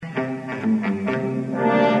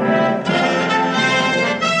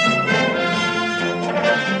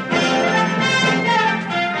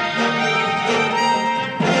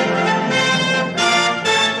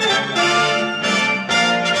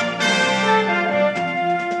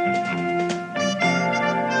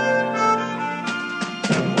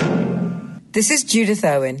This is Judith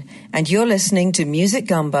Owen, and you're listening to Music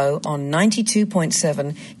Gumbo on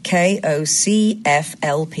 92.7 KOCFLP,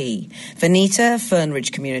 Veneta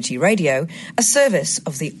Fernridge Community Radio, a service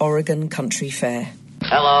of the Oregon Country Fair.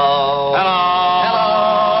 Hello. Hello.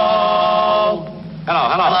 Hello. Hello.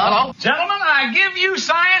 Hello. Hello. Gentlemen, I give you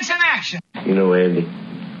science in action. You know, Andy,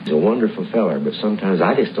 he's a wonderful feller, but sometimes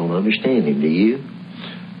I just don't understand him, do you?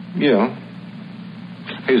 Yeah.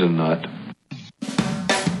 He's a nut.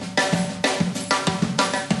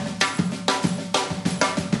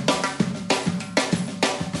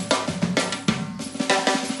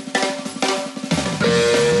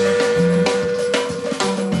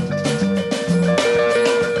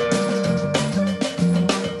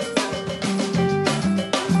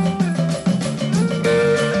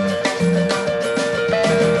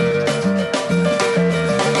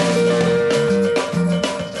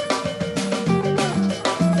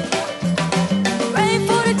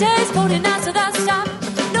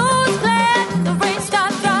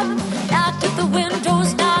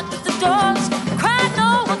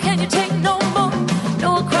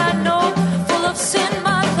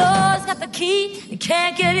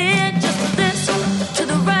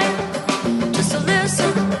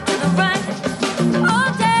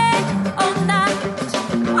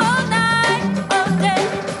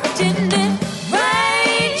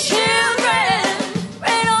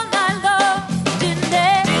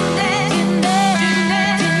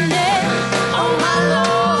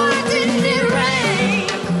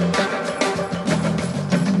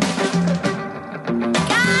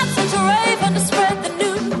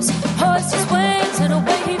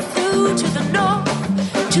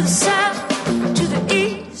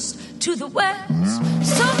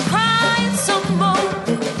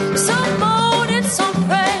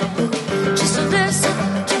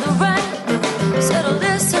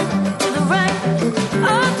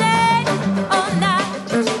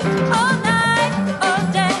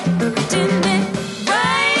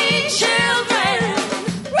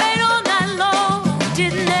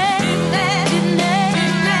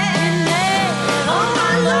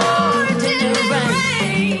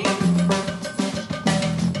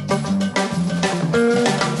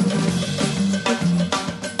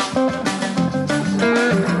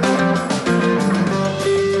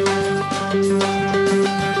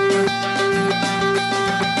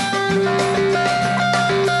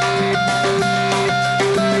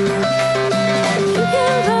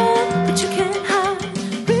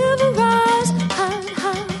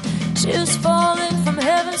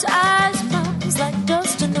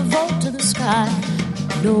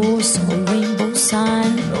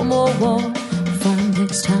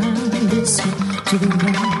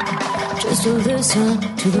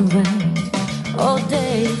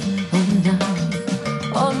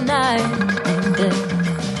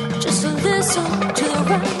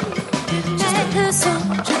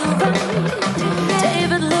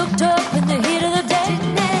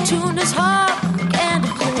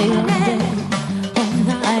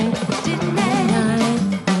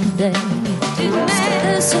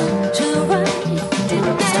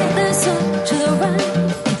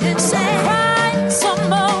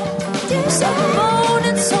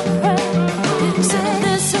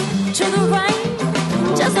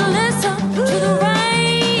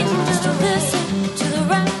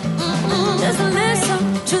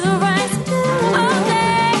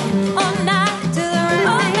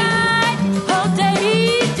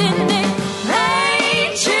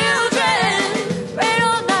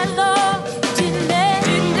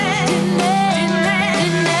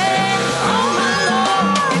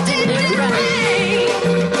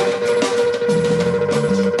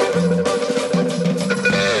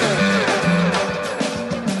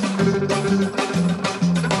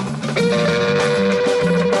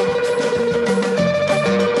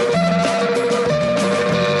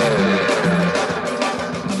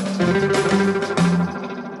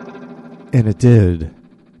 And it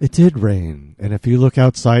did rain. And if you look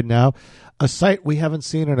outside now, a sight we haven't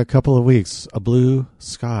seen in a couple of weeks, a blue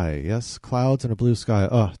sky. Yes, clouds and a blue sky.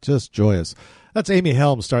 Oh, just joyous. That's Amy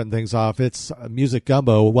Helm starting things off. It's Music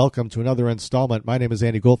Gumbo. Welcome to another installment. My name is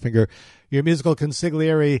Andy Goldfinger, your musical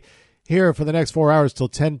consigliere here for the next 4 hours till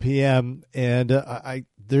 10 p.m. And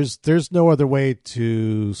there's no other way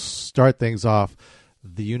to start things off.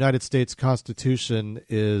 The United States Constitution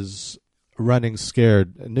is running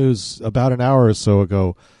scared. News about an hour or so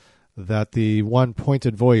ago that the one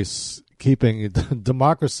pointed voice keeping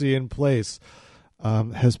democracy in place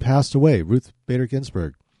has passed away, Ruth Bader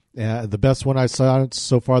Ginsburg. The best one I saw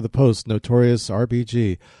so far, the Post, Notorious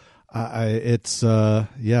RBG. It's a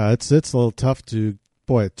little tough to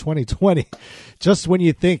boy, 2020, just when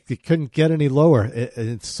you think it couldn't get any lower,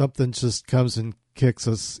 something just comes and kicks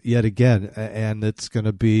us yet again. And it's going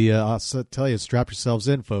to be, I'll tell you, strap yourselves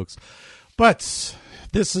in, folks. But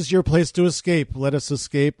this is your place to escape. Let us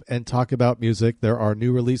escape and talk about music. There are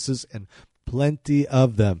new releases and plenty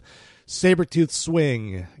of them. Sabertooth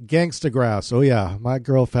Swing, Gangstagrass. Oh, yeah, my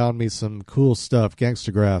girl found me some cool stuff.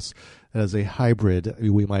 Gangstagrass, as a hybrid,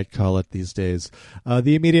 we might call it these days.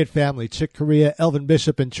 The Immediate Family, Chick Corea, Elvin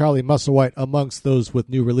Bishop, and Charlie Musslewhite amongst those with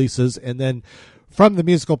new releases. And then from the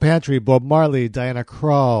musical pantry, Bob Marley, Diana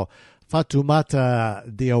Krall,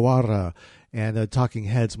 Fatoumata, Diawara, and Talking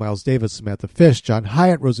Heads, Miles Davis, Samantha Fish, John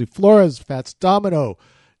Hiatt, Rosie Flores, Fats Domino,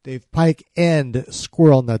 Dave Pike, and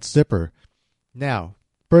Squirrel Nut Zipper. Now,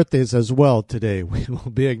 birthdays as well today. We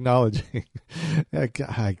will be acknowledging. I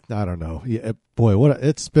don't know. Yeah, boy,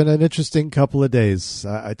 it's been an interesting couple of days.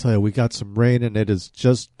 I tell you, we got some rain, and it has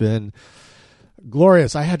just been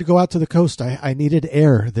glorious. I had to go out to the coast. I needed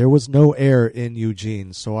air. There was no air in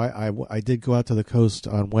Eugene, so I did go out to the coast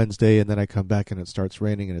on Wednesday, and then I come back, and it starts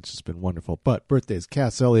raining, and it's just been wonderful. But birthdays,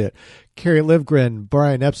 Cass Elliot, Kerry Livgren,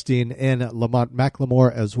 Brian Epstein, and Lamonte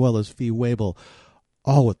McClemore, as well as Fee Waybill.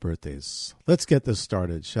 All with birthdays. Let's get this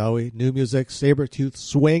started, shall we? New music, Sabertooth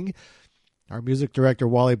Swing. Our music director,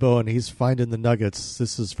 Wally Bowen, he's finding the nuggets.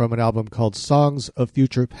 This is from an album called Songs of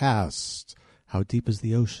Future Past. How Deep is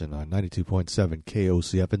the Ocean on 92.7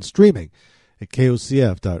 KOCF and streaming at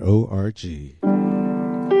kocf.org.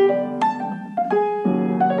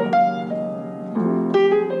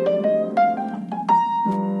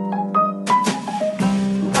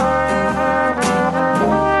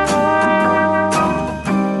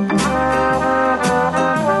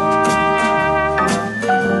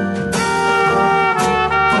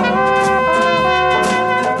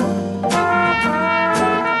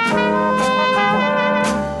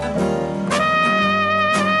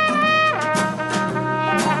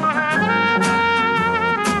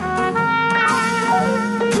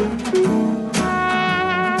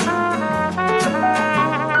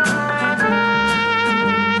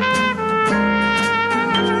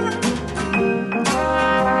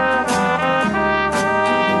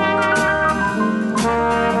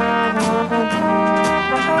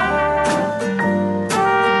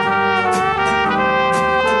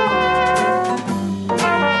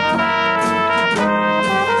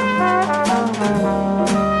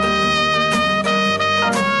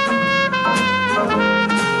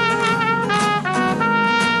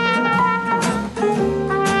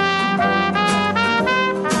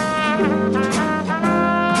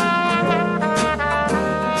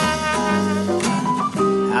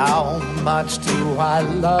 I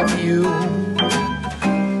love you,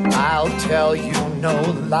 I'll tell you no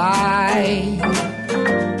lie.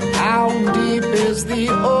 How deep is the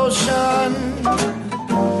ocean?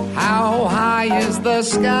 How high is the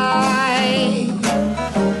sky?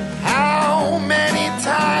 How many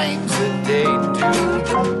times a day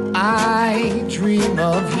do I dream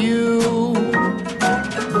of you?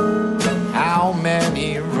 How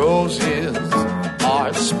many roses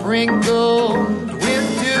are sprinkled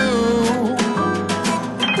with dew?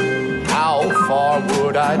 How far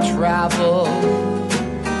would I travel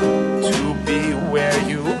to be where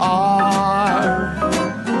you are?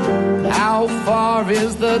 How far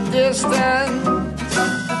is the distance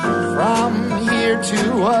from here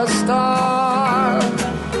to a star?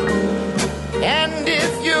 And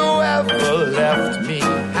if you ever left me,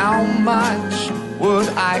 how much would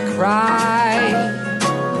I cry?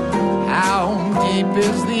 How deep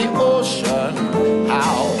is the ocean?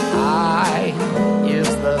 How high is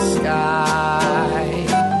the sky?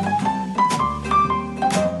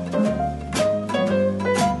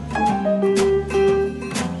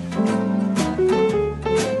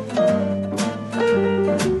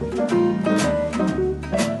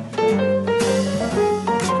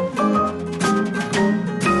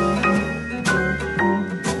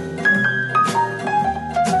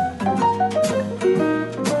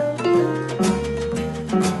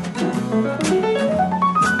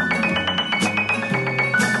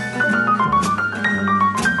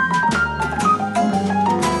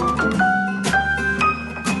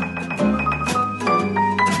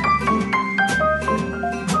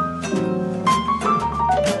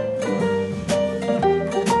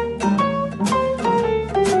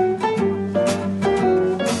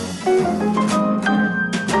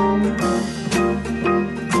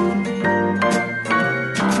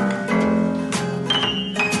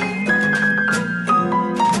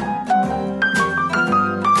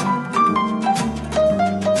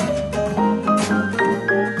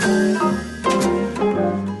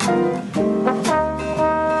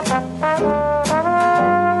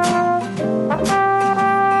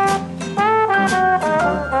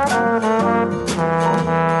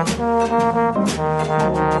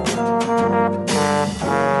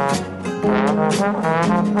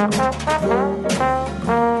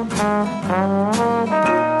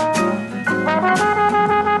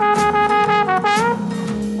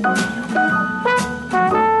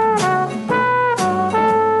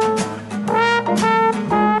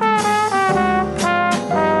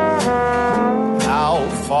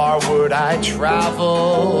 I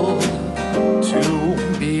travel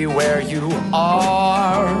to be where you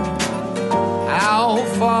are. How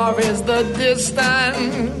far is the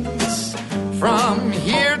distance from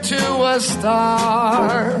here to a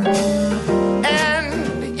star?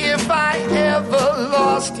 And if I ever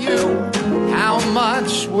lost you, how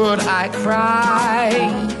much would I cry?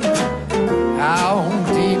 How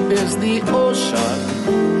deep is the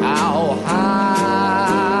ocean? How high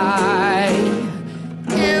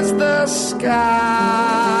is the sky?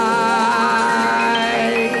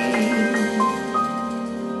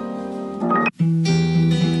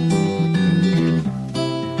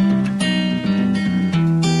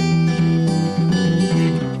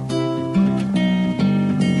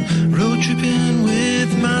 Road tripping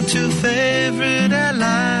with my two favorite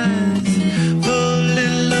allies. Fully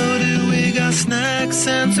loaded, we got snacks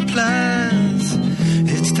and supplies.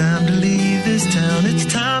 It's time to leave this town, it's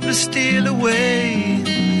time to steal away.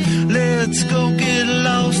 Let's go get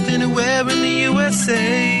lost anywhere in the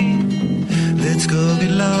USA. Let's go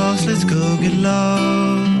get lost, let's go get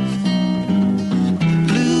lost.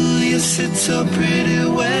 Blue, you sit so pretty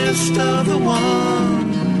west of the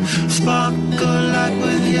one. Sparkle like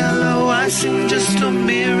with yellow icing, just a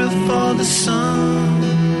mirror for the sun.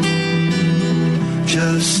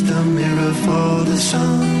 Just a mirror for the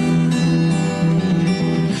sun.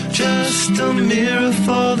 Just a mirror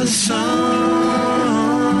for the sun.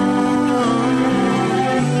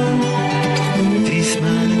 These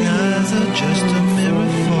smiling eyes are just a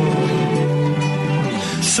mirror for.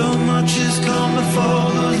 So much has come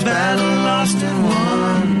before, those battles lost and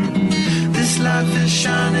won. This life is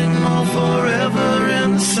shining more forever in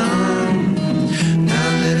the sun. Now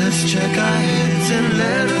let us check our heads and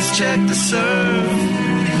let us check the surf.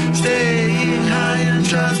 Staying high and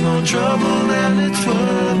tries more trouble than it's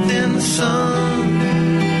worth in the sun.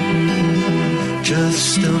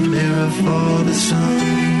 Just a mirror for the sun.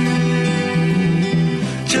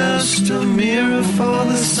 Just a mirror for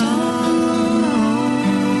the sun.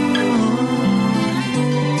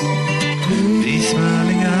 These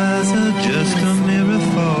smiling eyes are just a mirror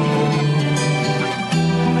for.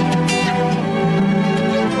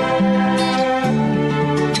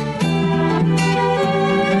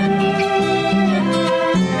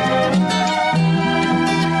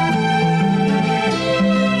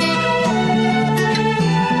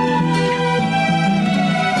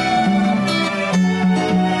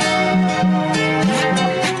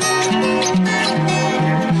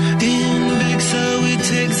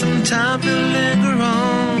 Time to linger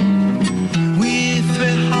on. We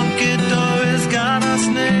thread honky doors, got our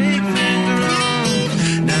snake finger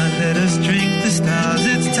on. Now let us drink the stars,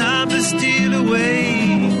 it's time to steal away.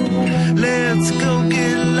 Let's go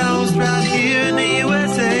get lost right here in the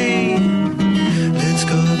USA. Let's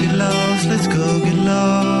go get lost, let's go get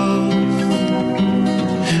lost.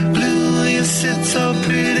 Blue, you sit so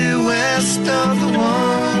pretty west of the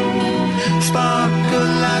one. Sparkle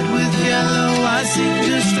light with yellow icing,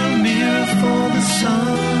 just a mirror for the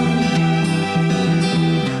sun.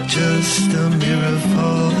 Just a mirror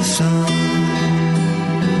for the sun.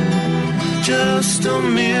 Just a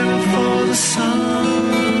mirror for the sun.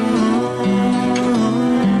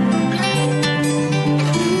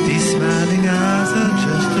 These smiling eyes are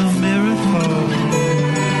just a mirror for.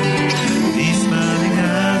 These smiling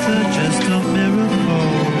eyes are just a mirror for.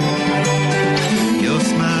 Your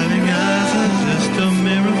smiling eyes are just a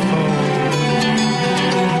mirror for.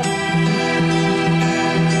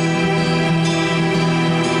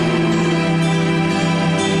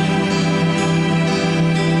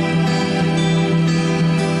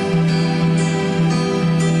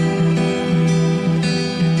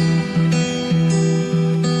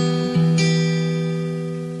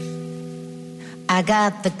 I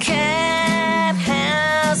got the cat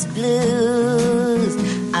house blues.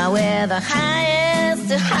 I wear the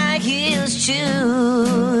highest of high heels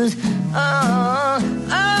shoes. Oh,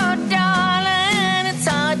 oh, darling, it's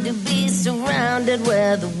hard to be surrounded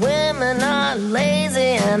where the women are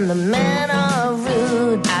lazy and the men are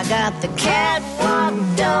rude. I got the catwalk,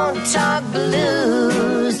 don't talk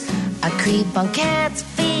blues. I creep on cats'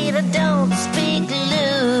 feet, I don't speak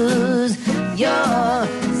loose. You're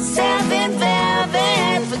seven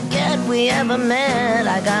velvet, forget we ever met.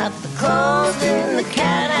 I got the clothes in the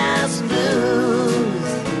cat house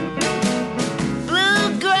blues.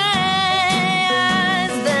 Blue-gray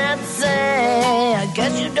eyes that say I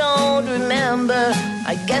remember.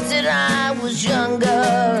 I guess that I was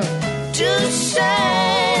younger. To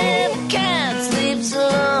say the cat sleeps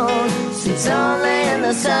alone, sleeps only in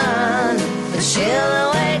the sun. But she'll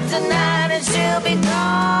awake tonight and she'll be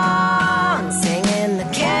gone, singing the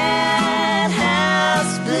cat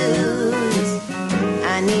house blues.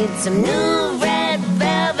 I need some new red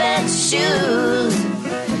velvet shoes.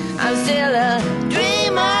 I'm still a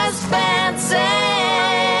dreamer's fancy.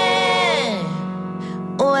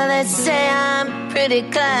 Well, they say I'm pretty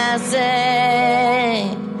classy.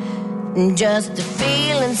 Just a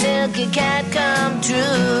feeling silky cat come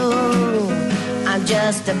true. I'm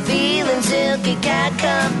just a feeling silky cat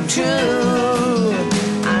come true.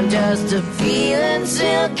 I'm just a feeling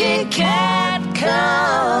silky cat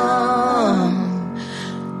come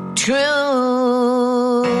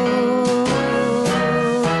true.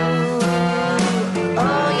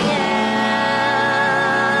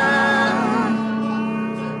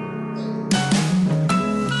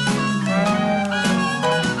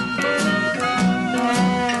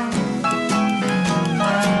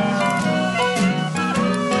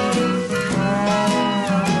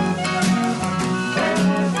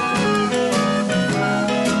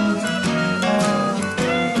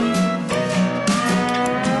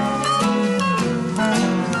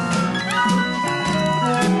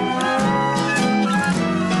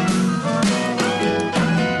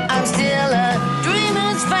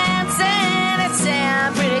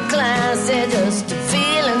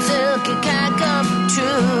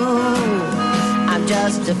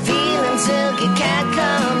 Just a feeling silky cat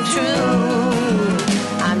come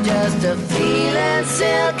true. I'm just a feeling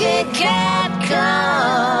silky cat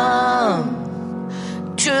come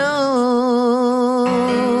true.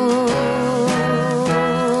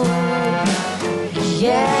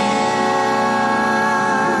 Yeah.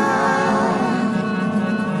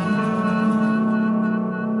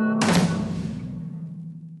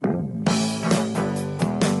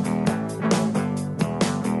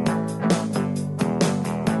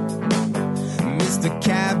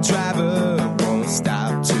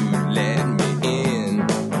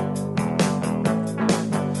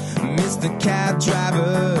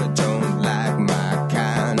 Driver don't like my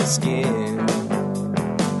kind of skin.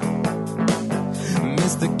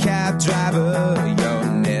 Mr. Cab Driver, you're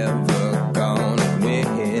never gonna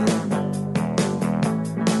win.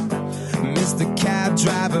 Mr. Cab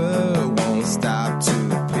Driver won't stop to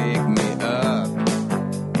pick me up.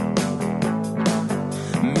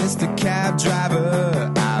 Mr. Cab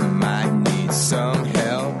Driver, I might need some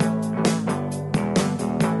help.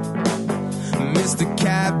 Mr.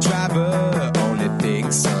 Cab Driver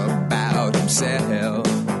thinks about himself.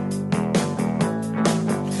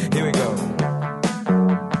 Here we go.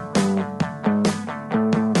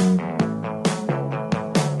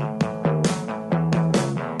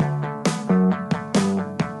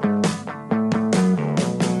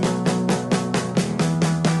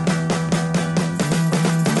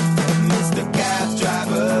 Mr. Cab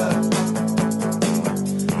Driver,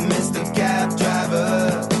 Mr. Cab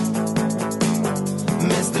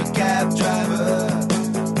Driver,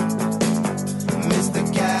 Mr.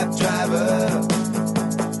 Cab Driver.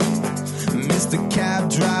 Mr. Cab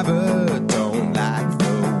Driver don't like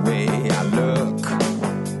the way I look.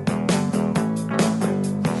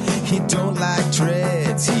 He don't like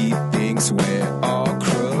dreads, he thinks we're all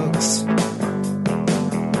crooks.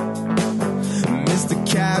 Mr.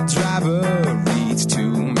 Cab Driver reads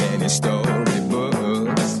too many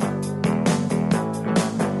storybooks.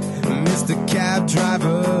 Mr. Cab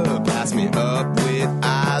Driver, pass me up with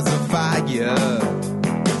eyes of fire.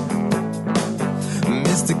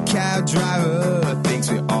 Mr. Cab Driver thinks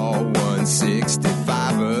we're all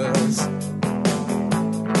 165ers.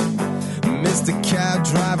 Mr. Cab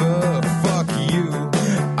Driver, fuck you,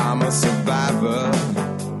 I'm a survivor.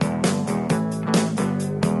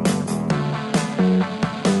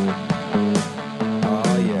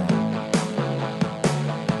 Oh yeah.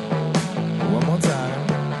 One more time.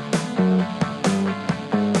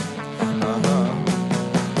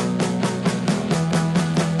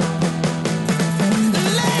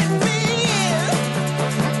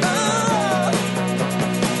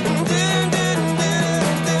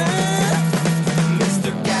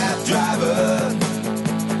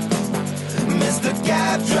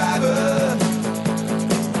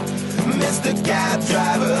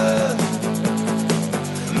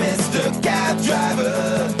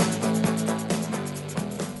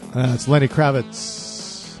 It's Lenny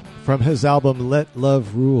Kravitz from his album Let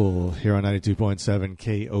Love Rule here on 92.7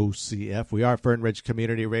 KOCF. We are Fern Ridge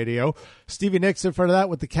Community Radio. Stevie Nicks in front of that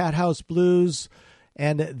with the Cat House Blues,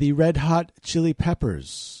 and the Red Hot Chili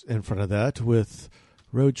Peppers in front of that with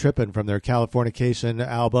Road Trippin' from their Californication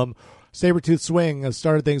album. Sabertooth Swing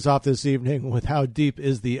started things off this evening with How Deep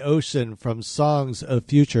Is the Ocean from Songs of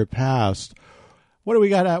Future Past. What do we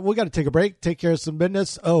got? We got to take a break, take care of some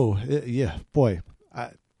business. Oh, yeah, boy.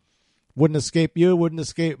 Wouldn't escape you, wouldn't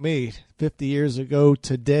escape me. 50 years ago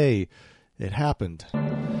today, it happened.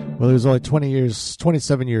 Well, he was only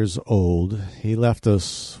 27 years old. He left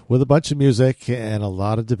us with a bunch of music and a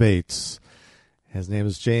lot of debates. His name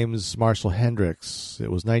is James Marshall Hendricks.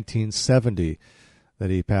 It was 1970 that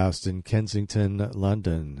he passed in Kensington,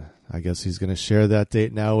 London. I guess he's going to share that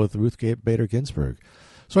date now with Ruth Bader Ginsburg.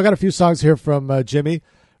 So I got a few songs here from Jimmy.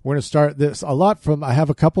 We're going to start this a lot from, I have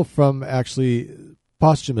a couple from actually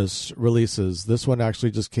posthumous releases. This one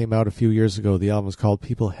actually just came out a few years ago. The album is called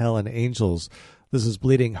People, Hell, and Angels. This is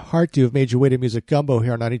Bleeding Heart. You have made your way to Music Gumbo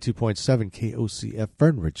here on 92.7 KOCF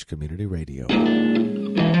Fernridge Community Radio.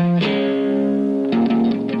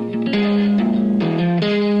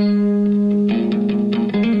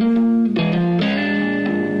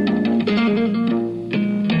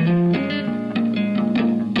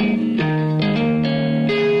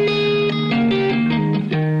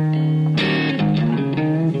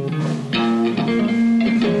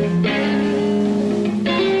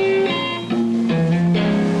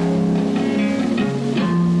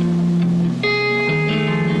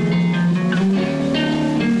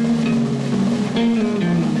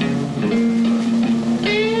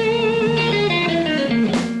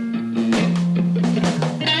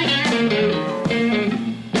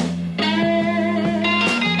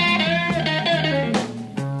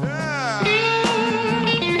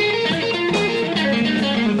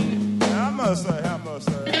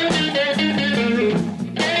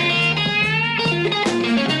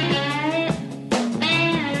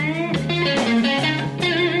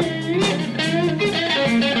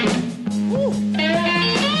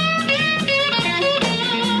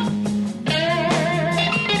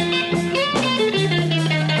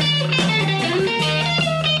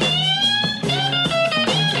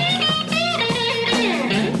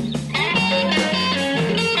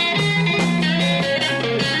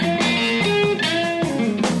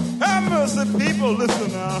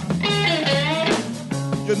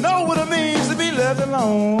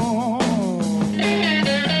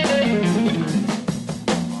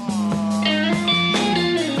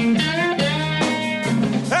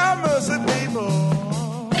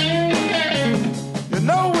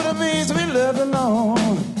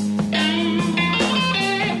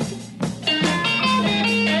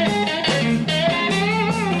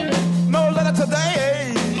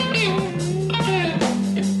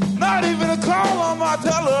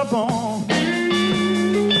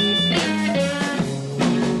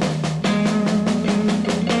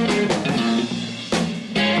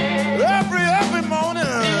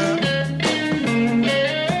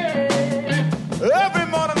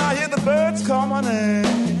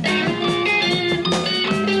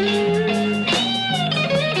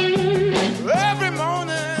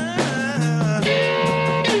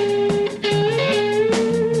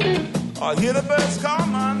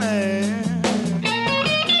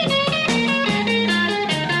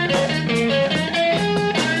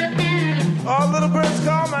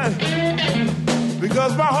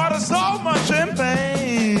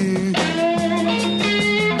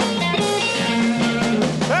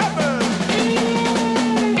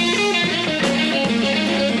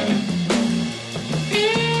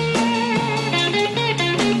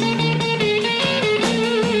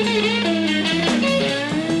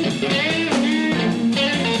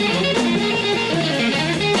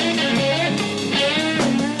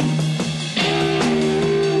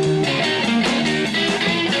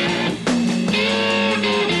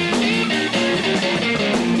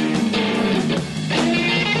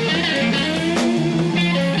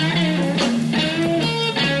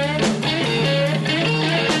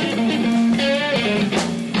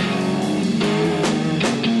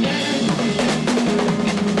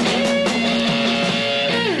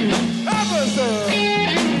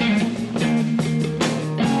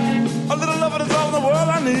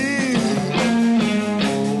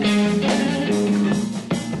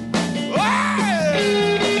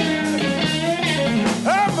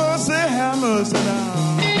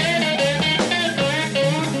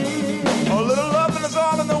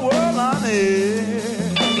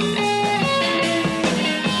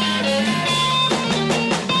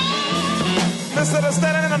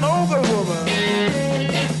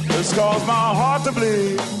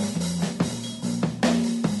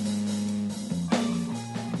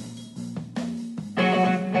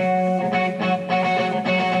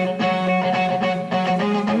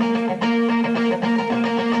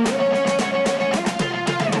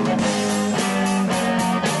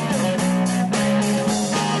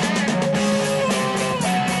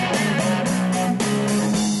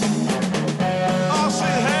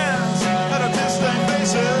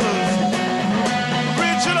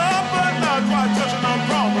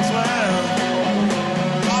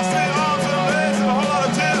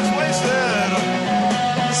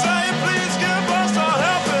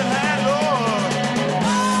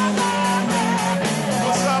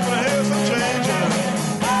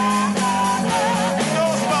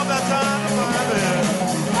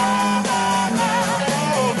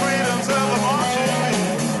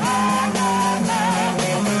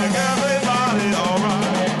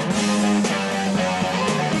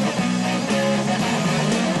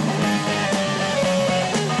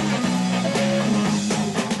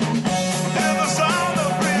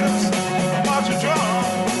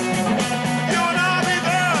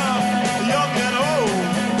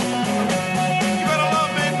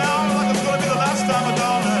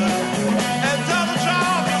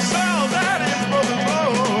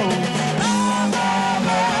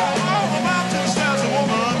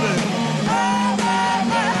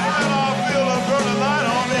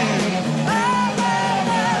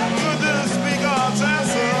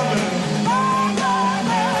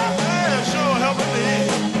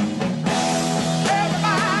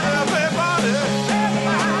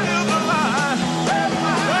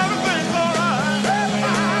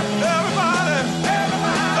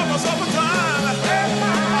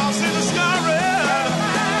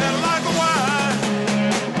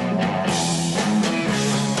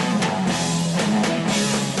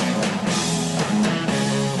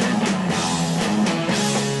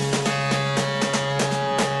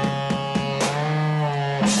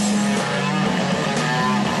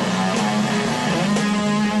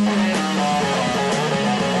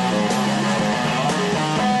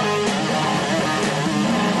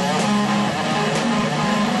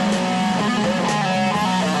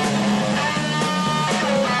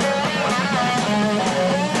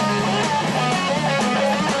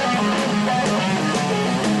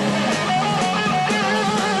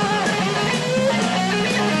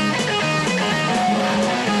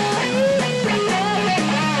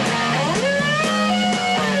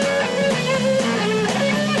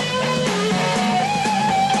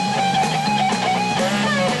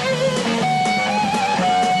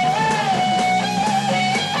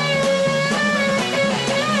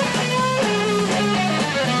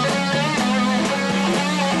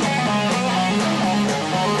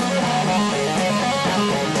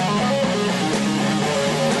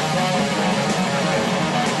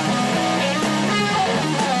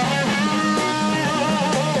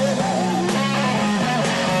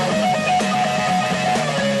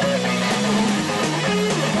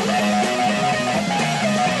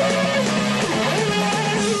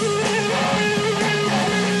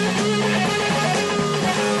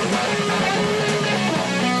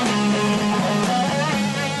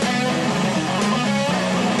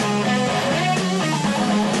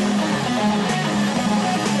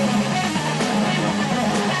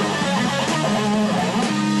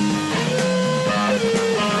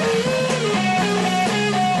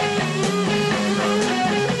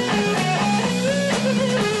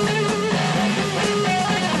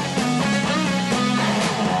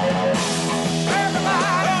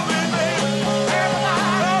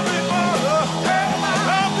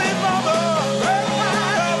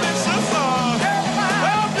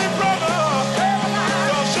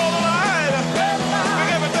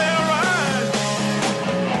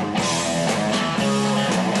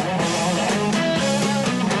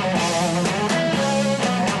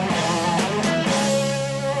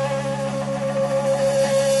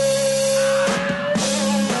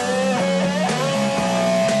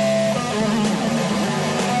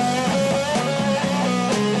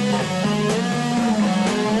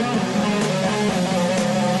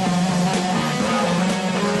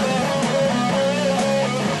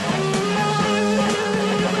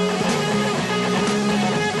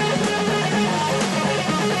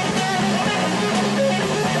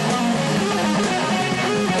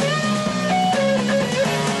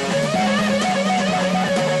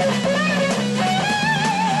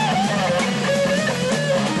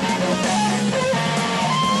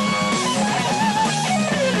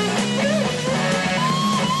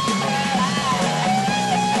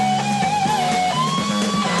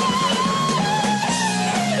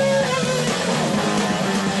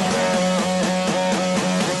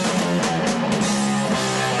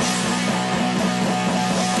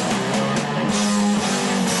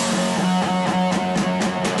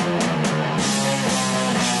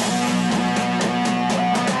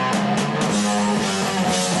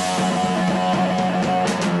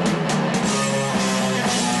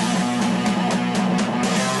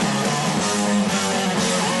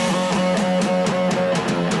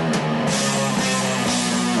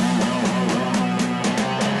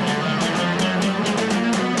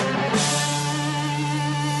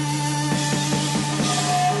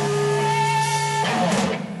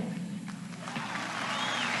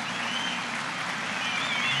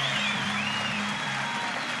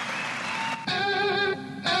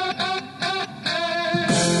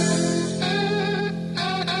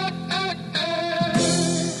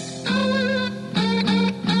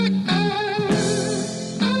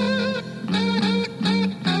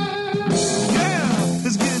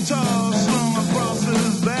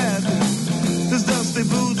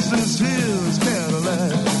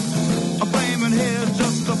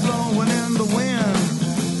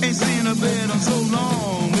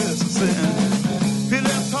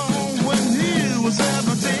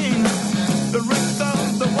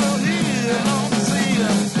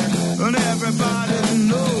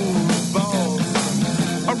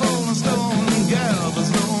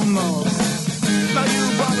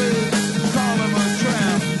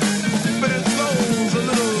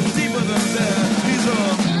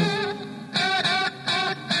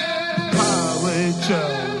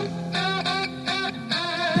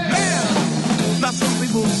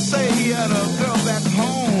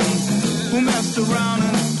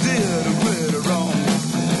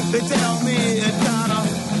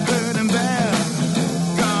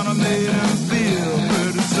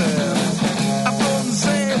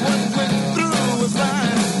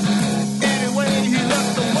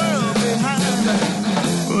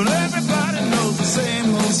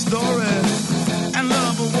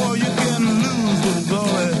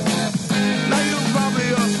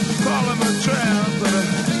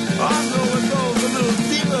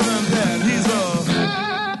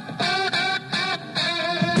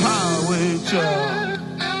 child.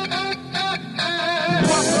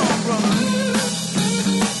 What's up, brother?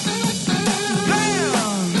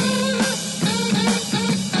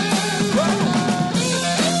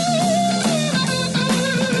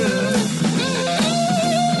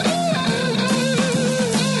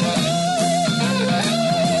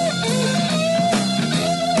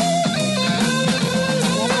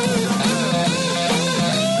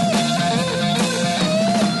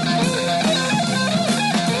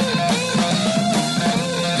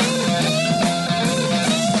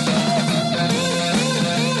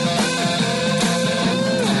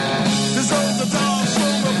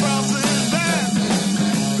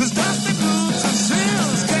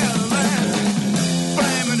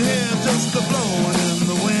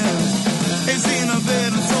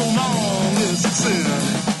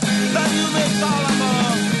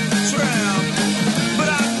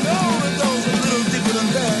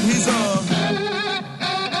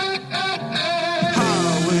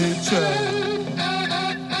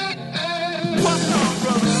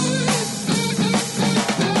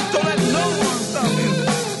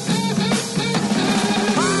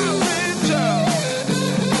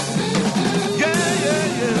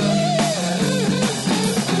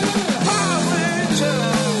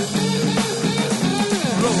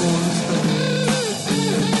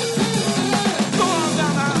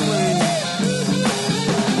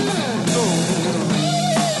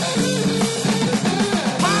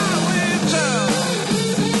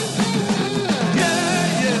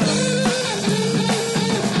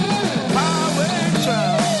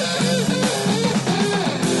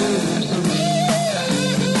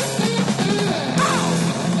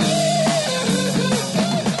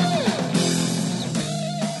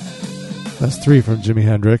 That's 3 from Jimi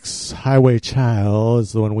Hendrix. Highway Child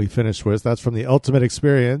is the one we finished with. That's from the Ultimate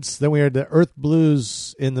Experience. Then we had the Earth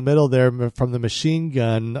Blues in the middle there from the Machine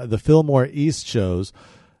Gun, the Fillmore East shows.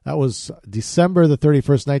 That was December the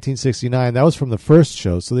 31st, 1969. That was from the first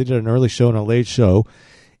show, so they did an early show and a late show.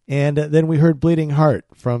 And then we heard Bleeding Heart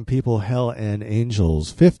from People, Hell, and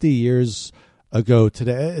Angels. 50 years ago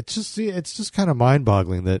today. It's just kind of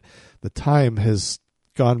mind-boggling that the time has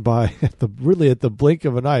gone by at the blink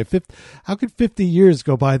of an eye. How could 50 years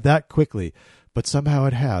go by that quickly? But somehow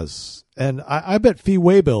it has. And I bet Fee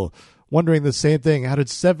Waybill wondering the same thing. How did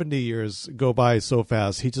 70 years go by so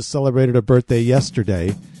fast? He just celebrated a birthday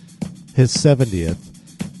yesterday, his 70th.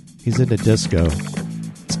 He's into disco.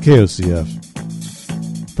 It's KOCF,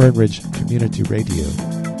 Fern Ridge Community Radio.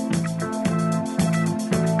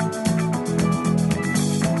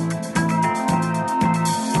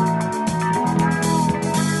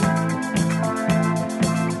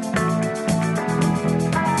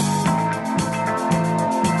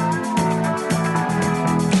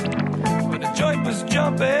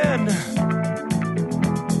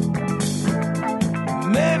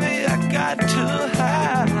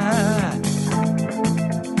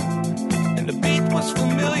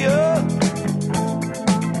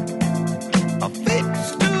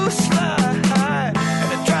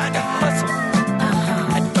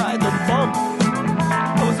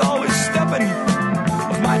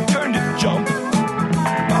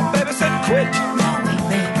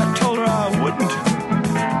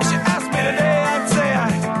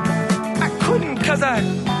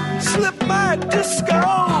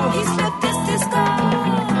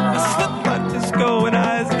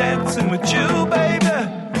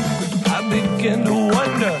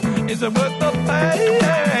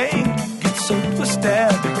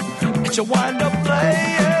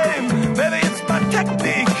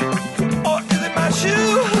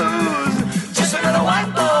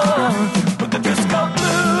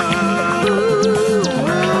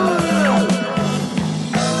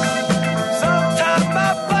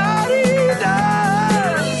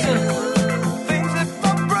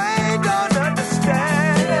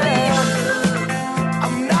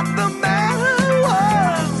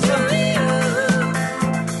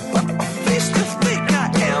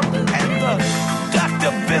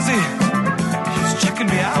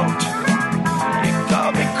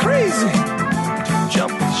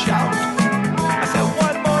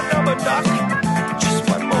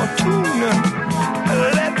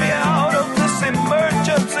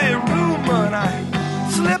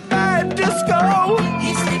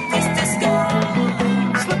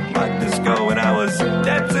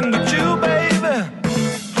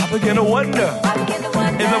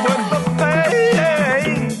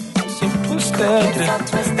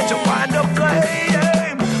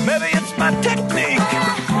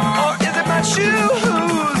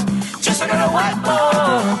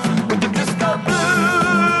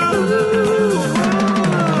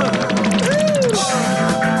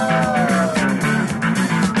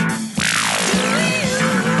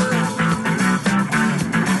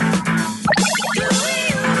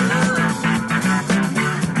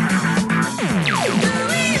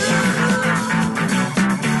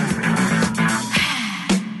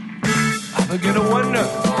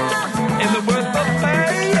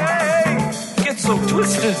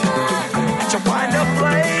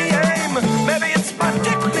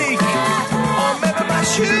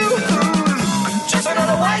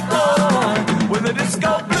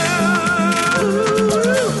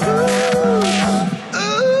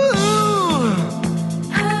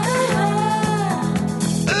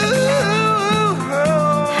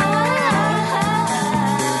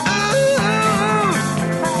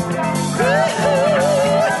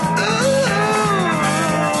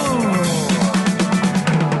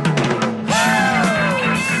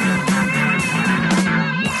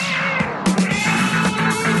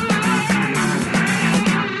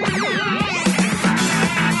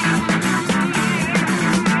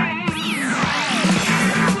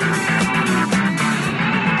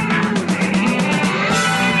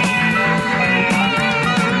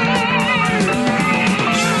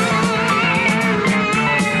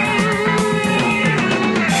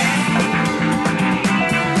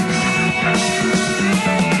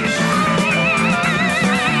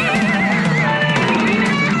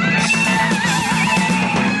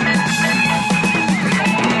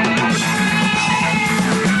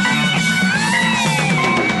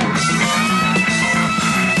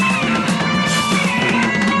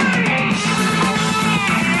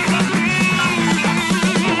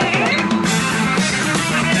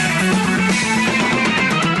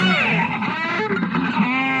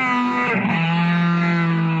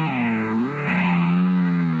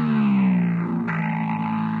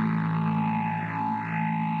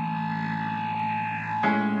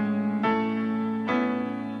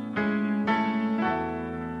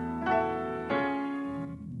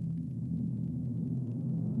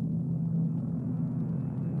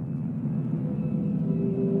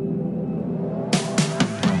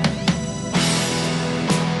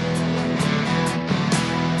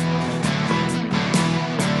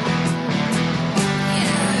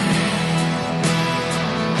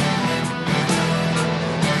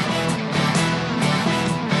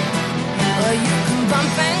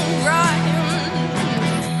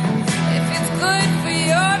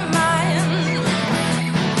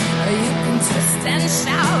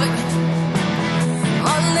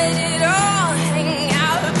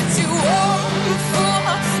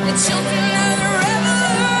 children of the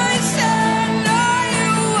revolution. No,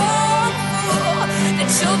 you won't fool the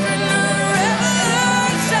children of the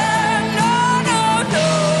revolution. No, no, no.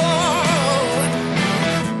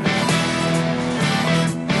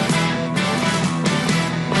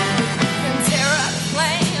 And terror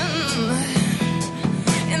playing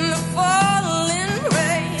in the falling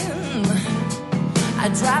rain. I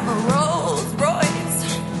drive a Rolls Royce,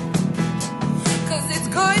 'cause it's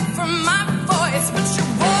good for my voice, but you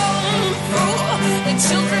won't fool the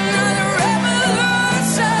children of the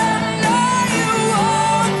revolution. No, you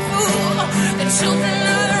won't fool the children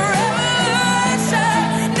of the revolution.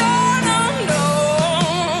 No, no, no.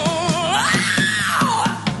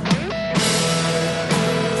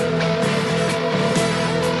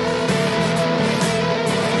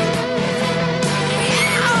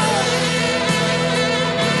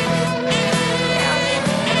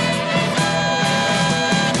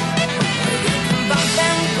 Bump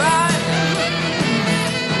and grind,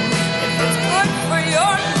 if it's good for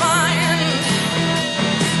your mind,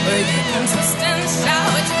 or you can twist and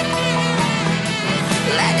shout,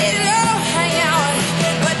 let it all hang out,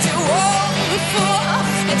 but you won't fool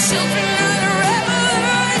the children of the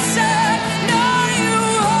revolution. No, you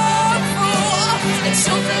won't fool the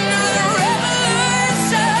children of the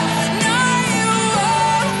revolution. No, you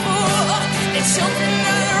won't fool the children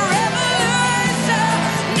of the revolution.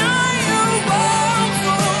 No, you won't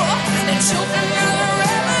fool the children of the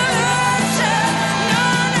revolution. No,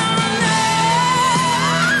 no, no.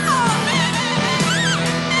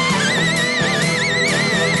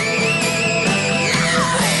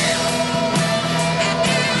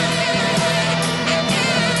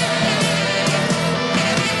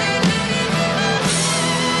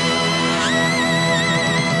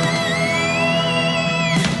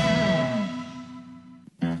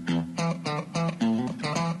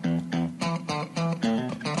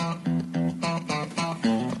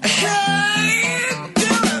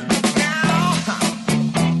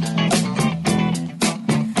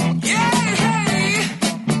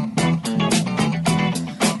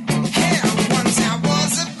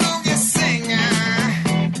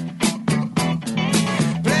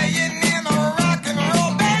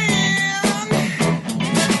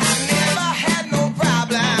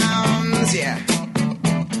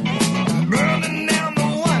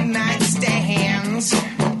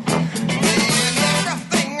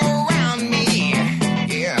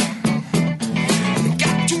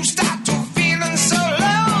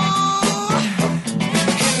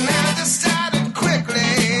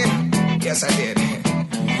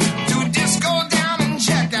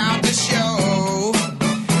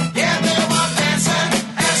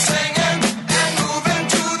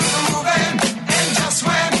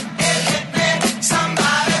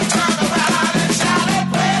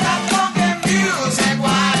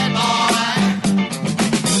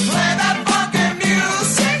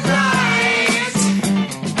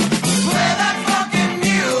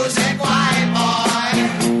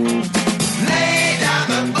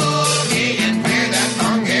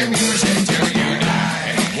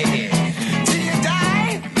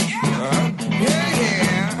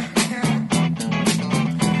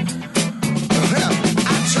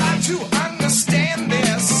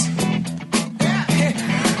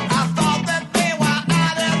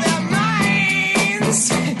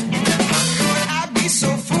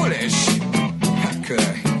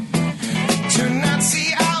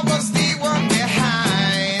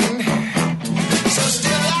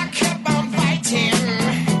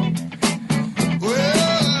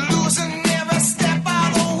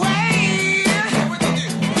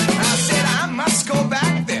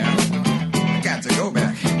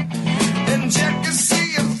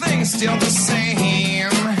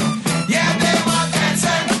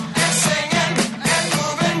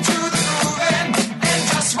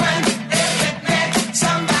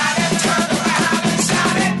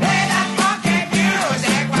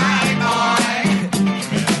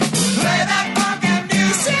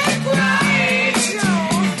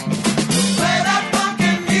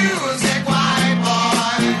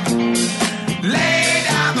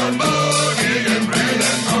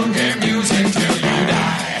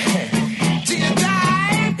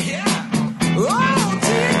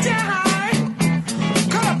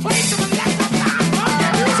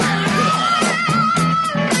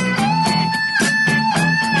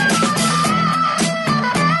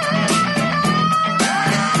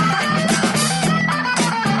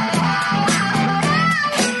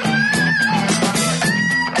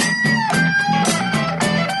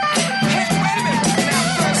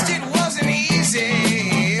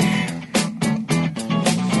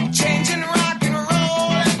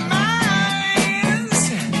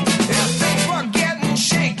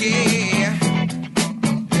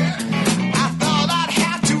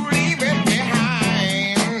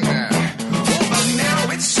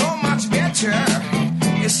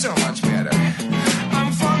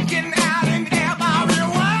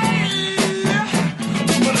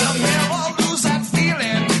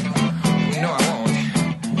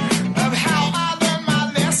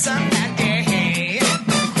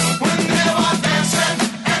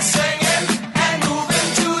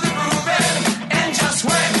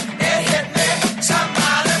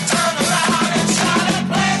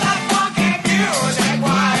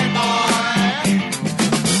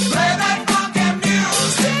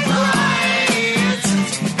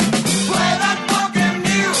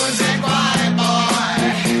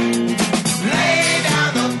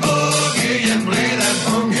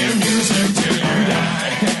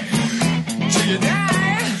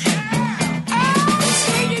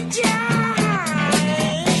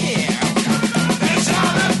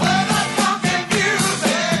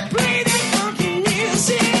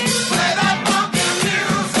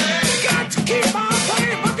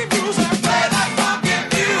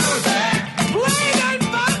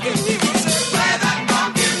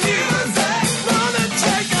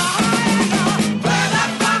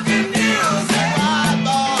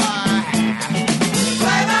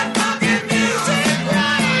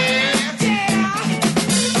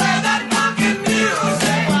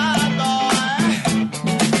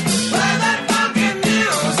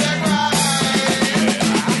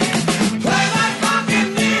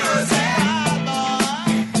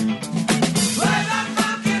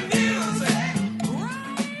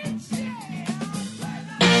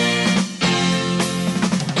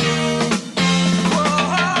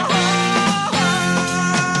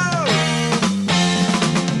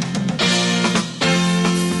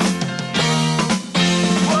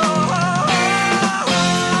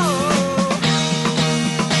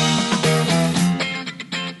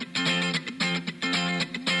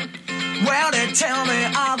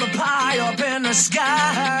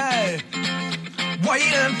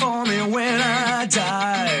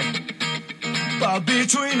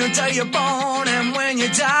 Between the day you're born and when you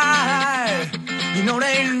die, you know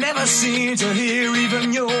they never seem to hear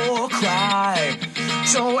even your cry.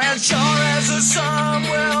 So as sure as the sun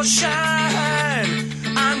will shine,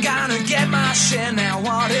 I'm gonna get my share now,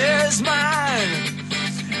 what is mine?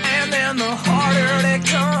 And then the harder they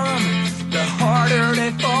come, the harder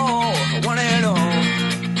they fall, one and all.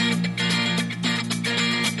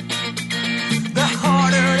 The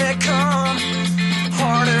harder they come,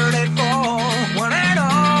 harder they fall, one and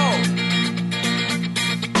all.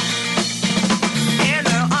 And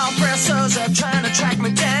the oppressors are trying to track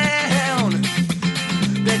me down.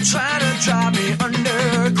 They're trying to drive me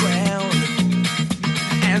underground.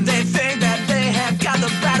 And they think that they have got the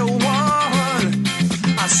battle won.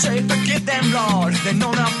 I say forget them, Lord, they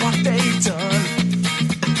know not what they've done.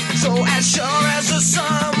 So as sure as the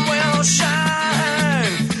sun will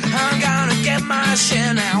shine, I'm gonna get my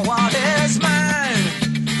share now, what is mine?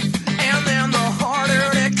 And then the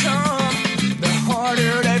harder they come, the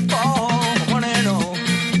harder they fall, one and all.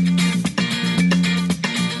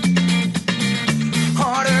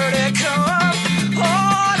 Harder they come,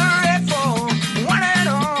 harder they fall, one and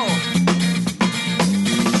all.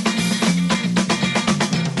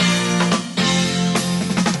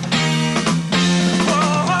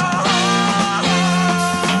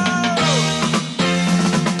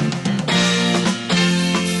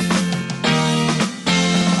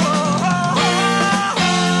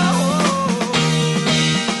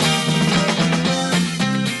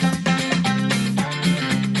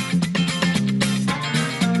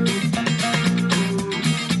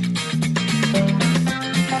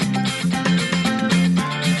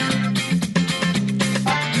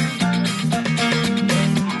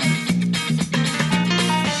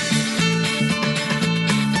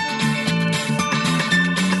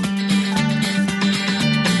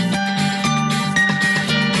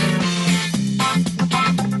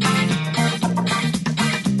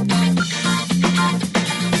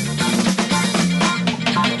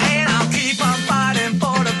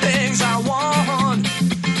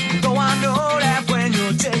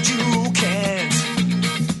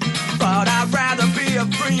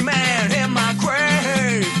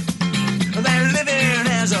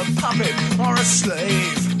 Or a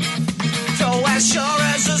slave. So as sure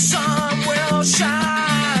as the sun will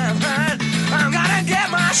shine, I'm gonna get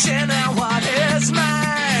my share now, what is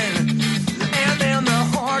mine? And then the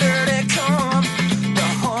harder they come, the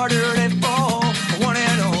harder they fall, one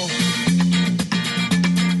and all.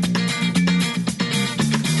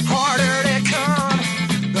 Harder they come,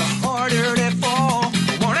 the harder they fall,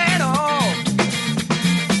 one and all.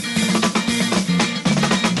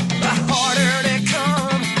 The harder they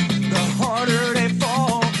come, the harder they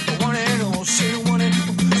fall, one and all. Say the one and all,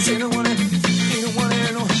 say the one and all, say the one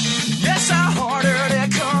and all. Yes, the harder they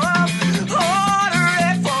come, harder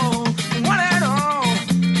they fall, one and all.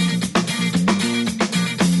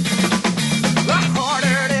 The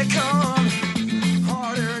harder they come,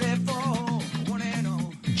 harder they fall, one and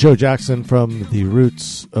all. Joe Jackson from the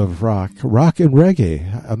roots of rock and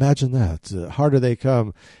reggae. Imagine that. Harder They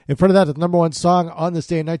Come. In front of that, the number one song on this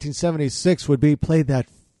day in 1976 would be Play That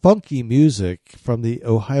Funky Music from the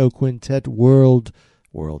Ohio Quintet Wild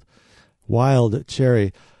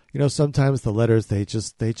Cherry. You know, sometimes the letters, they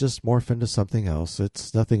just morph into something else.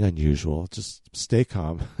 It's nothing unusual. Just stay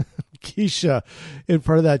calm. Kesha, in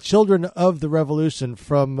front of that, Children of the Revolution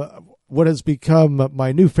from what has become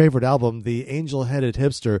my new favorite album, The Angel-Headed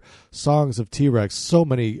Hipster, Songs of T-Rex. So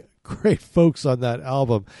many great folks on that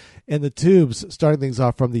album. And the Tubes, starting things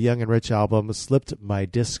off from the Young and Rich album, Slipped My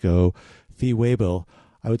Disco, Fee Waybill.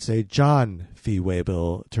 I would say John Fee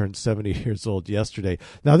Waybill turned 70 years old yesterday.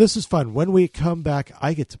 Now, this is fun. When we come back,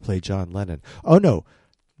 I get to play John Lennon. Oh, no,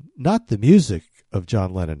 not the music of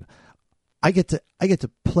John Lennon. I get to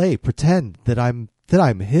pretend that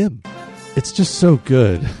I'm him. It's just so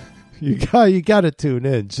good. You got to tune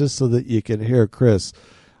in just so that you can hear Chris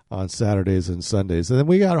on Saturdays and Sundays. And then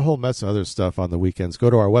we got a whole mess of other stuff on the weekends. Go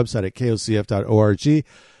to our website at kocf.org.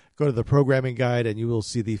 Go to the programming guide, and you will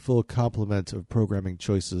see the full complement of programming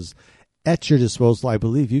choices at your disposal. I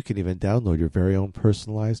believe you can even download your very own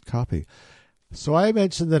personalized copy. So I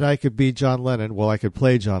mentioned that I could be John Lennon. Well, I could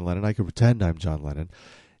play John Lennon. I could pretend I'm John Lennon.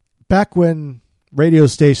 Back when radio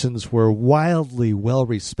stations were wildly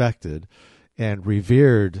well-respected and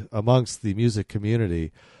revered amongst the music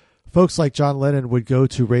community, folks like John Lennon would go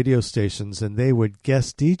to radio stations and they would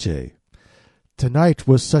guest DJ. Tonight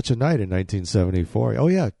Was Such a Night in 1974. Oh,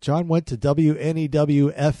 yeah, John went to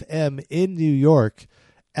WNEW-FM in New York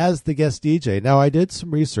as the guest DJ. Now, I did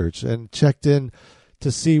some research and checked in to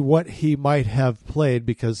see what he might have played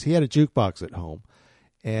because he had a jukebox at home.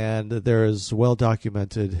 and there is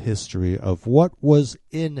well-documented history of what was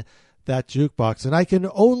in that jukebox. And I can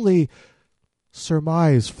only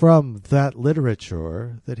surmise from that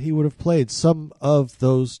literature that he would have played some of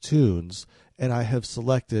those tunes, and I have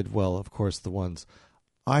selected, well, of course, the ones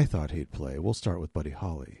I thought he'd play. We'll start with Buddy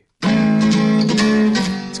Holly.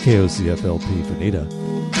 It's KOCFLP for Nita.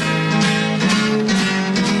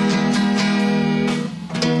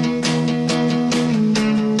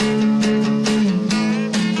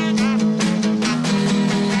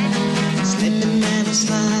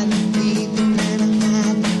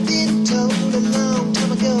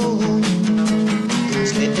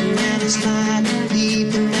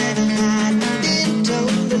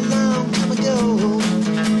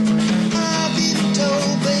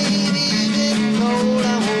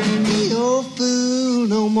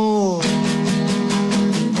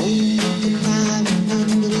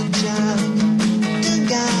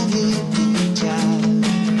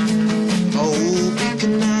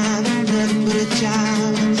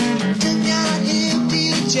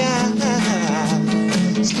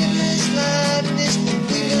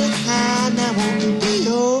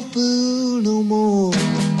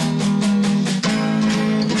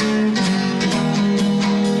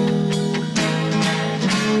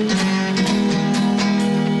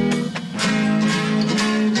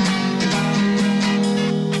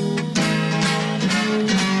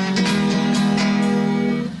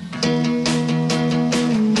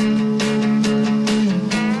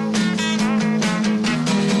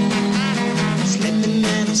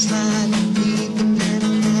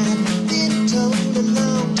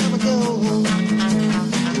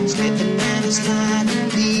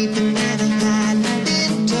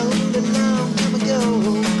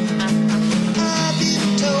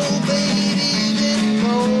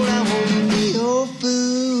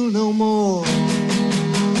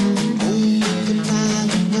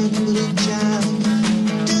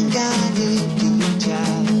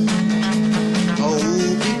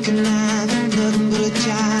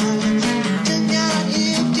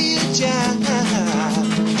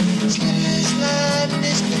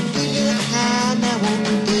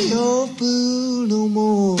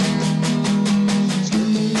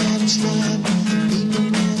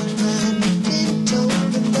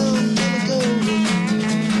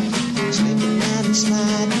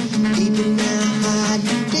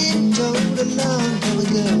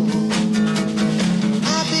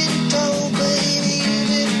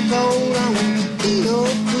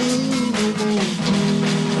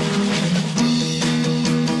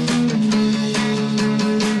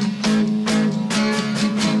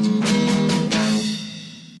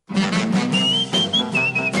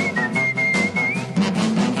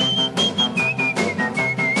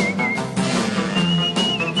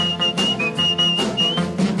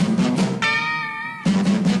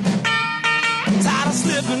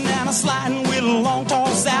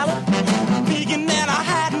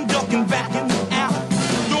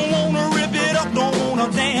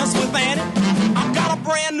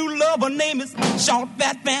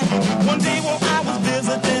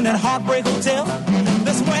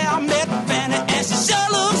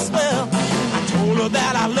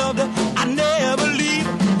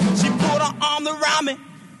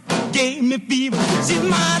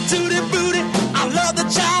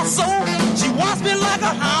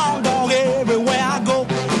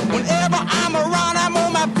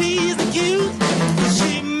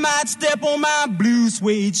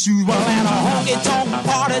 Shoes, well, and a honky-tonk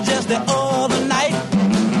party just the other night.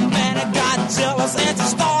 Man, I got jealous and she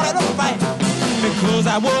started a fight. Because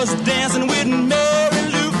I was dancing with Mary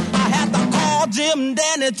Lou, I had to call Jim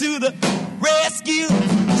Dandy to the rescue.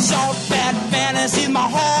 Short, fat Fanny, she's my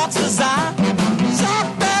heart's desire. Short,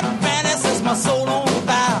 fat Fanny sets my soul on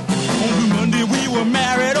fire. On Blue Monday we were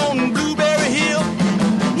married on Blueberry Hill.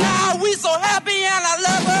 Now we so happy and I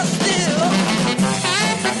love her still.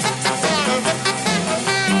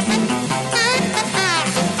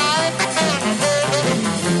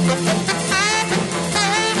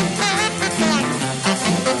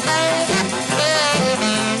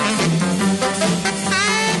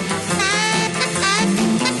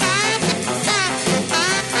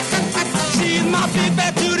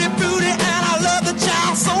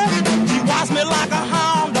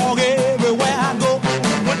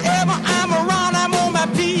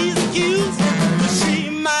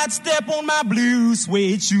 Blue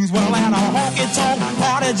suede shoes, well, and a honky-tonk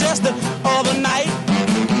party just the other night.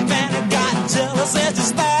 Fanny got jealous and she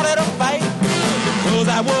started a fight. Because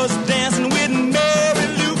I was dancing with Mary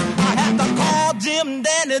Lou, I had to call Jim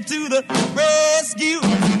Dandy to the rescue.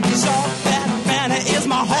 Short, fat Fanny is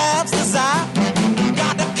my heart's desire.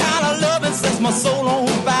 Got the kind of love that sets my her soul on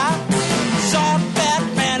fire. Short, fat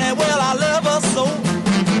Fanny, well, I love her so.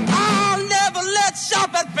 I'll never let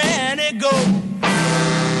short, fat Fanny go.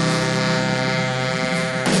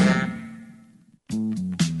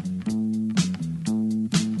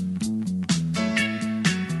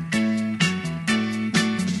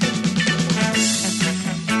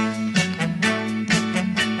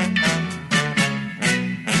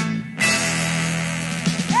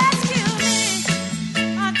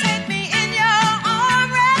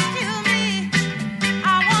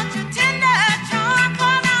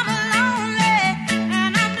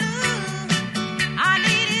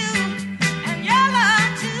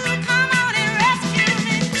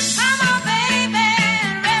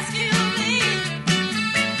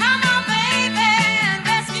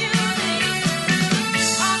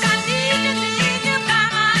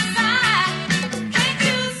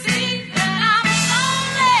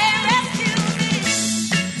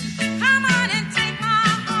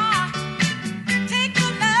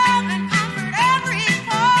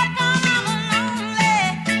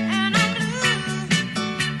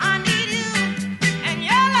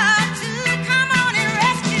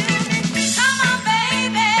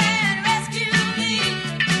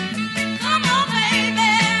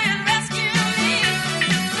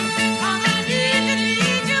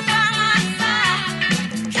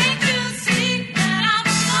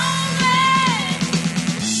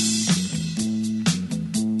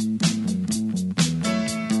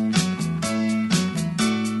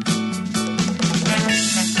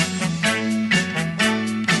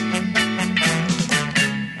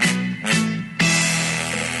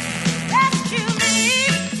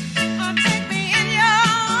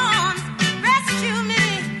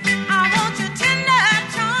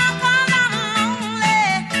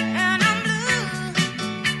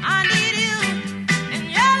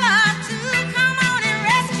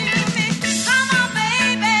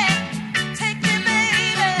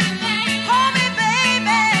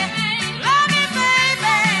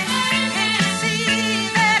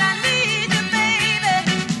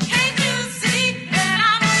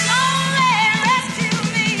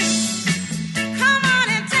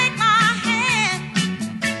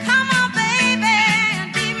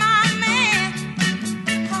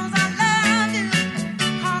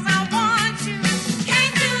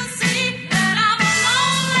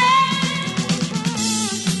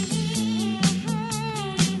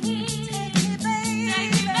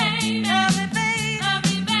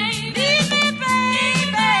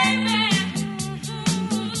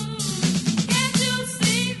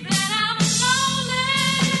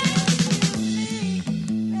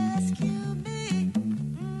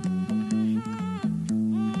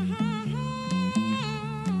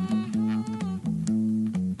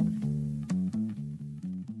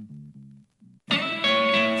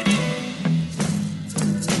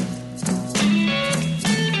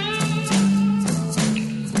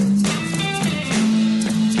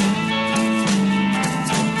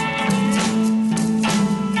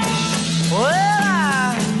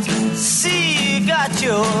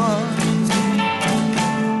 your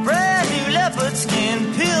brand new leopard skin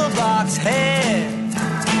pillbox hair.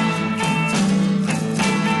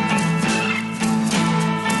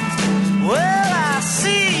 Well, I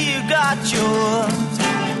see you got your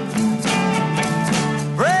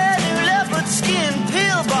brand new leopard skin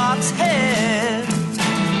pillbox hair.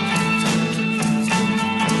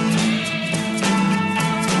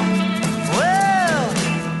 Well,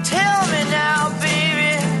 tell me now,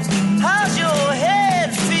 baby, how's your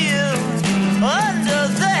head feel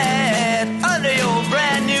under your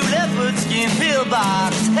brand new leopard skin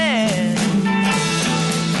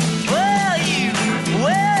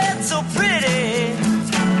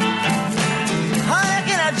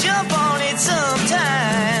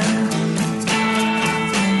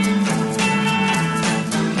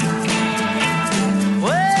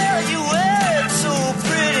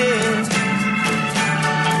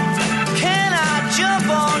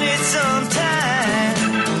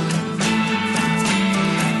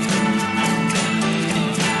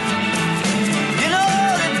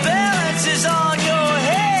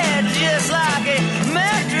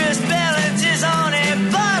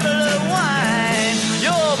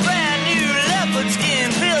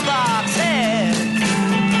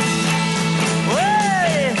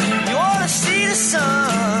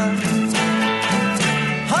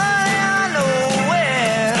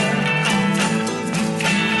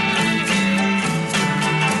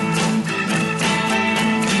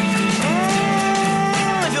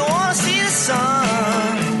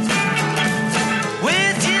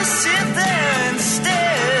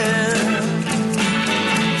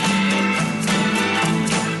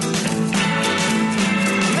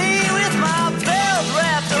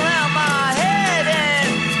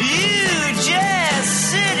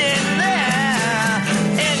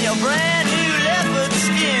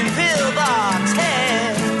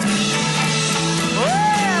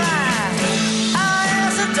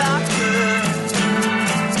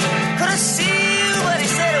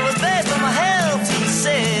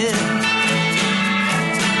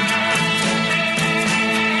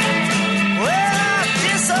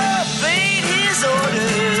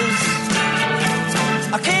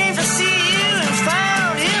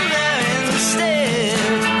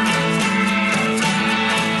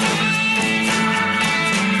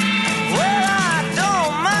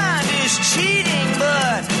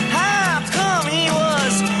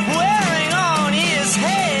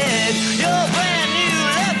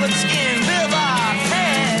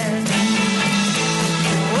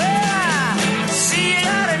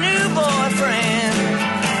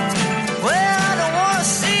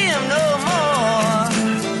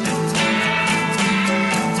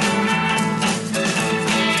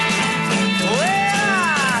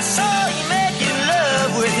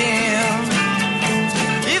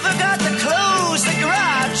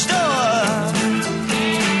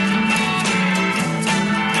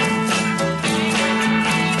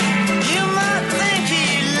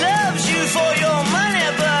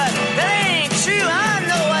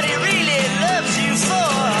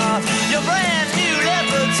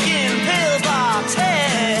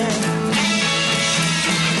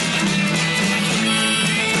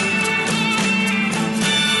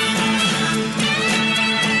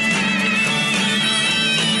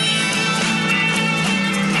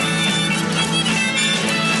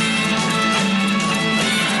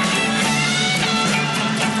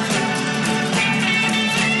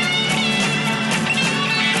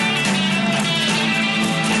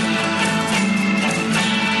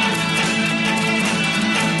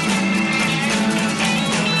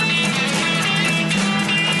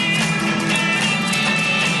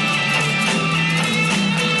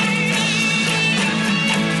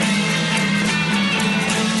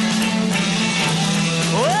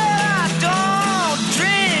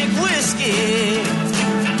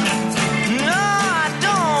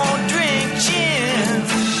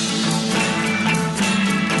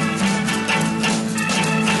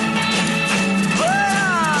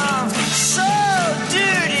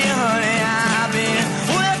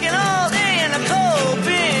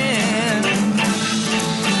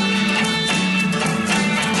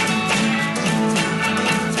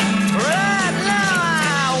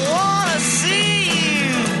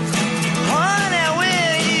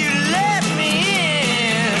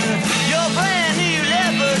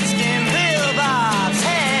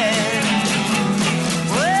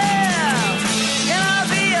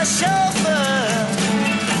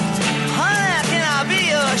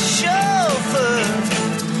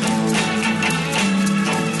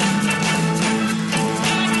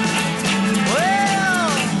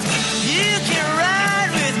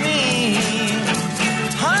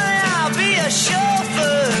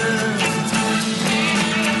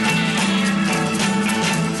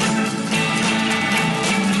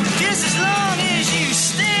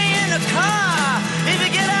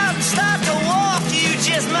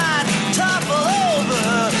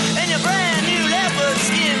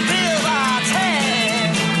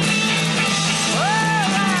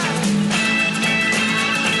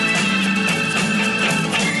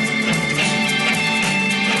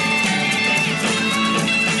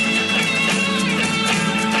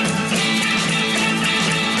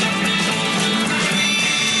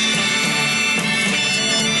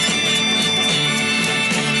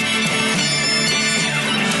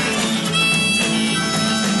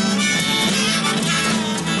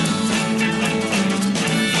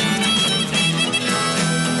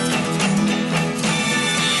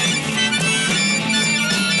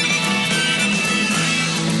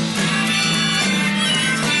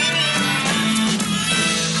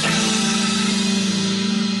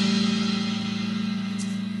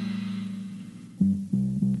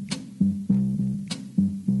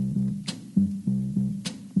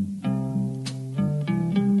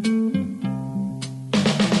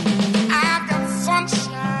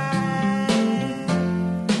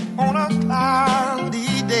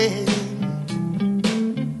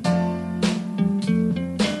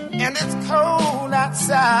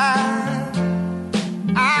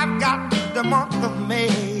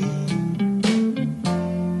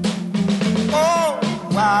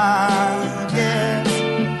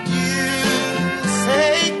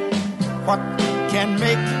what can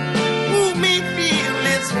make me feel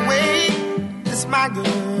this way? It's my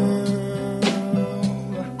girl,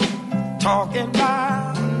 talking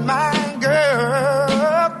about my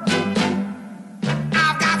girl.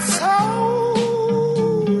 I've got so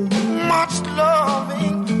much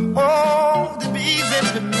loving, oh, the bees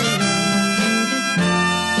into me.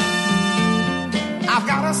 I've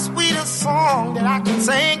got a sweeter song that I can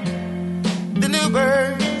sing, the new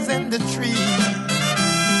birds and the trees.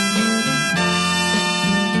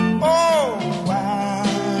 Oh,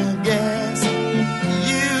 I guess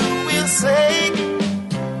you will say,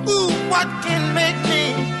 ooh, what can make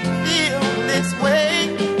me feel this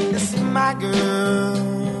way? It's my girl,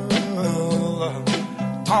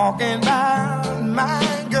 talking about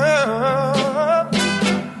my girl.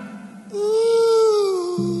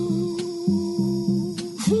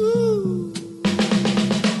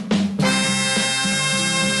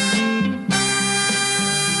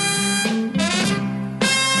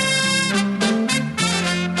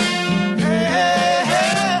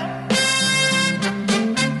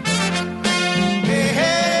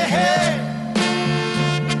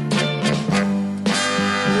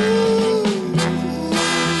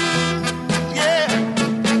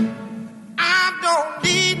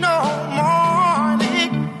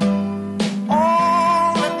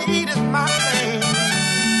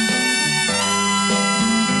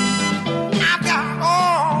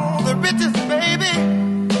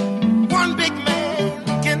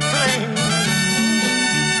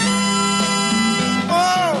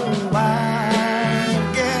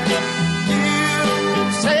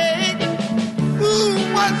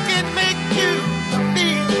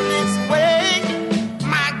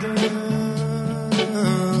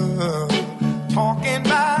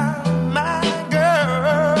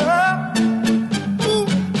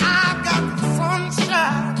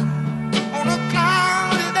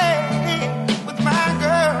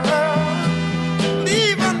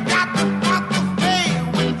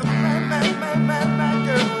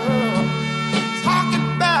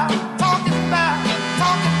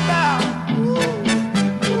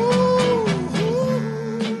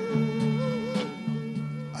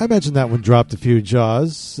 I imagine that one dropped a few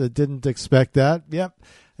jaws. Didn't expect that. Yep.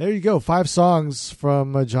 There you go. 5 songs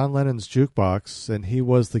from John Lennon's jukebox, and he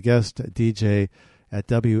was the guest DJ at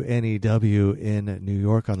WNEW in New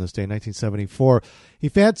York on this day, 1974. He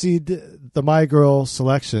fancied the My Girl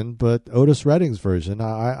selection, but Otis Redding's version.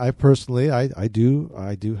 I personally, I do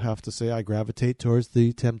have to say I gravitate towards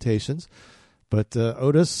the Temptations. But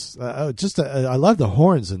Otis, I love the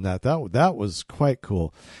horns in that. That was quite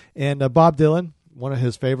cool. And Bob Dylan, one of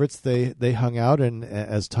his favorites, they hung out, and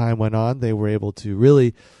as time went on, they were able to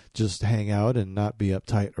really just hang out and not be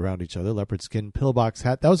uptight around each other. Leopard skin pillbox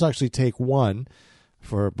hat. That was actually take 1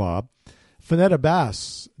 for Bob. Fanetta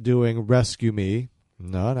Bass doing Rescue Me.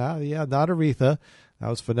 Not Aretha. That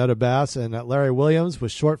was Fanetta Bass. And Larry Williams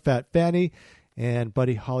with Short Fat Fanny. And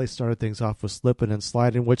Buddy Holly started things off with Slippin' and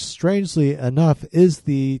Slidin', which strangely enough is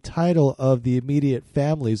the title of the Immediate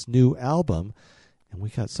Family's new album. And we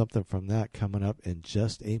got something from that coming up in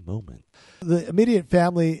just a moment. The Immediate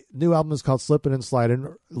Family new album is called Slippin' and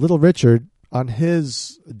Slidin'. Little Richard, on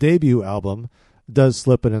his debut album, does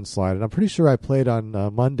Slippin' and Slidin'. I'm pretty sure I played on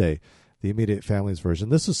Monday the Immediate Family's version.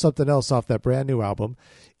 This is something else off that brand new album.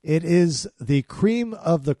 It is the cream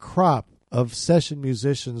of the crop of session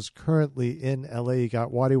musicians currently in L.A. You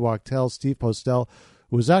got Waddy Wachtel, Steve Postel,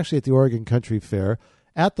 who was actually at the Oregon Country Fair,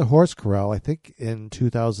 at the Horse Corral, I think in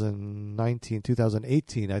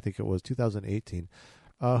 2018, I think it was 2018.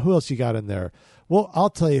 Who else you got in there? Well, I'll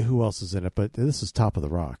tell you who else is in it, but this is Top of the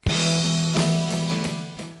Rock.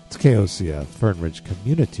 It's KOCF, Fern Ridge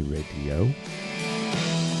Community Radio.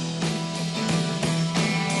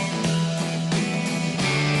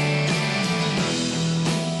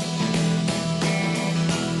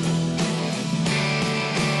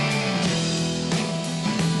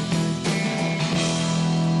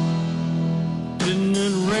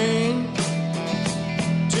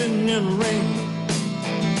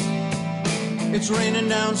 It's raining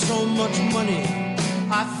down so much money,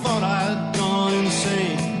 I thought I'd gone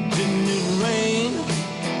insane. Didn't it rain?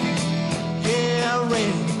 Yeah,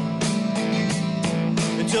 rain.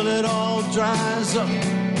 Until it all dries up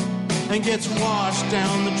and gets washed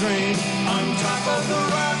down the drain. On top of the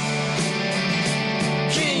rock,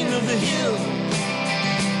 king of the hill,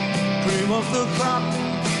 cream of the crop,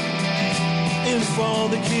 in for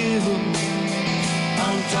the kill.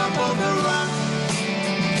 On top of the rock,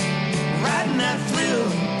 riding that thrill,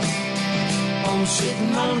 I'm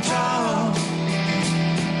sitting on top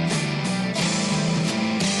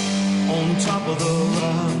of the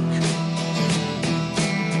rock.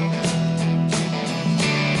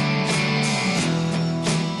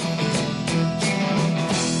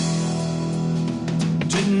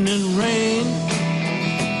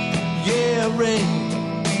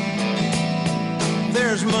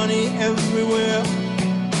 There's money everywhere,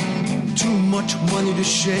 too much money to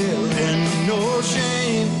share, and no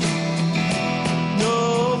shame,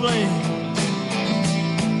 no blame.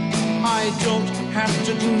 I don't have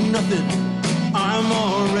to do nothing, I'm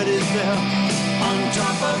already there. On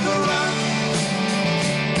top of the rock,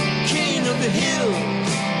 king of the hill,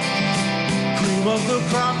 cream of the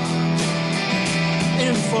crop,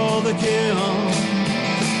 in for the kill.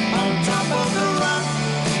 On top of the rock,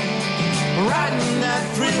 riding that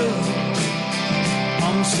thrill,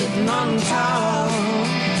 I'm sitting on top,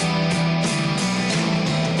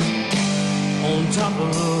 on top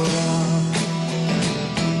of the rock.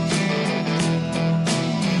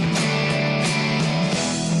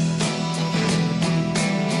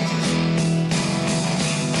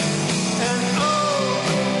 And oh,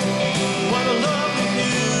 what a lovely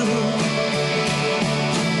view,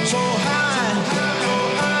 so high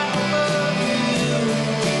above you.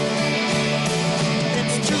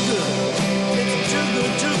 It's too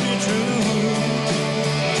good to be true,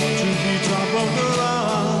 to be top of the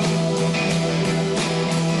rock.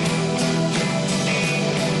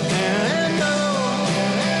 And oh,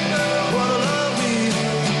 what a lovely.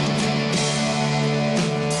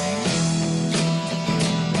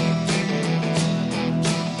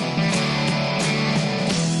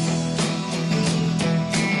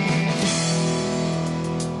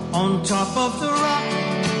 On top of the rock,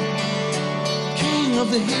 king of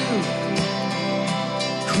the hill,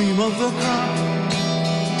 cream of the crop,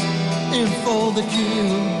 in for the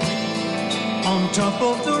kill. On top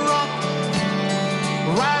of the rock,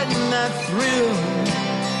 riding that thrill,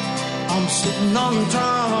 I'm sitting on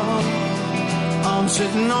top, I'm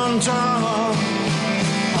sitting on top.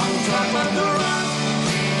 On top of the rock,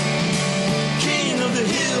 king of the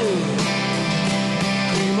hill,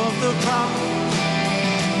 cream of the crop,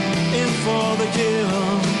 in for the kill.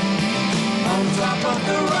 On top of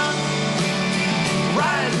the rock,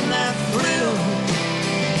 riding that thrill,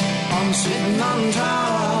 I'm sitting on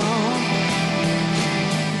top,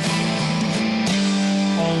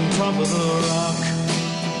 on top of the rock.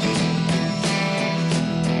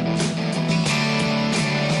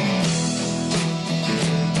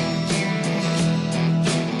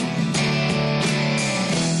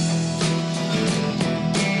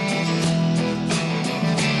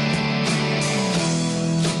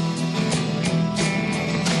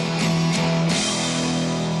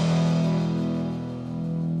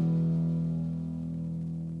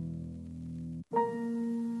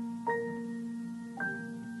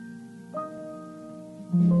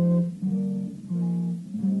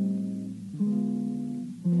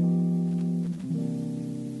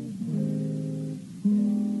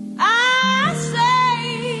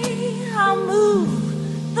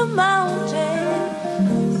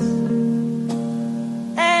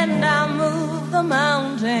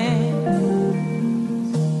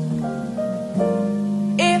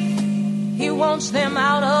 Them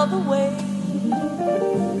out of the way.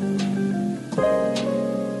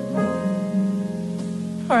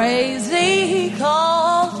 Crazy, he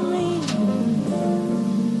calls me.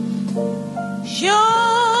 Sure,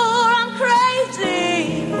 I'm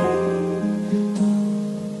crazy,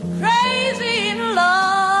 crazy in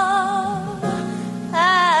love,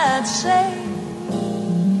 I'd say.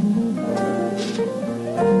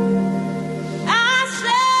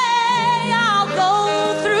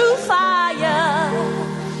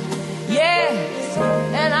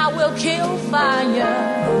 Kill fire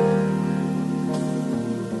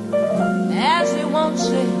as he wants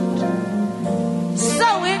it,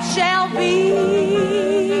 so it shall be.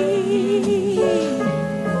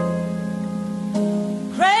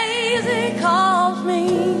 Crazy calls me.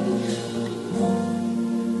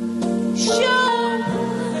 Sure,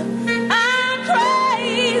 I'm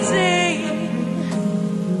crazy,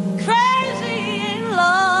 crazy in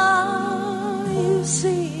love, you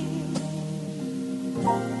see.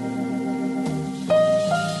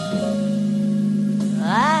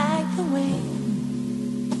 Like the wind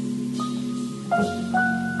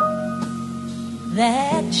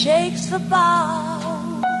that shakes the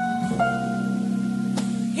bough,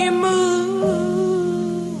 he moves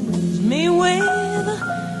me with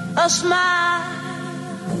a smile.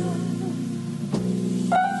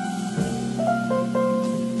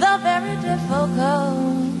 The very difficult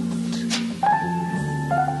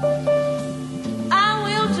I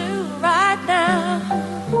will do right now.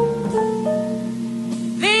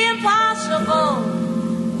 The impossible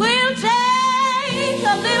will take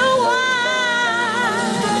a little while,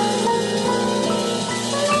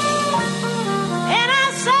 and I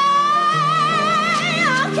say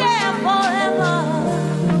I'll care forever,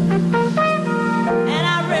 and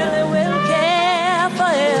I really will care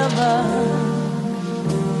forever.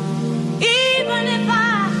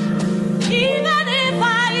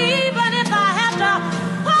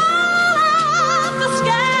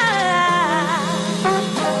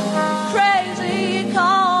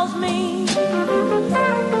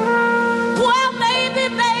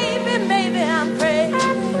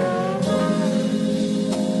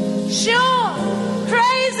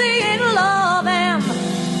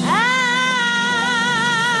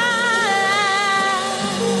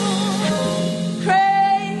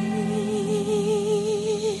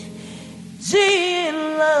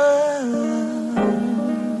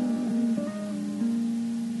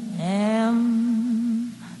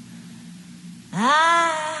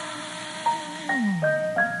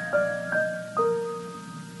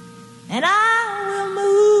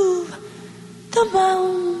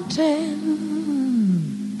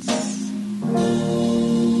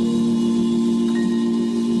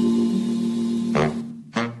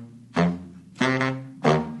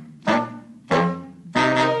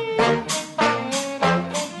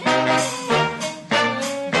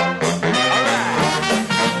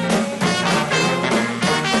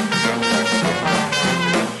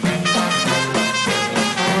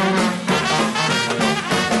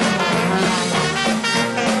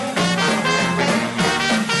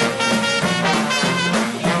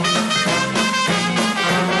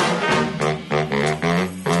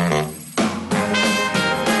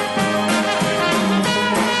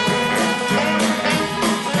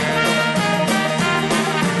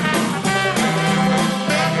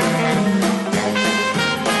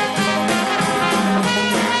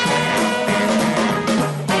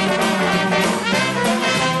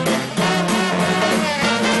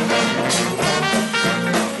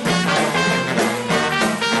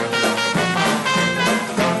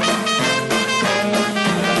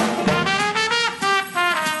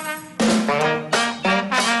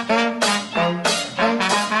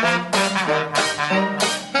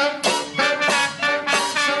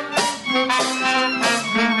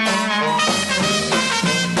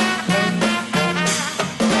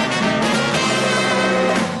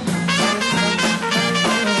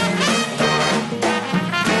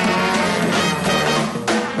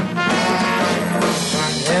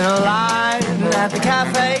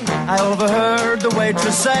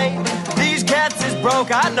 waitress say, these cats is broke,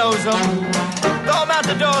 I knows them. Throw 'em out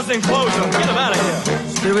the doors and close them. Get 'em out of here.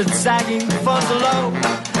 Spirits sagging, funds are low.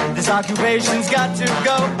 This occupation's got to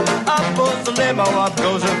go. Up pulls the limo, up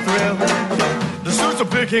goes a thrill. The suits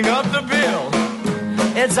are picking up the bill.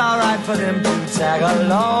 It's alright for them to tag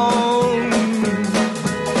along.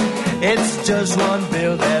 It's just one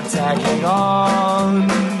bill they're tagging on.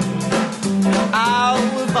 I'll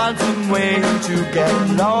find some way to get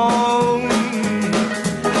along.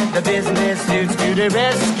 The business suits to the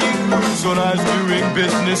rescue. So nice doing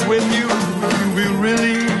business with you. You will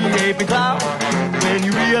really hate me, clown, when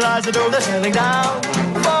you realize the door they're selling down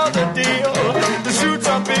for the deal. The suits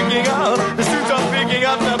are picking up. The suits are picking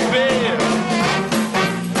up the bill.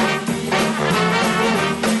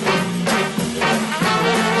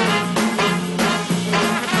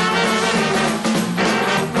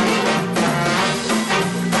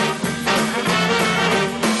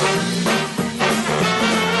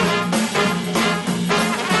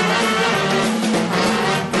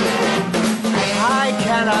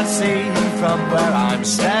 See from where I'm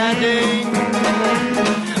standing,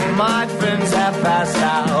 my friends have passed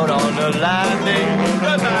out on the landing.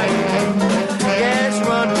 Good night. Yes,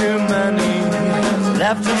 one too many has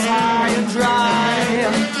left us high and dry.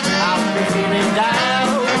 I'll be feeling down.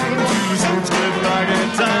 Two suits get back in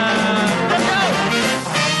time. Let's go.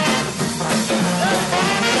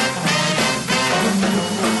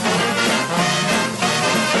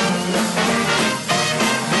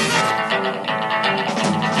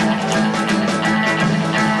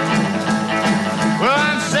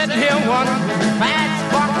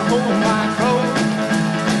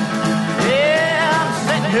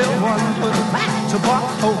 To box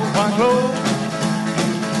over my clothes.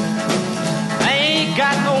 I ain't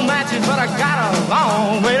got no matches, but I got a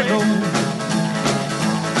long way to go.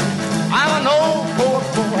 I'm an old poor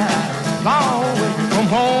boy, long way from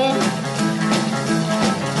home.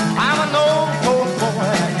 I'm an old poor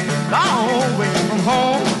boy, long way from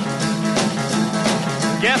home.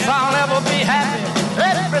 Guess I'll never be happy.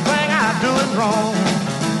 Everything I do is wrong.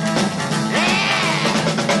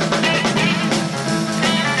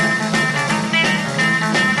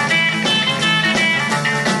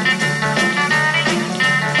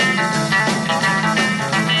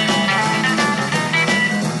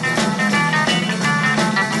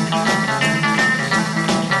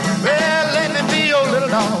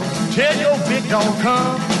 Tell your big dog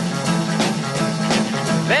come.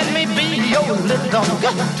 Let me be your little dog.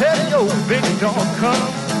 Tell your big dog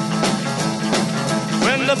come.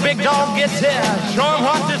 When the big dog gets here, show him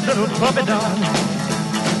what this little puppy done.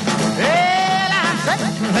 Well, I'm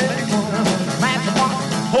sitting here, master box,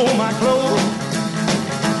 hold my clothes.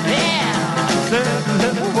 Yeah, sitting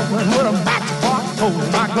here with a matchbox, hold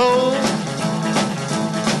my clothes.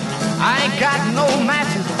 I ain't got no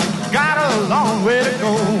matches, got a long way to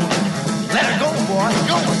go. Let her go, boy.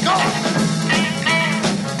 Go, go.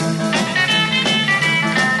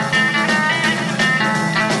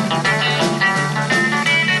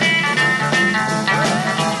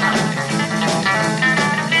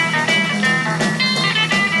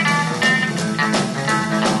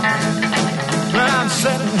 When I'm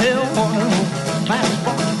sitting here wondering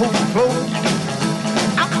matchbox for my clothes.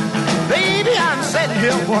 Baby, I'm sitting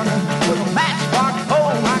here wondering with a matchbox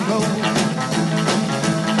for my clothes.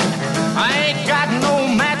 I ain't got no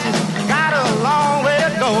matches, got a long way to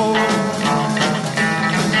go.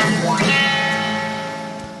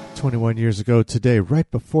 21 years ago today,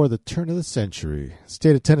 right before the turn of the century,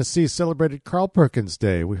 state of Tennessee celebrated Carl Perkins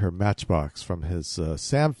Day. We heard Matchbox from his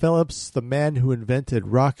Sam Phillips, the man who invented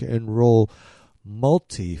rock and roll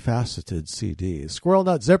multifaceted CDs. Squirrel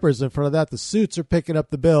Nut Zippers in front of that. The Suits are picking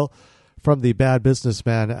up the bill from the Bad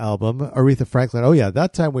Businessman album. Aretha Franklin, oh yeah,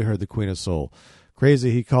 that time we heard the Queen of Soul.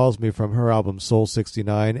 Crazy He Calls Me from her album Soul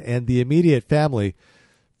 69, and The Immediate Family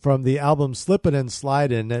from the album Slippin' and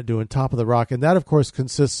Slidin' doing Top of the Rock. And that, of course,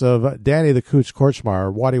 consists of Danny the Cooch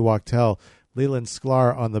Korchmar, Waddy Wachtel, Leland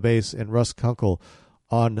Sklar on the bass, and Russ Kunkel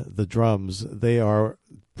on the drums. They are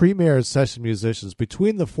premier session musicians.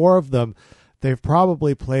 Between the four of them, they've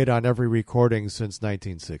probably played on every recording since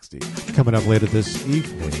 1960. Coming up later this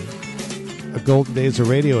evening, a Golden Days of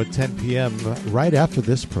Radio at 10 p.m. right after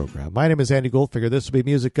this program. My name is Andy Goldfinger. This will be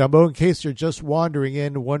Music Gumbo. In case you're just wandering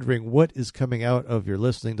in, wondering what is coming out of your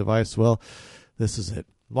listening device, well, this is it.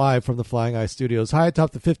 Live from the Flying Eye Studios, high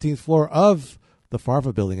atop the 15th floor of the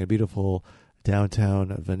Farva Building in beautiful downtown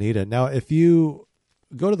Veneta. Now, if you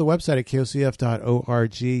go to the website at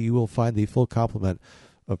kocf.org, you will find the full complement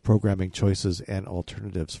of programming choices and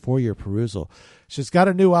alternatives for your perusal. She's got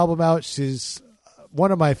a new album out. She's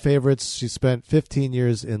one of my favorites. She spent 15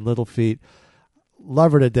 years in Little Feat.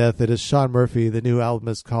 love her to death. It is Sean Murphy. The new album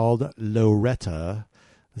is called Loretta.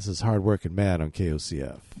 This is Hard Working Man on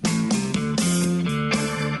KOCF.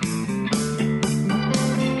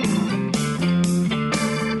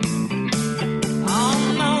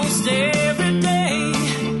 Almost every day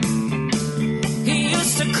he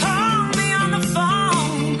used to call me on the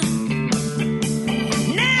phone.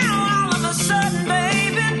 Now all of a sudden,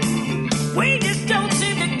 baby, we just don't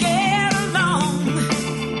seem to get along.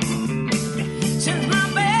 Since my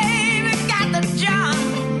baby got the job,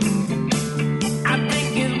 I think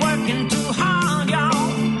he's working too hard, y'all.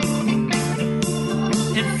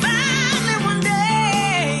 And finally one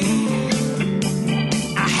day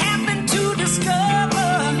I happened to discover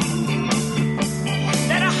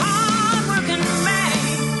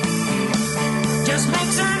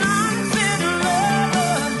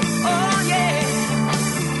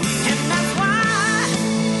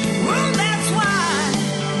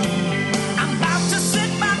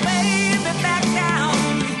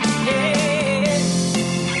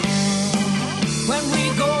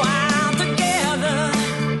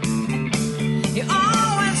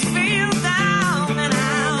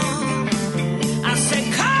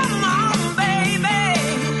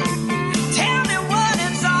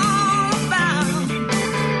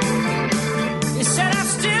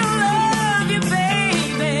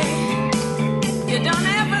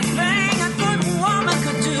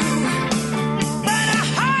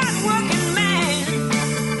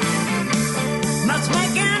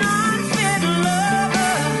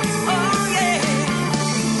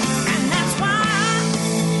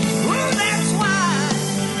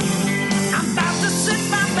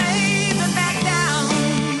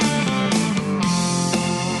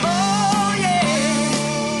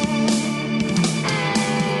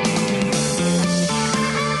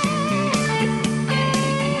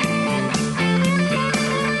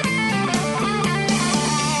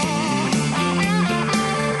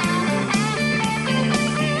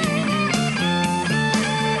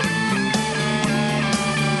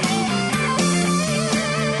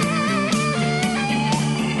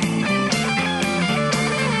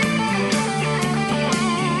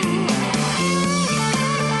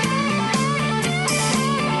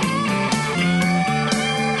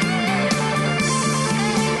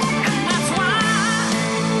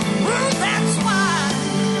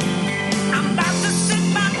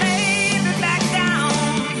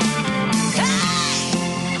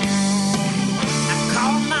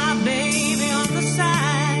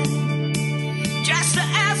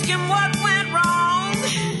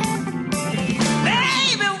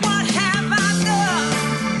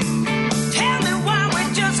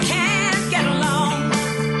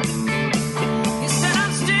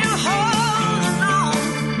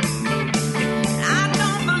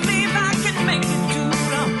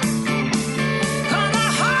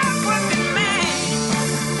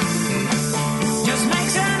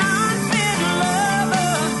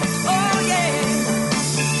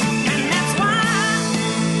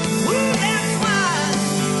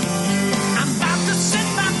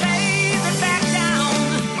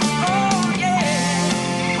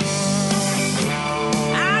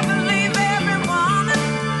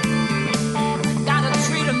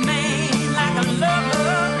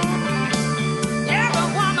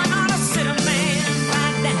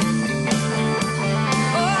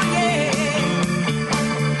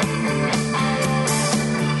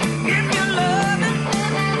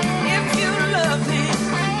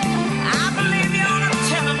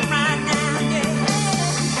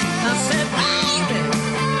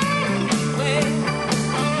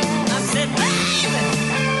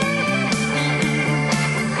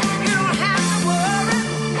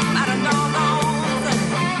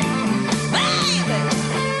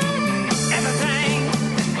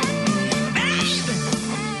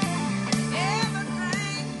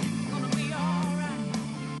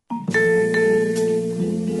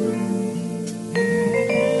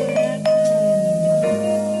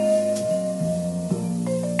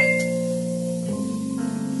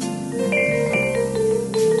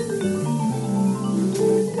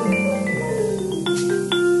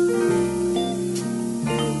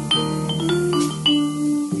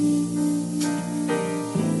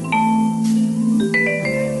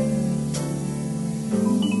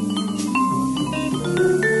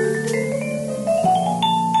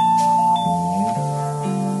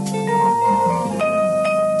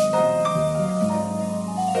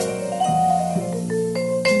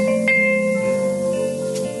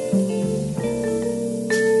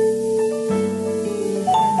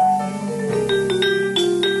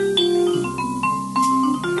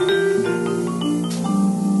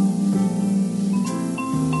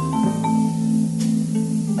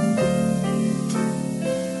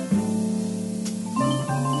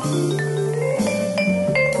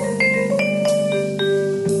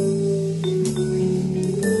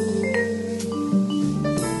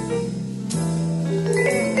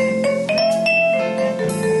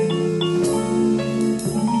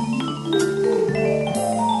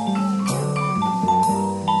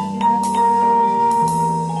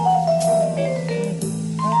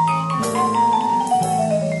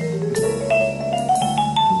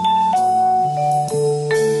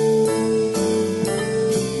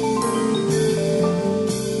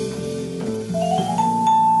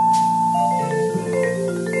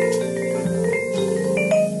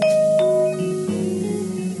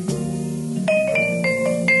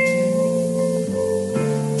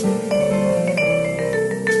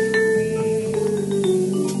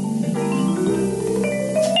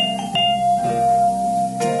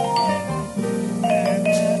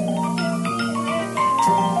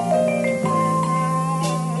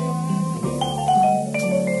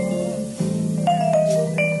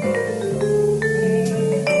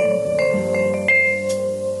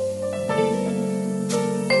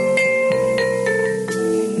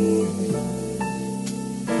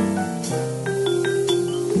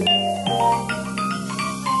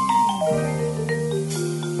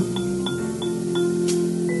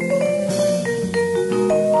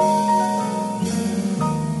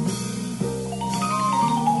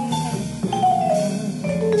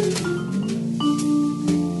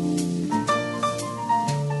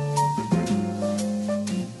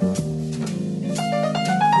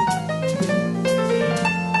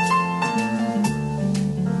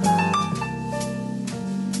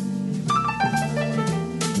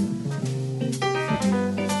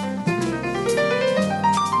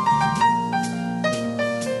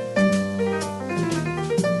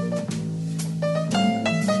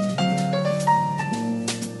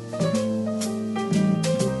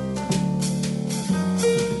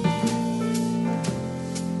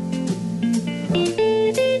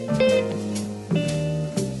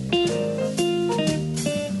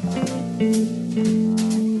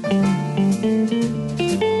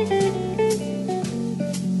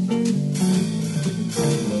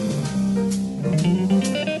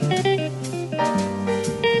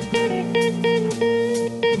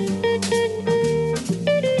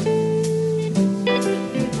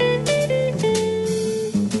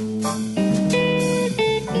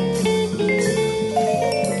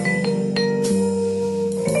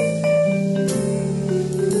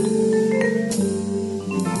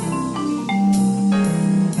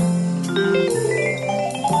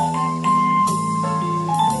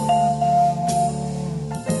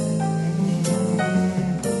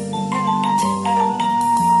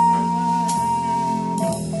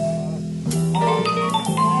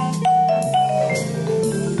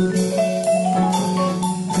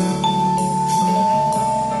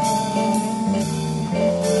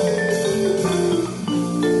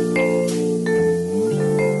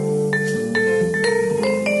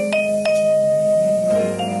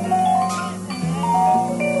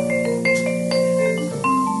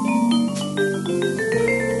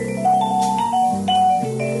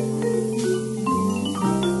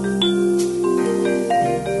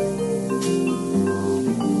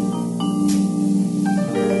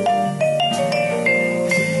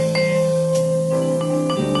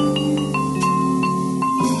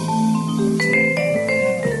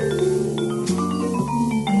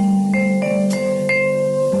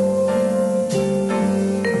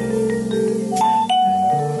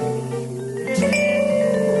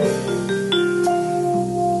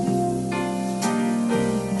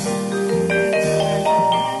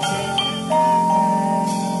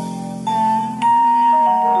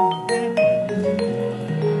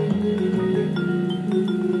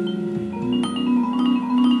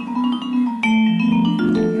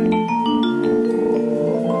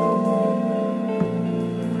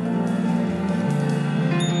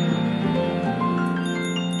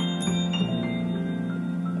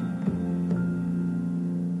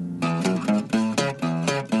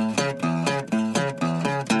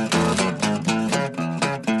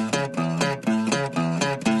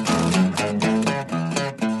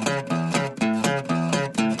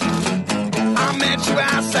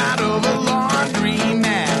outside of a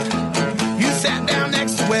laundromat. You sat down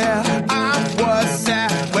next to where I was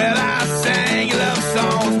sat. Well, I sang your love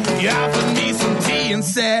songs. You offered me some tea and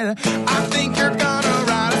said, I think you're gonna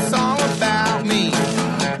write a song about me.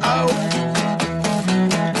 Oh,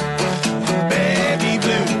 baby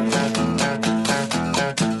blue.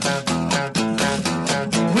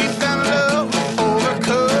 We found love over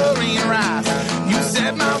Korean rice. You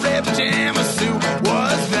said my red pajama suit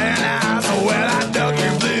was very nice. Well, I dug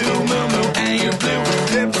your blue moo-moo and your blue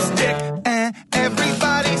lipstick, and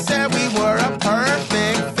everybody said we were a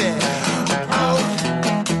perfect fit. Oh,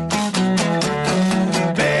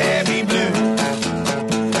 baby blue.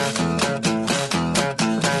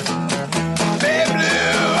 Baby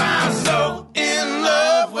blue, I'm so in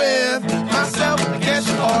love with myself, I guess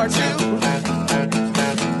you are too.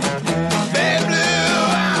 Baby blue,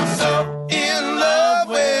 I'm so in love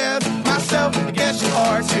with myself, I guess you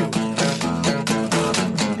are too.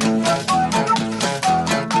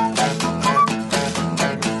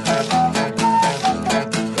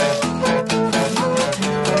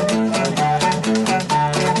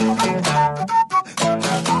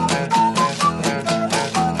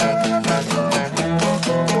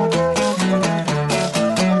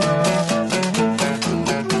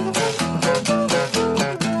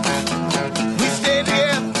 We stayed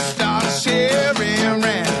together, started sharing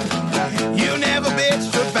rent. You never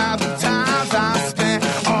bitched about the times I spent,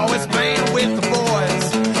 always playing with the boys.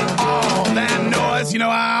 All that noise, you know,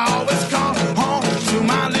 I always come home to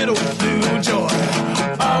my little blue joy.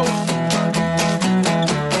 Oh,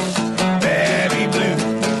 baby blue.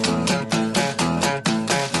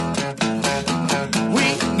 We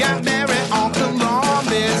got married on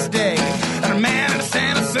Columbus Day, and a man in a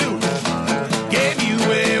Santa suit gave you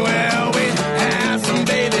away. Well, we had some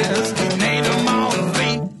babies, named them all the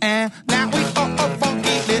fleet, and now we are a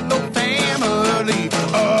funky little family.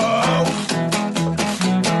 Oh,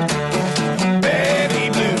 baby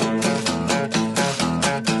blue.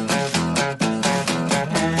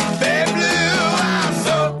 Baby blue, I'm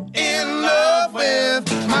so in love with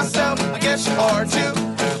myself, I guess you are too.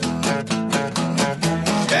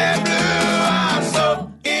 Baby blue, I'm so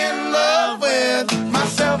in love with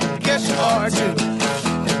myself, I guess you are too.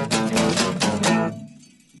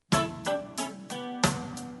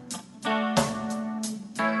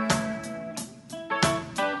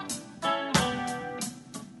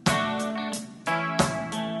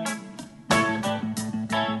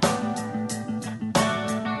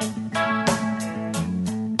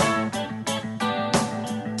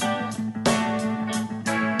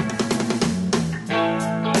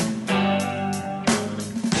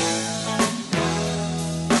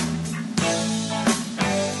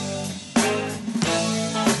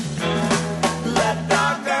 Let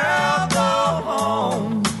our girl go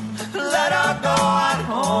home. Let her go at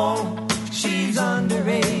home. She's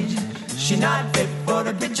underage. She's not fit for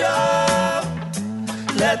the picture.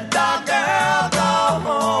 Let our girl go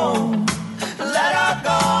home. Let her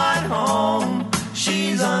go at home.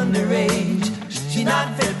 She's underage. She's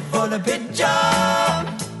not fit for the picture.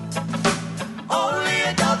 Only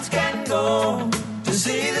adults can go to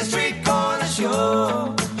see the street corner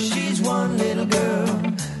show. She's one little girl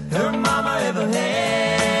her mama ever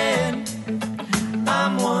had.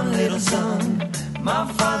 I'm one little son my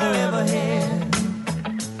father ever had.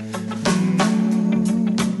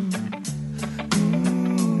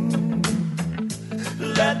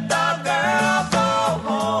 Let the girl go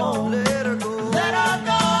home. Let her go. Let her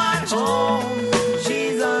go at home.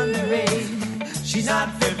 She's underage. She's not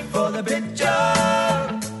fit for the picture.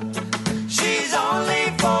 She's only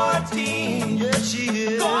 14. Yes, she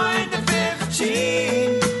is. Going to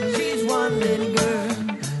 15. She's one little girl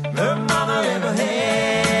her mama ever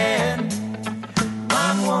had.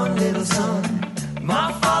 I'm one little son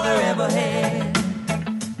my father ever had.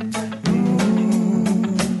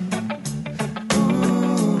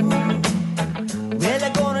 Well,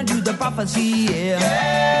 they're gonna do the prophecy,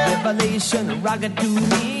 yeah. Revelation, rock it to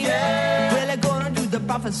me. Well, they're gonna do the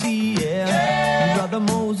prophecy, yeah. Brother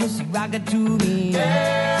Moses, rock it to me.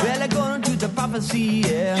 Well, they're gonna do the prophecy,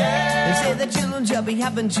 yeah. They say the children shall be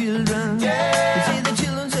having children. They say the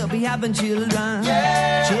children shall be having children.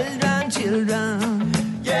 Children, children.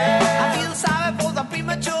 I feel sorry for the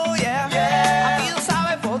premature, yeah. I feel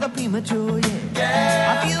sorry for the premature,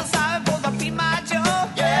 yeah. I feel sorry for the premature,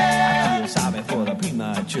 yeah. I feel sorry for the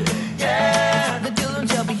premature, yeah. The children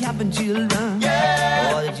shall be having children,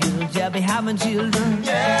 yeah. All the children shall be having children,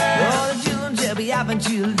 yeah. All the children shall be having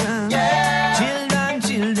children, yeah. Children,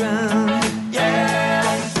 children, yeah.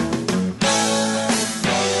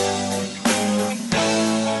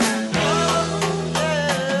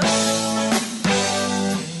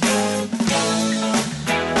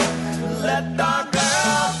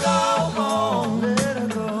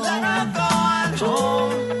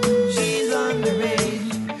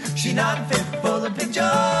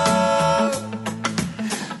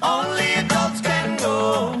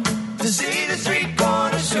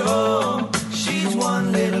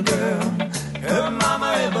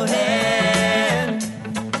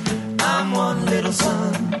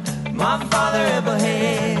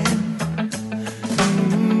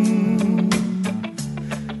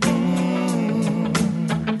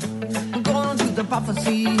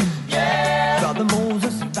 prophecy. Yeah. Brother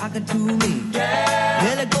Moses, rock it to me. Yeah.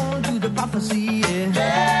 Well, they're going to the prophecy.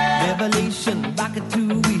 Yeah. Revelation, rock it to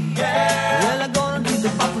me. Yeah. Well, they're going to the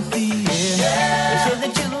prophecy. Yeah. They say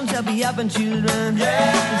the children shall be having children.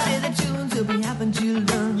 Yeah. They say the children shall be having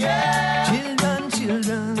children. Yeah.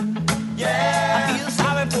 Children. Yeah. I feel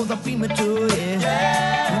sorry for the premature.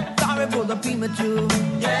 Yeah. Sorry for the premature.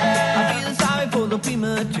 Yeah. I feel sorry for the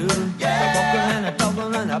premature. Yeah. They're walking and they're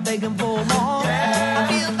talking and they're begging for more. Yeah. I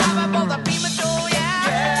feel sorry for the premature. Yeah.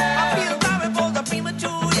 Yeah. I feel sorry for the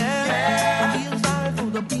premature. Yeah. Yeah. I feel sorry for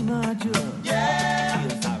the premature. Yeah. I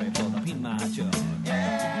feel sorry for the premature.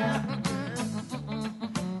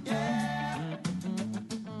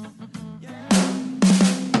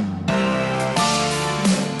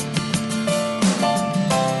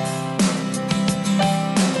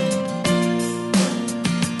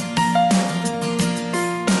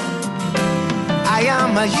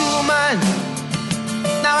 I'm a human.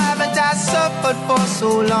 Now haven't I suffered for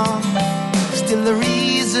so long? Still the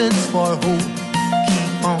reasons for hope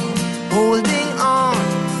keep on holding on.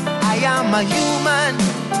 I am a human.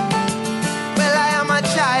 Well, I am a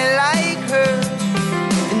child like her.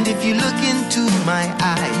 And if you look into my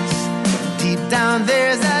eyes, deep down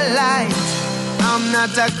there's a light. I'm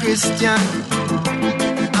not a Christian.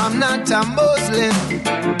 I'm not a Muslim.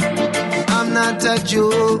 I'm not a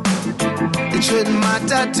Jew. It shouldn't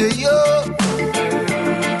matter to you.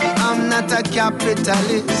 I'm not a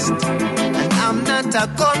capitalist, and I'm not a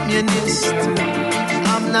communist.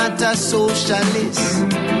 I'm not a socialist.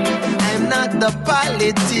 I'm not the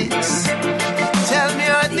politics. Tell me,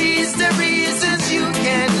 are these the reasons you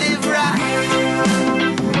can't live right?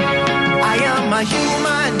 I am a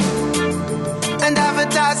human, and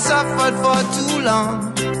haven't I suffered for too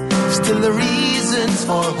long? Still the reasons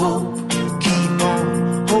for hope keep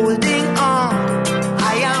on holding on.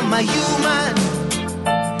 I am a human.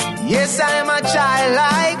 Yes, I am a child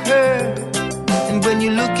like her. And when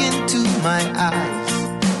you look into my eyes,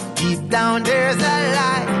 deep down there's a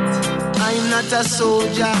light. I'm not a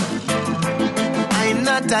soldier. I'm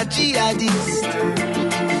not a jihadist.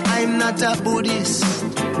 I'm not a Buddhist.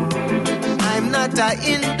 I'm not a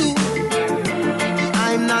Hindu.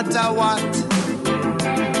 I'm not a what?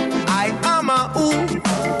 I am a who.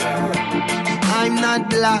 I'm not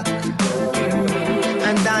black,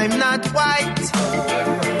 and I'm not white.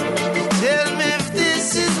 Tell me if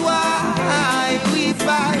this is why we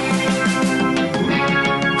fight.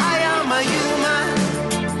 I am a human.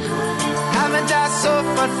 Haven't I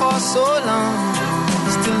suffered for so long?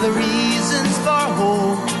 Still the reasons for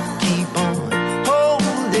hope keep on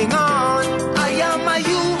holding on. I am a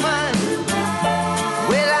human.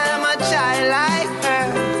 Well, I am a child like her.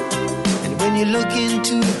 And when you look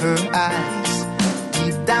into her eyes,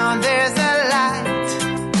 down there's a light.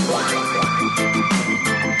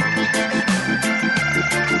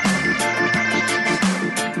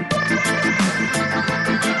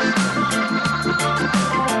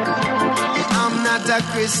 I'm not a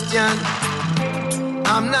Christian.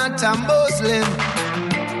 I'm not a Muslim.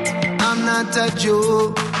 I'm not a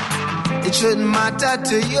Jew. It shouldn't matter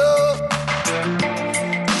to you.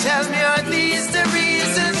 Tell me, are these the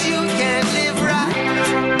reasons you can't live right?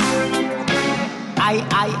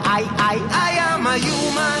 I am a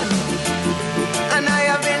human, and I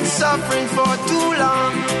have been suffering for too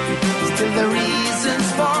long. Still the reasons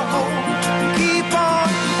for hope keep on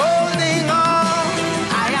holding on.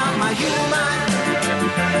 I am a human.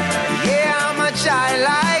 Yeah, I'm a child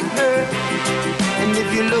like her. And if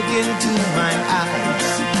you look into my eyes,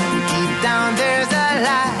 deep down there's a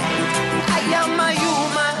light. I am a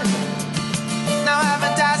human. Now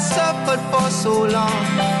haven't I suffered for so long?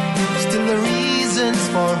 Still the reasons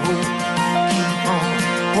for hope keep on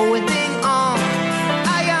holding on.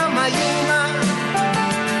 I am a human.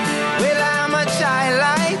 Well, I am a child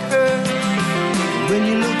like her. When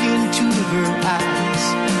you look into her eyes,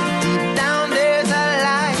 deep down there's a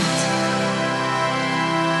light.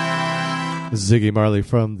 Ziggy Marley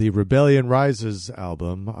from the Rebellion Rises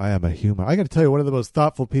album, I Am a Human. I got to tell you, one of the most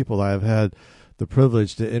thoughtful people I have had the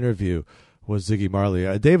privilege to interview was Ziggy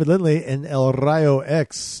Marley. David Lindley and El Rayo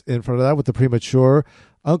X in front of that with The Premature.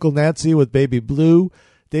 Uncle Nancy with Baby Blue.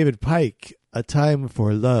 David Pike, A Time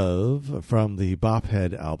for Love from the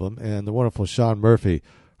Bophead album. And the wonderful Sean Murphy,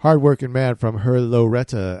 Hardworking Man from her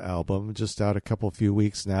Loretta album, just out a few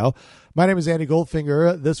weeks now. My name is Andy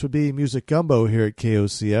Goldfinger. This would be Music Gumbo here at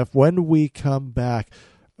KOCF. When we come back,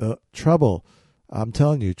 trouble. I'm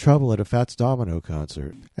telling you, trouble at a Fats Domino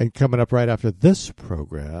concert. And coming up right after this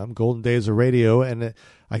program, Golden Days of Radio. And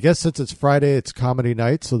I guess since it's Friday, it's comedy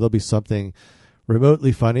night, so there'll be something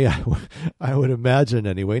remotely funny, I would imagine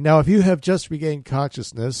anyway. Now, if you have just regained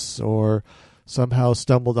consciousness or somehow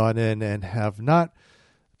stumbled on in and have not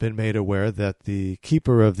been made aware that the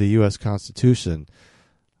keeper of the U.S. Constitution,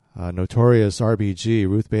 notorious RBG,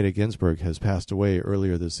 Ruth Bader Ginsburg, has passed away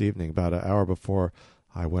earlier this evening, about an hour before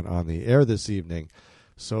I went on the air this evening.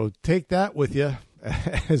 So take that with you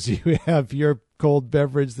as you have your cold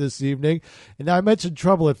beverage this evening. And now I mentioned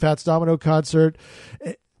Trouble at Fats Domino concert.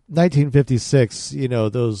 1956, you know,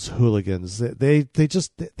 those hooligans, they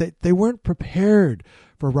weren't prepared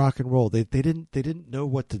for rock and roll. They didn't know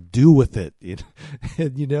what to do with it,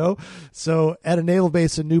 you know. So at a naval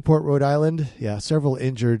base in Newport, Rhode Island, several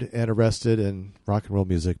injured and arrested, and rock and roll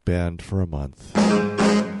music banned for a month.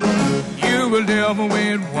 You will never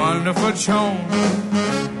win wonderful charm,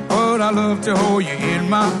 but I love to hold you in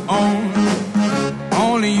my arms.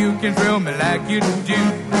 Only you can thrill me like you do.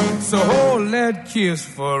 So hold that kiss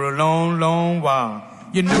for a long, long while.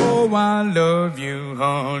 You know I love you,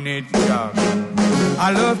 honey child.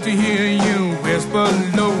 I love to hear you whisper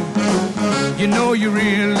low. You know you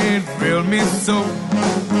really thrill me so.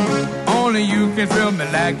 Only you can thrill me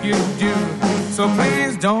like you do. So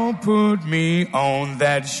please don't put me on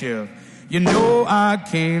that shelf. You know I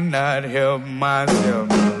cannot help myself.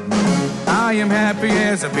 I am happy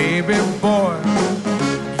as a baby boy.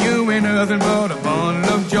 You ain't nothing but a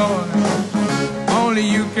bundle of joy. Only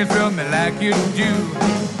you can thrill me like you do.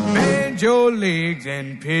 Bend your legs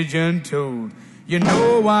and pigeon-toed. You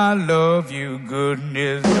know I love you,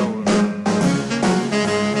 goodness knows.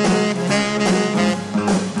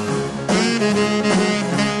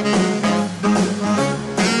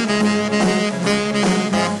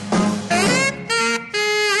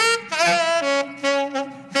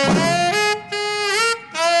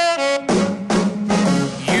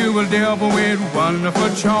 Devil with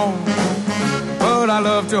wonderful charm, but I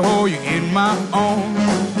love to hold you in my arms.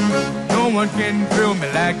 No one can thrill me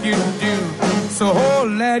like you do, so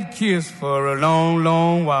hold that kiss for a long,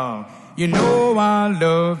 long while. You know I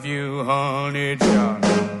love you, honey child.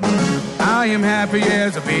 I am happy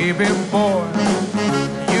as a baby boy.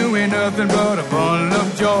 You ain't nothing but a bundle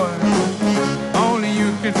of joy. Only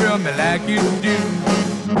you can thrill me like you do.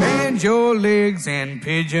 Bend your legs and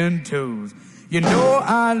pigeon toes. You know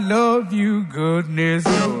I love you, goodness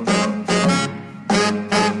knows.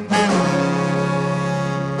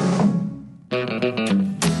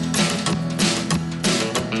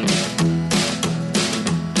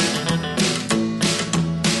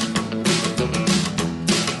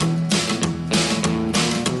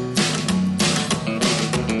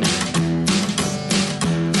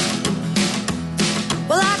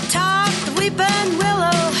 Well, I taught the weeping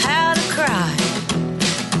willow how to cry,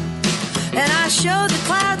 and I showed the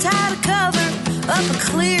clouds how to cover up a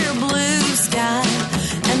clear blue sky.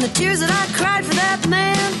 And the tears that I cried for that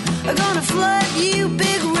man are gonna flood you,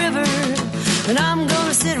 big river. And I'm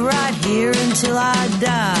gonna sit right here until I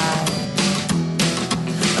die.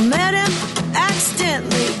 I met him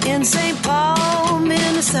accidentally in St. Paul,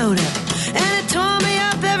 Minnesota, and it tore me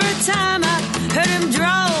up every time I heard him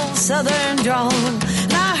drawl, southern drawl.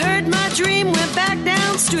 And I heard my dream went back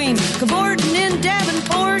downstream, cavorting in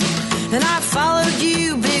Davenport. And I followed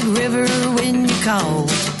you, big river, when you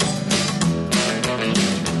called.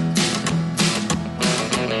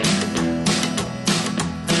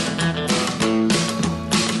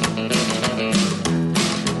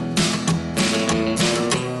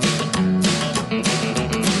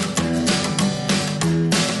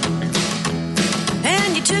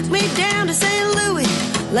 And you took me down to St. Louis,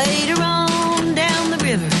 later on down the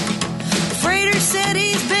river. The freighter said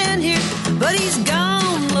he's been here, but he's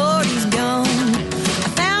gone, Lord, he's gone. I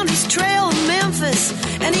found his trail in Memphis,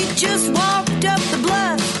 and he just walked up the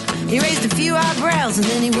bluff. He raised a few eyebrows, and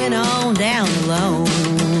then he went on down alone.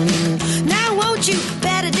 Now won't you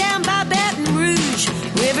bat it down by Baton Rouge,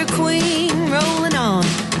 River Queen rolling on.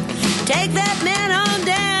 Take that man on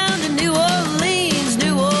down to New Orleans,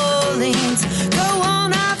 New Orleans. Go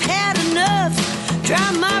on, I've had enough.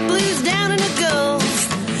 Drive my blues down in the Gulf.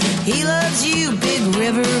 He loves you, big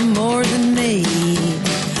river, more than me.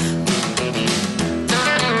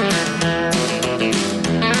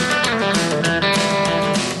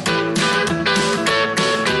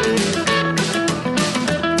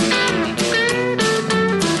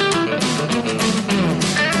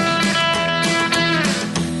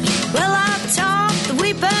 Well, I taught the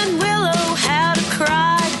weeping willow how to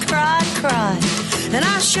cry, cry, cry. And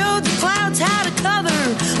I showed the clouds how to cover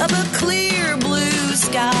up a clear blue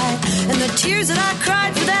sky. And the tears that I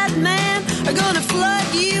cried for that man are gonna flood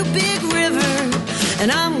you, big river.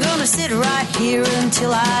 And I'm gonna sit right here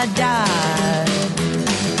until I die.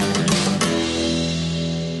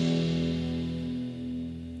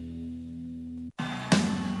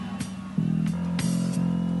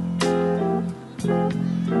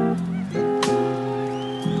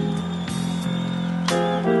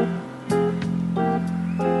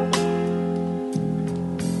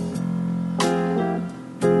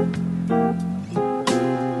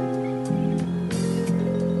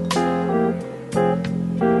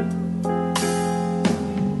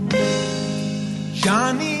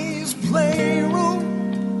 Johnny's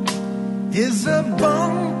playroom is a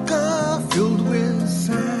bunker filled with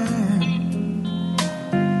sand.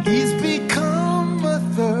 He's become a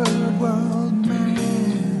third world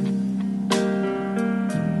man.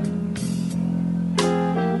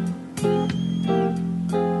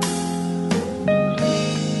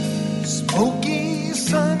 Smoky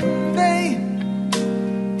Sunday,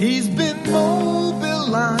 he's been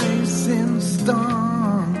mobilized since dawn.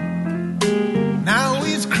 Now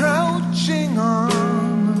he's crouching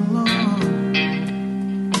on the lawn.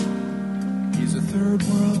 He's a third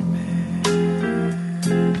world man.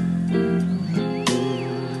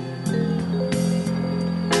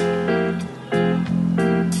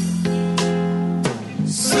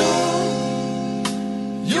 Soon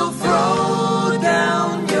you'll throw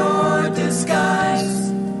down your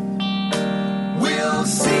disguise. We'll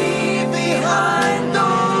see behind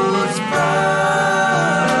those bright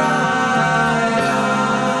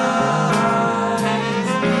eyes.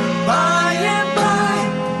 By and by,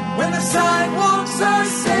 when the sidewalks are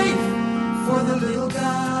safe for the little guy.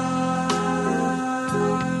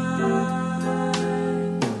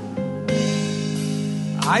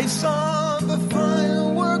 I saw the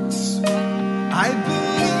fireworks. I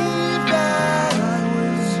believed that I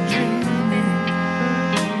was dreaming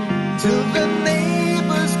till the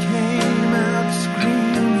neighbors came out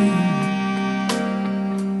screaming.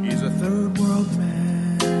 He's a third world man.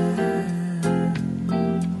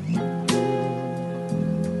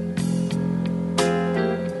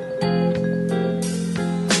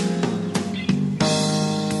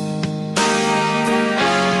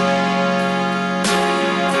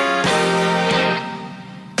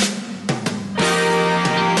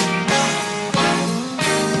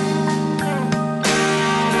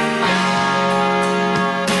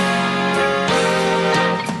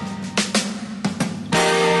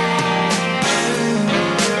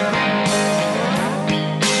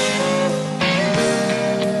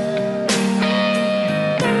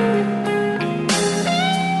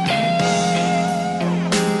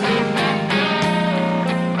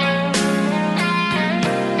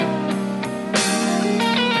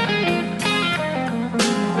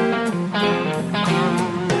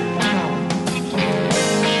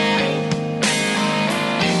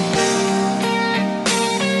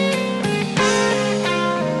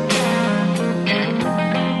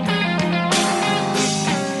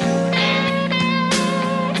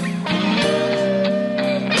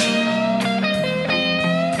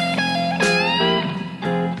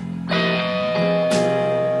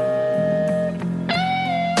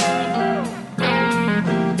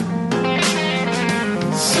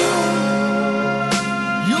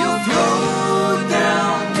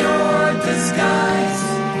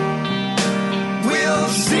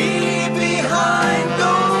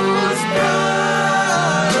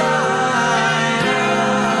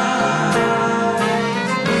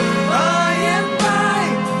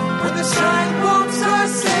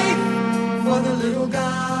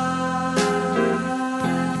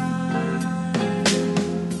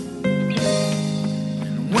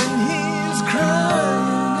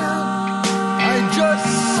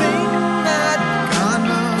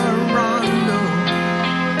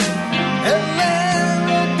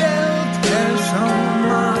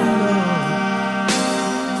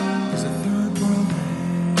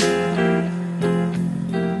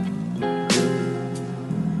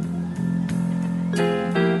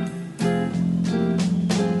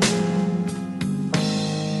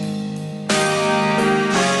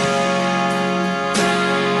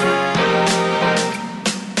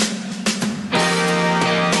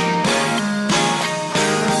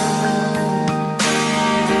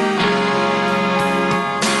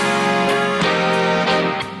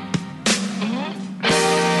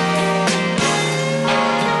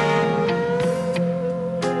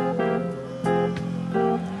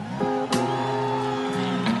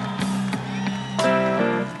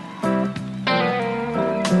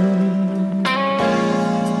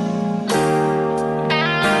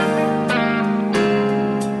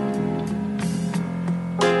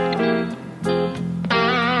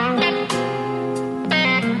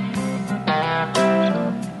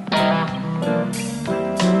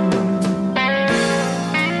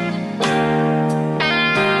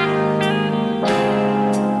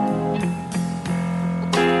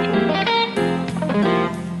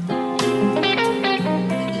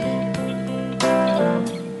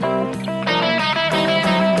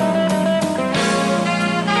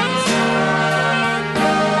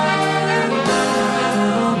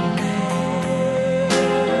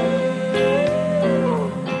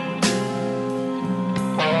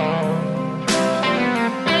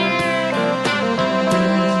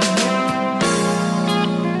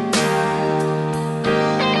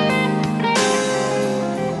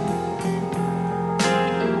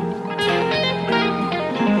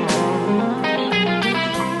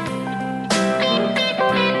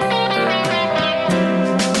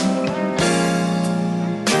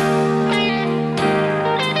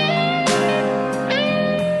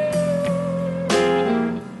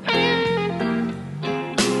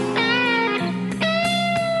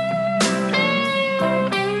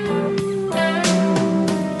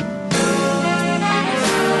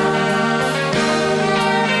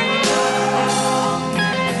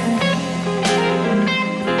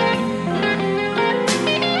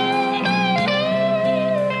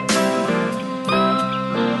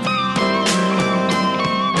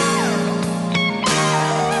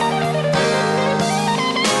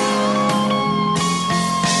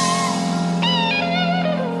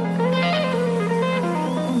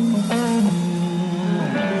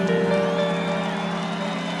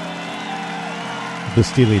 The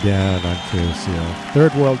Steely Dan on KOCF.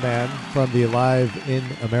 Third World Man from the Live in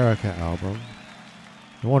America album.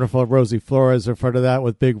 The wonderful Rosie Flores in front of that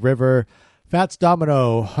with Big River. Fats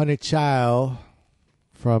Domino, Honey Child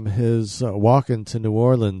from his Walkin' to New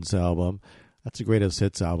Orleans album. That's a greatest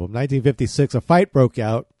hits album. 1956, a fight broke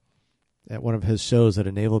out at one of his shows at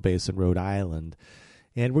a naval base in Rhode Island.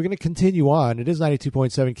 And we're going to continue on. It is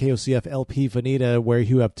 92.7 KOCF LP Vanita, where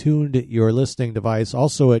you have tuned your listening device.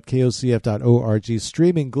 Also at KOCF.org,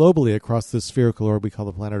 streaming globally across this spherical orb we call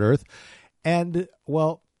the planet Earth. And,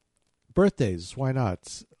 well, birthdays, why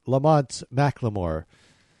not? Lamonte McClemore.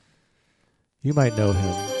 You might know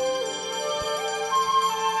him.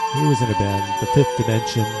 He was in a band, The Fifth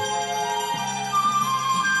Dimension.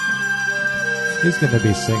 He's going to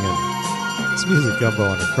be singing. It's Music Gumbo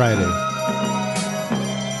on a Friday.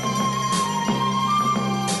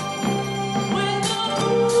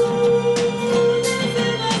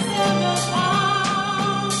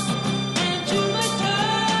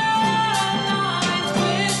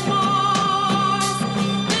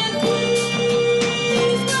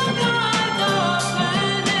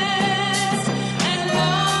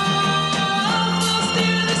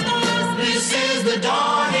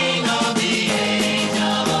 Dawning of the age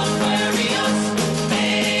of Aquarius,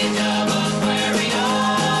 age of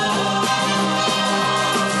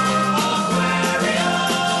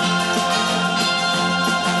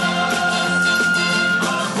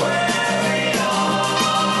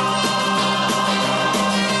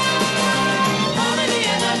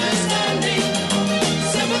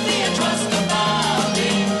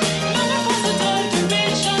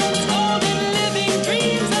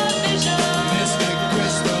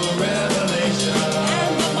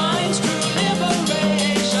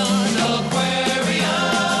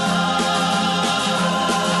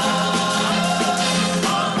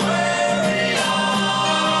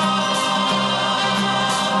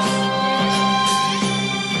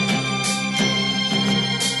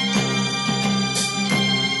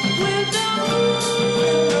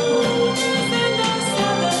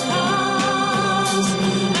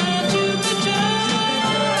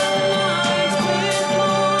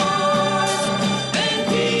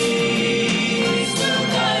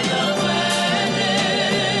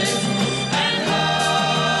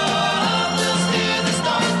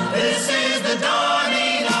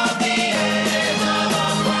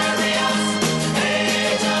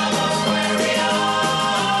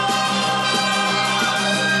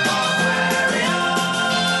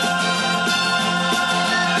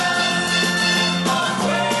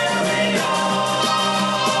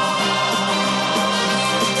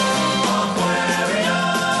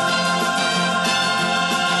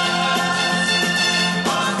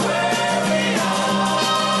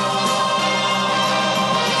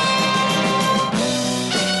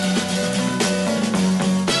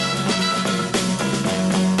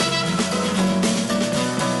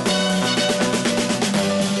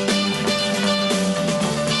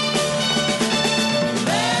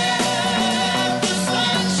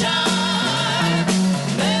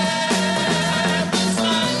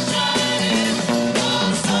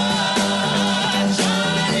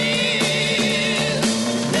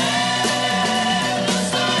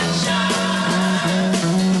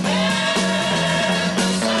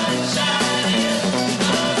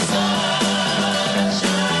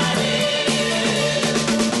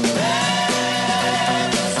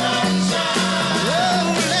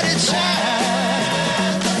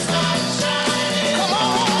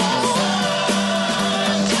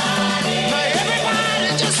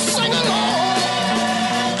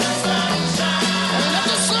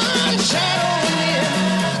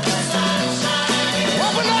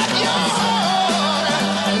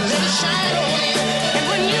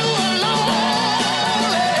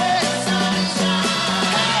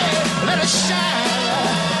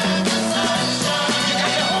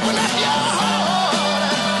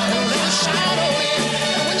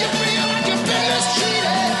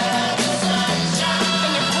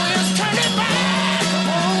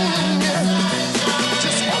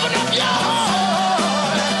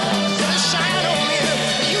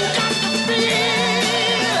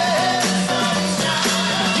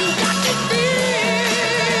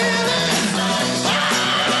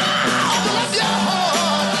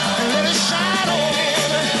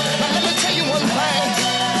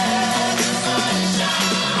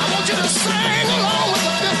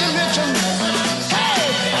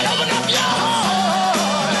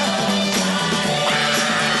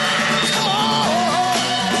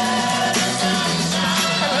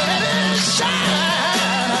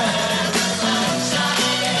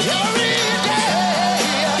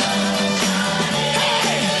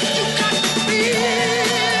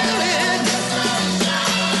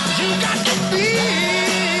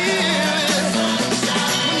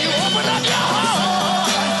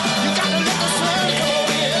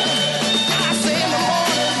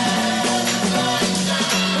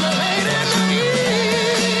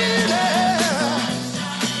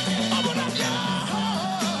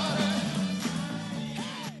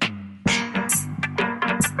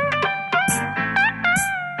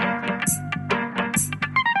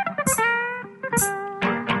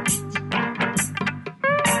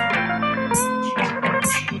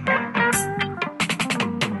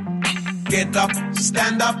Get up,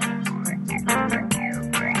 stand up.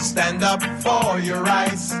 Stand up for your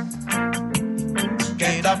rights.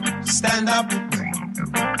 Get up, stand up.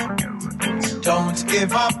 Don't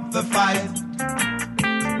give up the fight.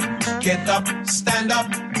 Get up, stand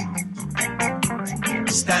up.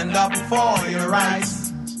 Stand up for your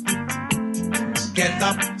rights. Get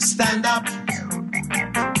up, stand up.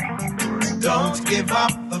 Don't give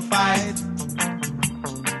up the fight.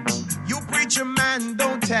 You preacher man,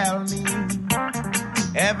 don't tell me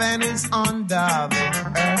heaven is under the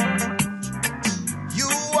earth. You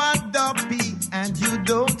are dumpy and you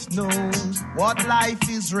don't know what life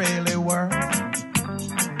is really worth.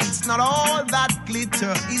 It's not all that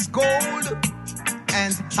glitter is gold,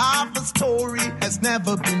 and half a story has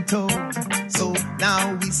never been told. So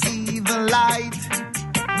now we see the light.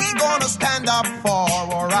 We gonna stand up for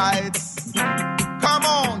our rights. Come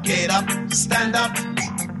on, get up, stand up.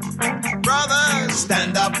 Brothers,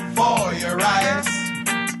 stand up for your rights.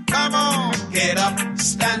 Come on, get up,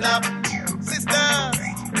 stand up. Sisters,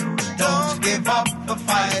 don't give up the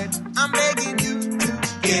fight. I'm begging you to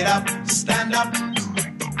get up, stand up.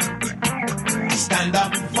 Stand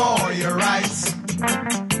up for your rights.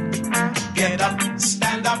 Get up,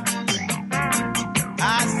 stand up.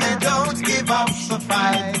 I said don't give up the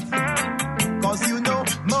fight. Cause you know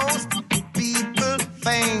most people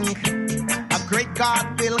think a great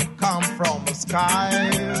God will come from the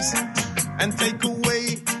skies and take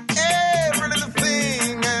away every little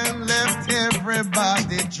thing and left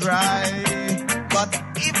everybody dry. But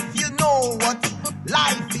if you know what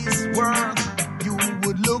life is worth, you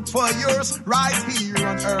would look for yours right here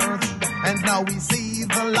on earth. And now we see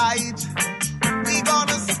the light. We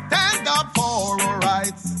gonna stand up for our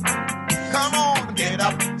rights. Come on, get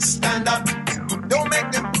up, stand up. Don't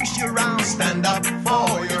make them push you around. Stand up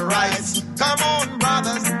for your rights. Come on,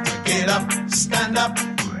 brothers, get up, stand up.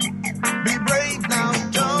 Be brave now,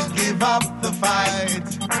 don't give up the fight.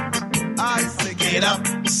 I say get up,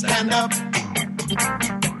 stand up.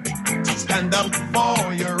 Stand up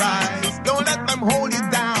for your rights. Don't let them hold you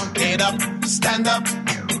down. Get up, stand up.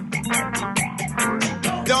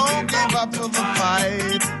 Don't give up to the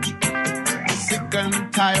fight. Sick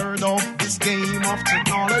and tired of this game of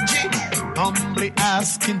technology. Humbly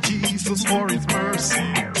asking Jesus for his mercy.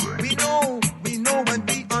 We know and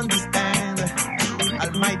we understand.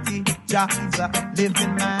 Almighty Jah is a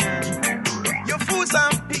living man. You fool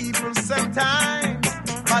some people sometimes,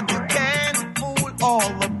 but you can't fool all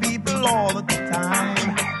the people all the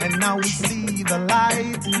time. And now we see the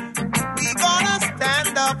light. We gonna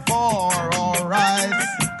stand up for our rights.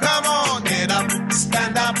 Come on, get up,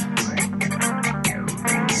 stand up.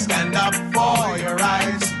 Stand up for your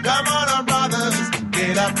rights. Come on, our brothers,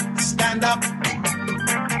 get up, stand up.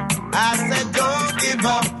 I said don't give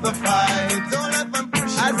up the fight. Don't let them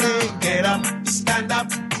push you. I say get up, stand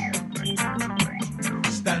up.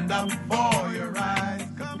 Stand up for your rights.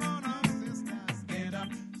 Come on, our sisters, get up,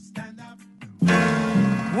 stand up.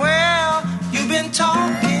 Well, you've been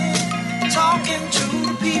talking to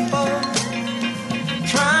people,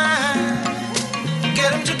 trying to get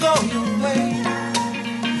them to go your way,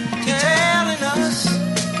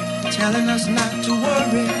 telling us not to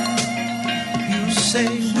worry. You say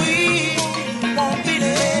we won't be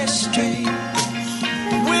led astray.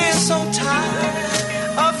 We're so tired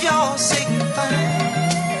of y'all signifying.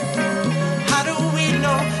 How do we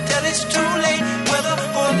know till it's too late whether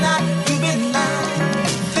or not you've been lying?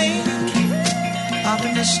 Thinking of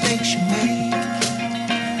the mistakes you made.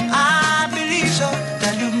 I believe so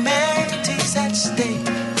that humanity's at stake.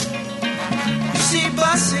 You see,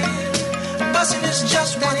 busing is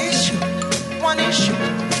just one issue.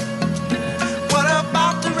 What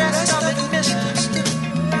about the rest of it, mister?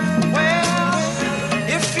 Well,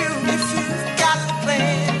 if you've got the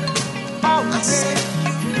plan, oh, I said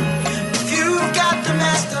if you've got the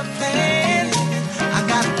master plan, I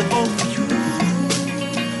got the vote for you.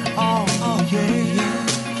 Oh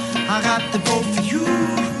yeah, I got the vote for you.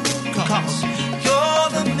 Cause you're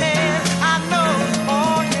the man I know.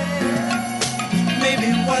 Oh yeah, maybe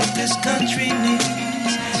what this country needs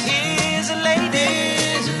is a lady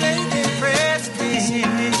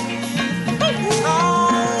president.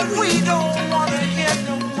 Oh, we don't want to hear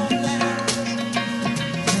no more lies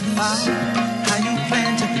about how you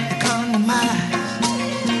plan to economize.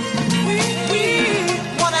 We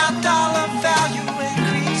want our dollar value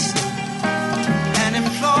increased and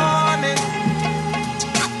employment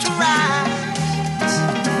to rise.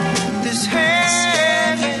 This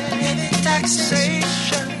heavy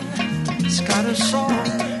taxation has got us all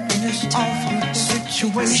in this awful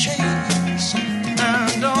situation.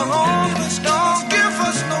 Don't give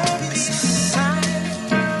us no peace sign.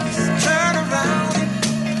 Turn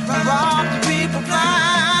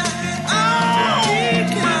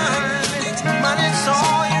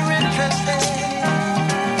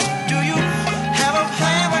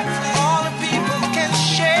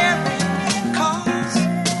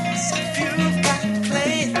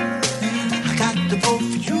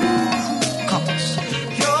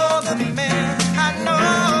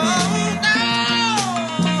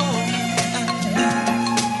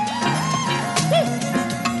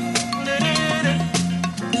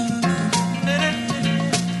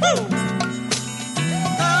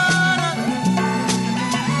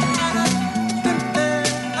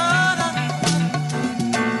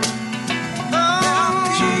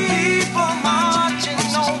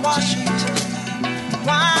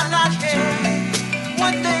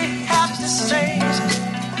strange,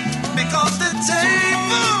 because the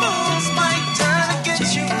tables might turn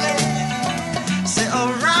against you. Sit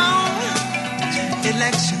around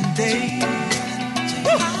election day.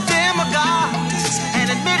 Demagogues and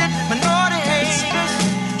admitted minority haters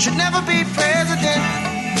should never be president.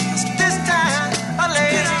 This time, a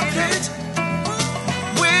lady.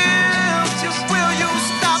 Will you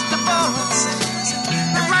stop the bus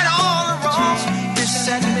and right all the wrongs this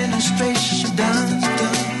administration done?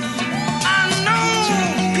 I know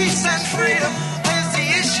peace and freedom is the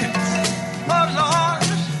issue. Oh Lord,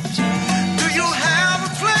 do you have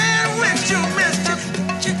a plan when you missed it?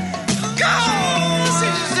 Go,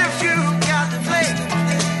 as if you got the plan.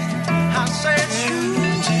 I said you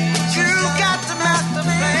got the master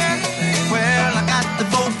plan. Well, I got to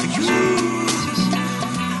vote for you.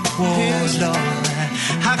 Oh Lord,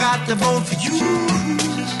 I got to vote for you,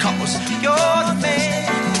 'cause you're the man.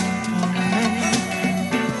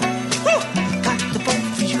 Woo! Got to vote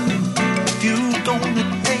for you. If you gonna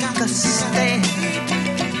take a stand,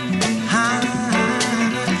 I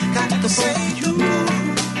got to vote for you.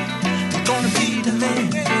 You're gonna be the man.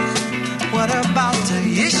 What about the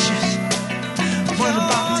issues? What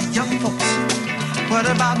about the young folks? What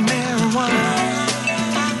about marijuana?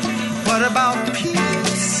 What about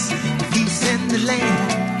peace? Peace in the land.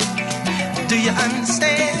 Do you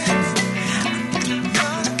understand?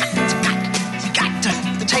 You got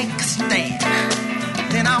to take a stand.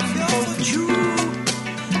 Then I'll vote for you.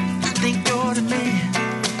 I think you're the man.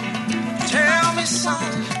 Tell me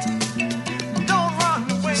something. Don't run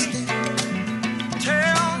away.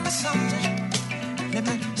 Tell me something. Let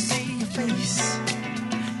me see your face.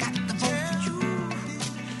 Got to vote for you.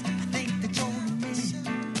 I think that you're the man.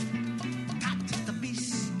 Got to be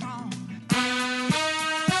strong.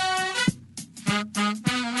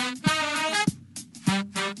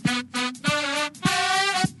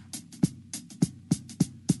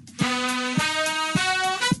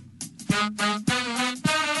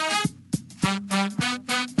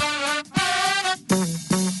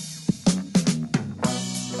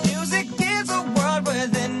 Music is a world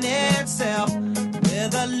within itself,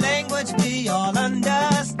 with a language we all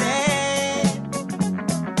understand,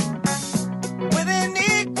 with an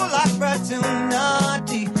equal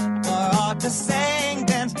opportunity for all to sing,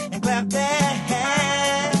 dance, and clap their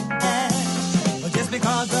hands. Well, just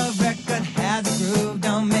because the record has a groove,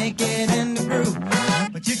 don't make it in the groove.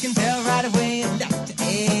 But you can tell right away left to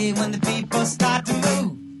A when the people start to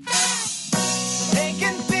move. They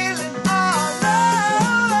can feel it all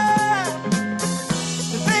over.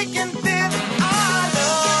 They can feel it all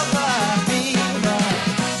over people.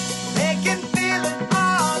 They can feel it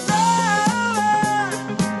all over.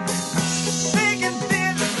 They can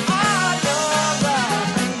feel it all over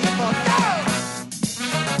people. Go!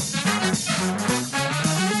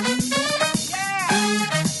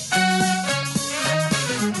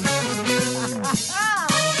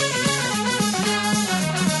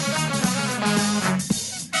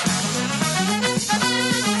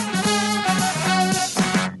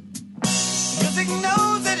 Music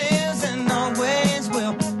knows it is and always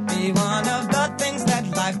will be one of the things that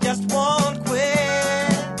life just won't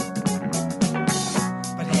quit.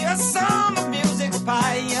 But here's some of music's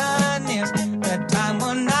pioneers that time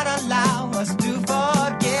will not allow us to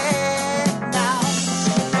forget now.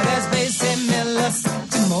 Well, there's Basie Miller,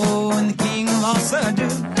 Timo, and the King of Sadu.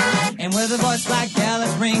 And with a voice like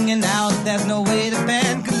Alice ringing out, there's no way the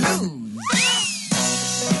band could lose.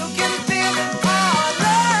 You can feel it all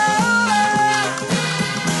over.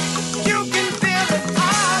 You can feel it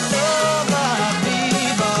all over,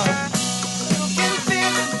 people. You can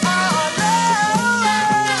feel it all over.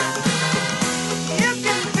 You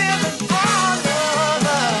can feel it all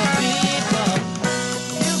over, people.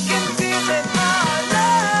 You can feel it all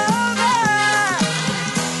over.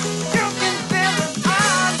 You can feel it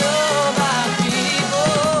all over,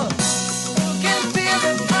 people. You can feel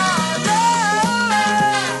it all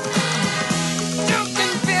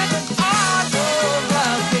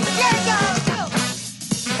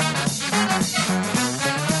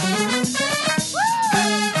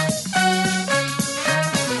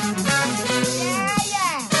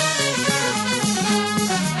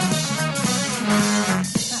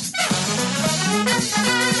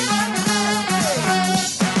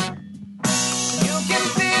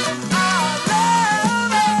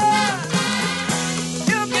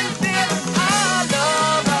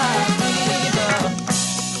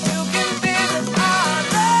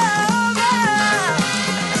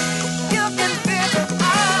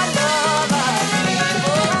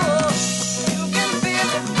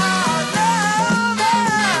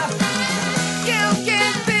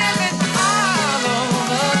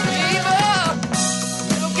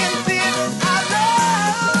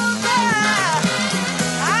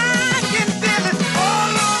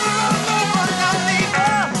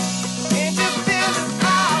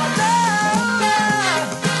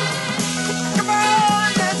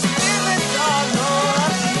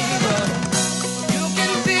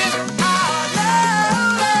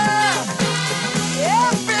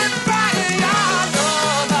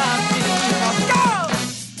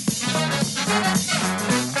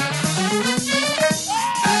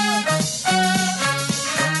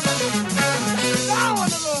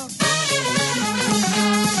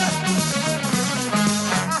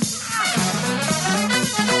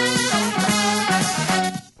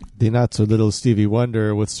not so little Stevie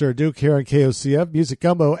Wonder with Sir Duke here on KOCF. Music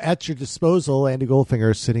Gumbo at your disposal. Andy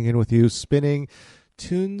Goldfinger sitting in with you, spinning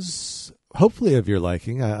tunes, hopefully of your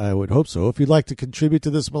liking. I would hope so. If you'd like to contribute to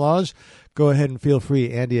this melange, go ahead and feel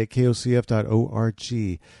free. Andy at KOCF.org.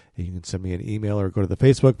 You can send me an email or go to the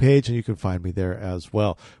Facebook page, and you can find me there as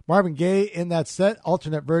well. Marvin Gaye in that set,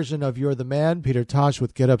 alternate version of You're the Man. Peter Tosh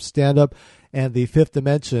with Get Up, Stand Up, and the Fifth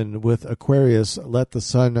Dimension with Aquarius, Let the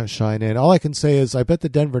Sun Shine In. All I can say is I bet the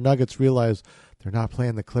Denver Nuggets realize they're not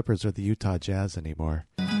playing the Clippers or the Utah Jazz anymore.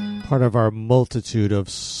 Part of our multitude of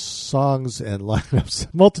songs and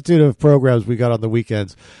lineups, multitude of programs we got on the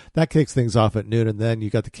weekends. That kicks things off at noon, and then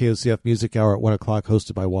you got the KOCF Music Hour at 1 o'clock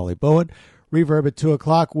hosted by Wally Bowen. Reverb at 2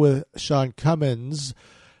 o'clock with Sean Cummins.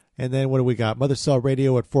 And then what do we got? Mother Cell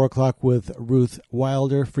Radio at 4 o'clock with Ruth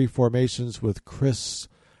Wilder. Free Formations with Chris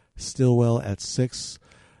Stillwell at 6.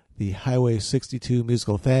 The Highway 62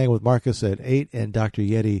 Musical Thang with Marcus at 8. And Dr.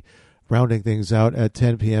 Yeti rounding things out at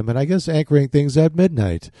 10 p.m. And I guess anchoring things at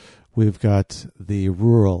midnight. We've got the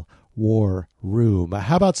Rural War Room.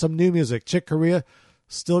 How about some new music? Chick Corea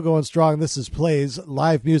still going strong. This is Plays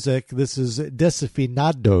live music. This is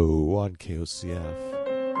Desafinado on KOCF.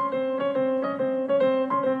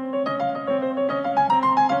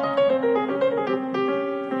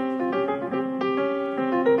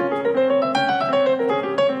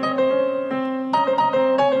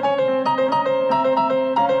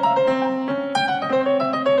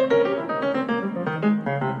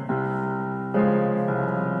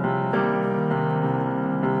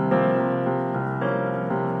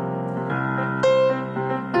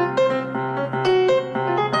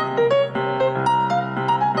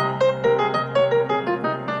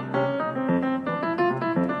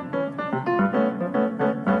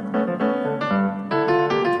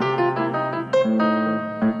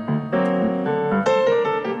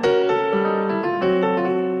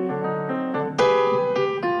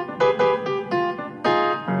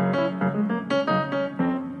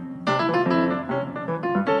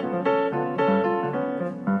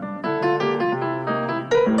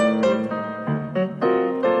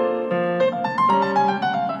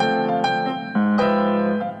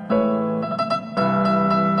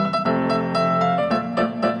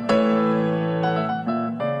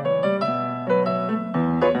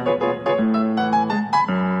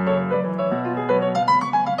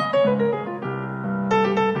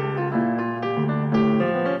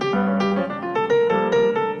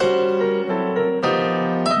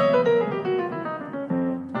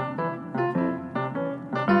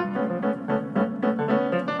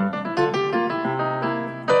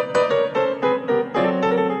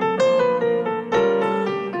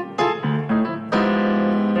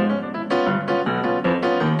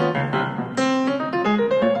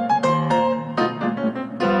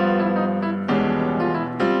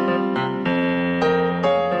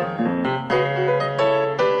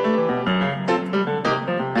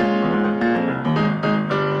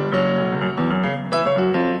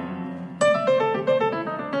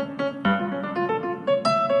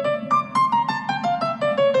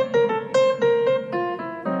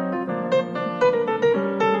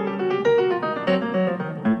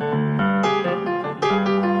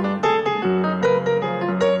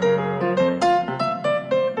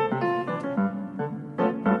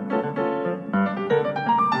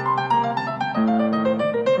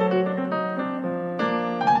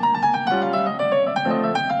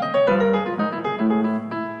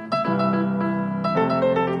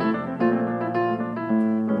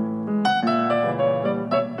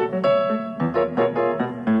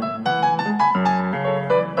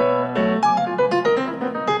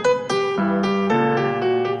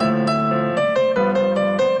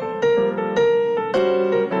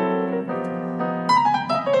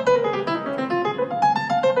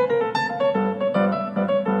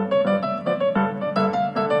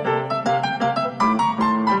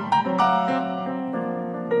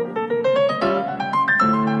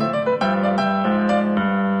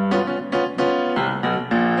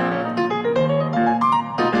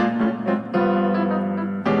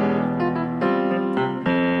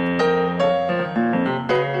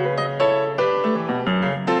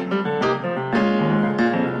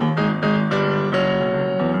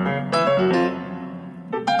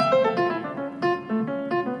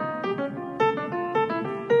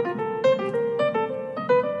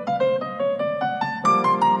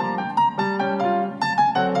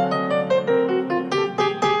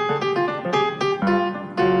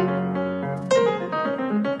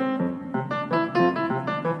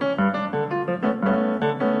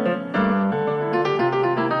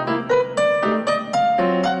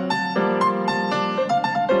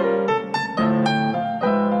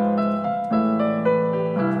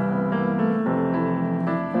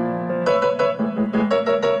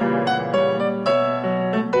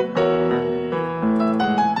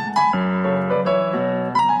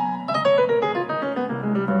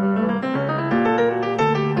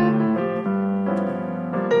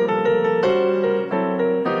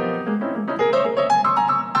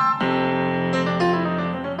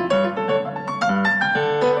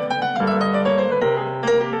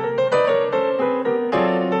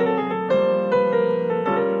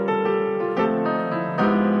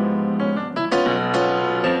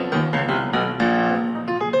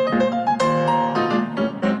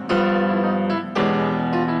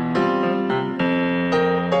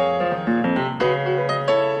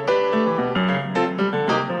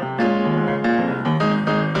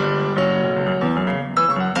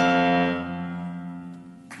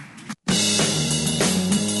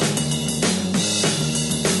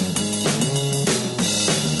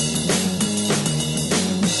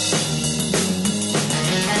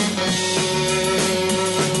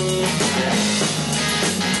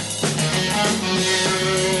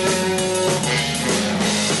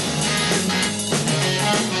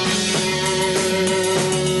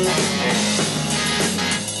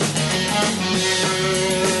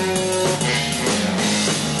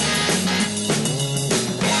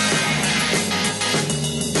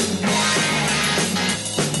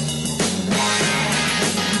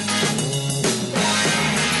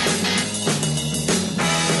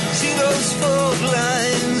 fault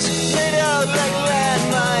lines laid out like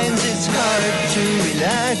landmines. It's hard to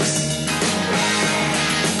relax.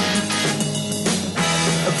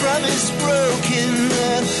 A promise broken,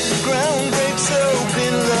 the ground breaks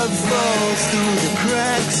open, love falls through the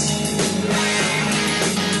cracks.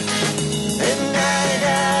 And I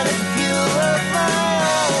got a few of my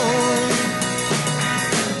own.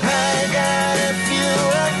 I got a few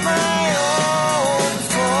of my own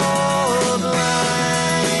fault lines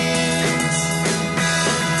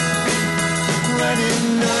running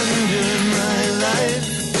under my life,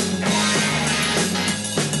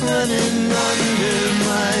 running under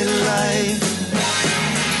my life.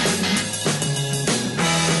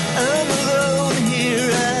 I'm alone here,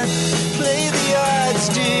 I play the odds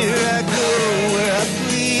dear, I go where I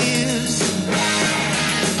please.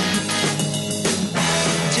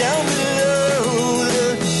 Down below, the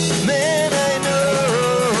man I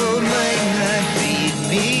know might not beat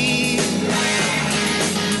me.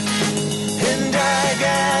 And I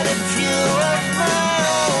got a few of my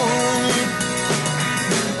own.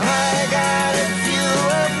 I got a few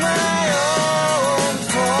of my own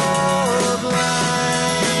fault lines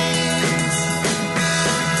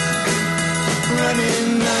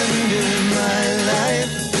running under my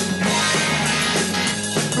life,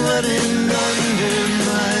 running under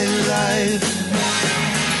my life.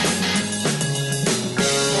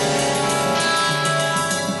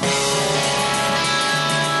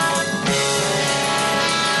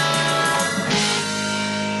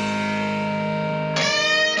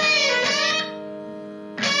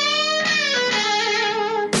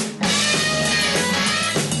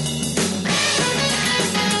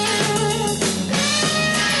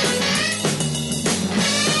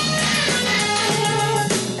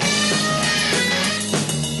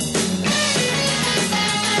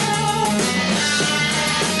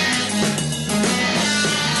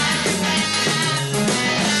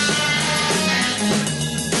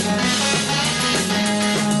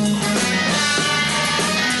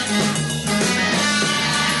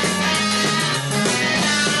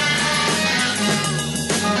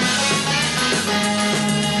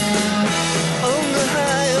 On the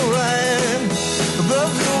high wire,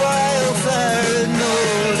 above the wildfire, an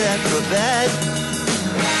old acrobat.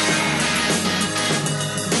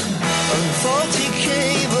 On faulty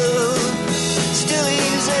cable, still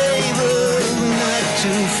he's able not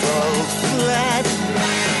to fall flat.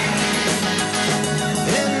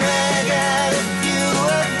 And I got a few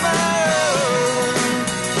of my own.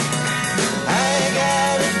 I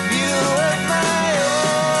got a few of my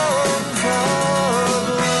own fault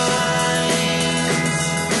lines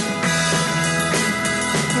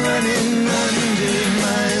running under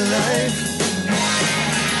my life,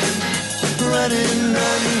 running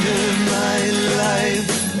under my life.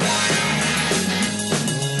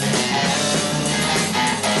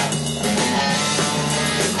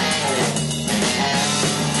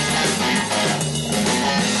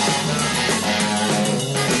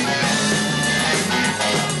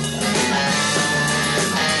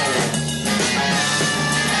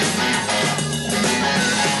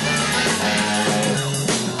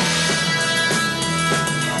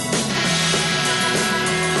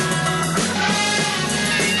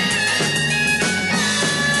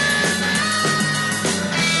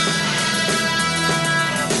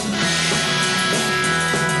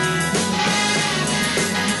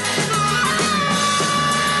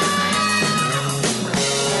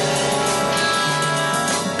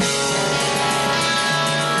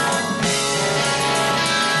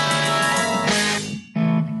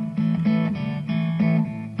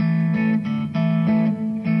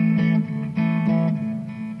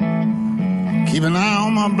 Keep an eye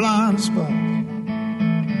on my blind spots.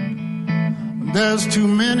 There's too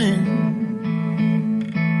many.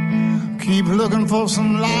 Keep looking for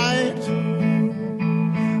some light,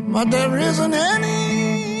 but there isn't any.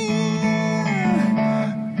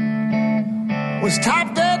 Was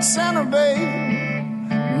top dead center, babe.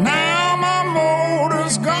 Now my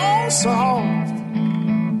motor's gone soft.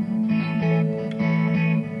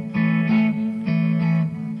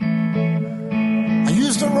 I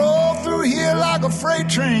used to roll through here like a freight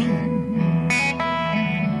train,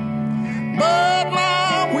 but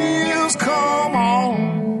my wheels come on.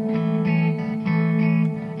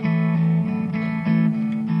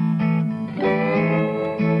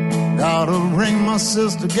 Got a ring my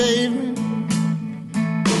sister gave me,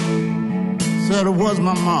 said it was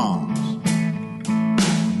my mom's.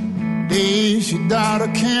 Day she died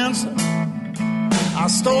of cancer, I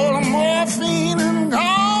stole her morphine and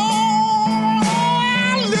gone.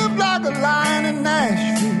 I lived like a lion in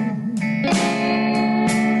Nashville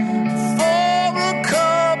for a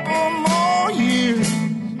couple more years.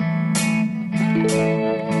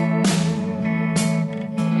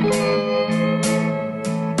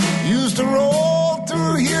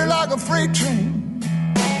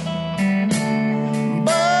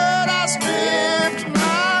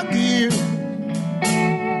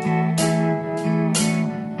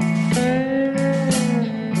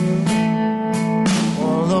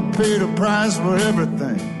 price for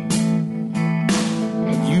everything.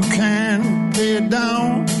 If you can't pay it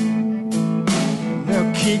down,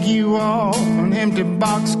 they'll kick you off an empty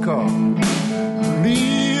boxcar,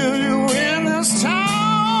 leave you in this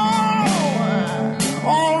town. I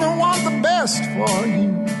only want the best for you.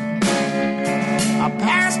 I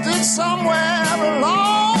passed it somewhere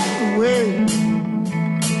along the way.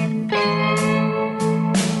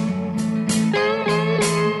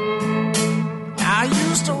 I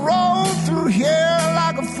used to roll through here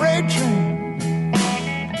like a freight train.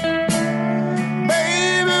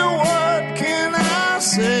 Baby, what can I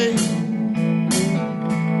say?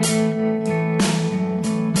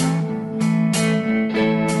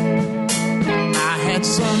 I had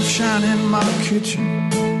sunshine in my kitchen,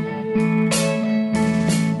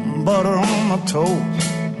 butter on my toast,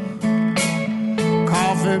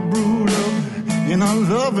 coffee brewed up in a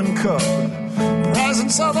loving cup,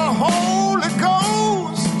 presence of the Holy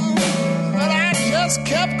Ghost, but I just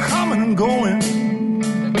kept coming and going.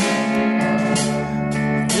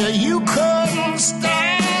 Yeah, you couldn't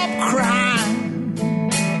stop crying.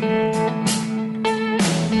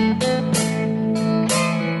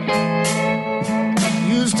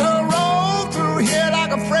 Used to roll through here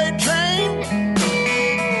like a freight train.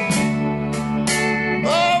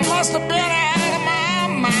 Must have been out of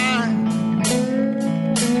my mind.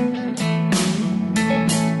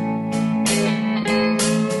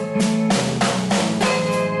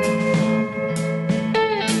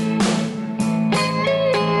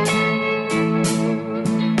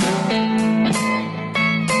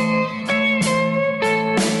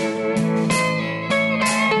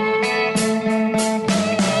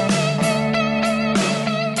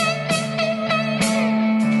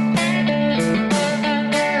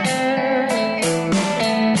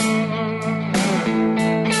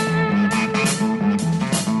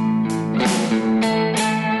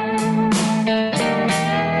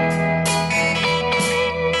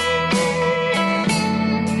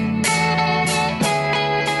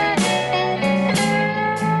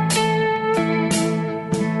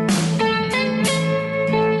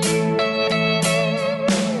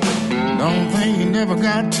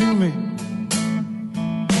 Got to me.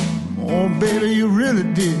 Oh, baby, you really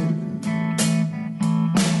did.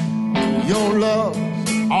 Your love's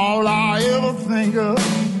all I ever think of.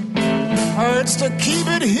 Hurts to keep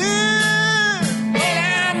it here, but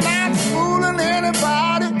I'm not fooling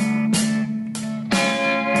anybody.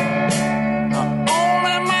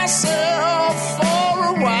 Only myself for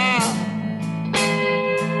a while.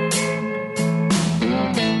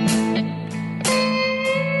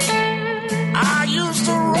 I used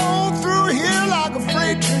to roll through here like a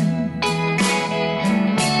freight train.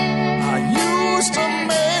 I used to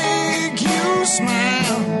make you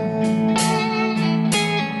smile.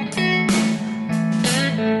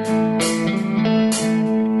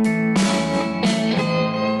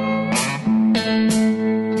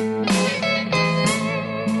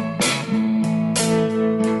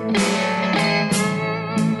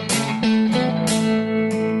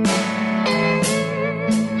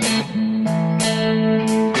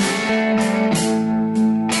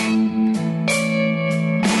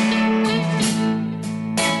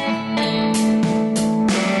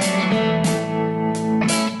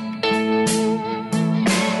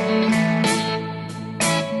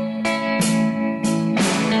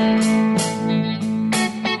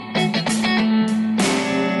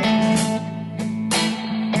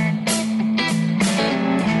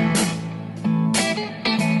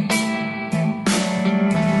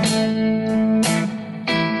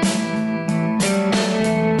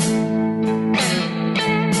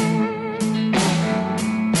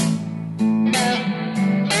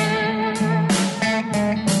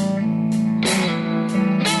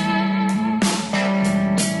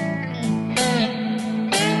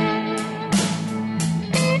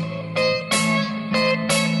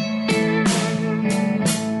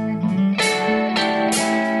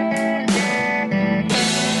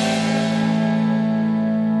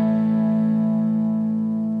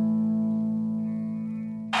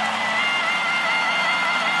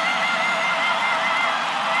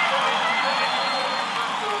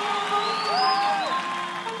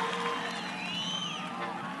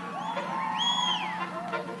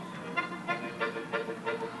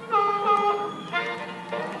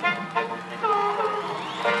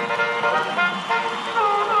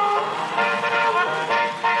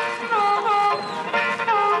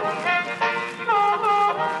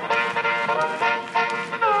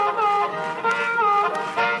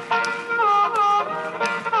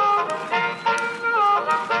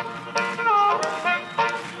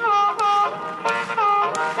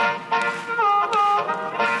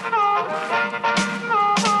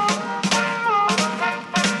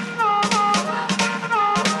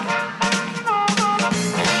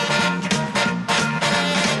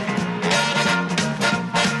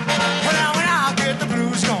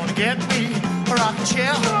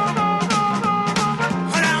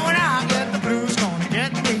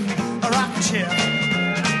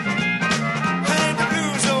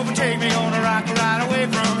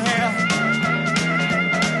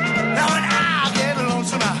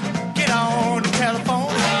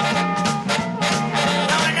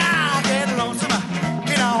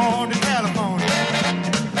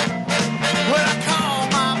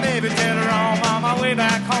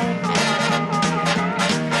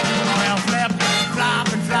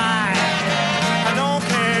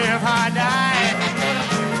 die.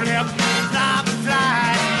 Flip, flop,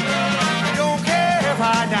 fly. Don't care if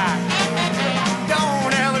I die.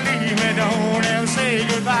 Don't ever leave me, don't ever say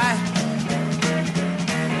goodbye.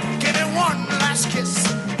 Give me one last kiss,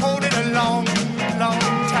 hold it a long, long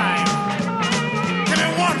time. Give me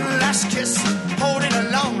one last kiss, hold it a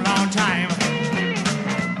long, long time.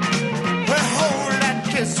 Well, hold that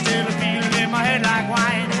kiss till I feel it in my head like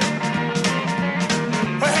wine.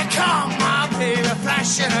 Well, here come my baby,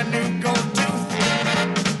 flashing a new gold tooth.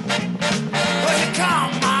 Well, here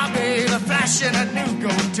come my baby, flashing a new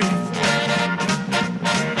gold tooth.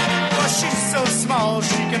 Well, she's so small,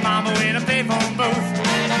 she can mama in a payphone booth.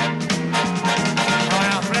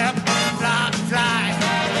 Well, flip, flop, fly.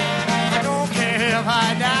 I don't care if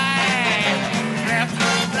I die. Flip,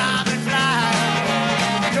 flop, and fly.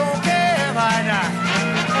 I don't care if I die.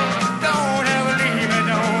 Don't ever leave me,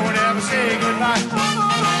 don't ever say goodbye.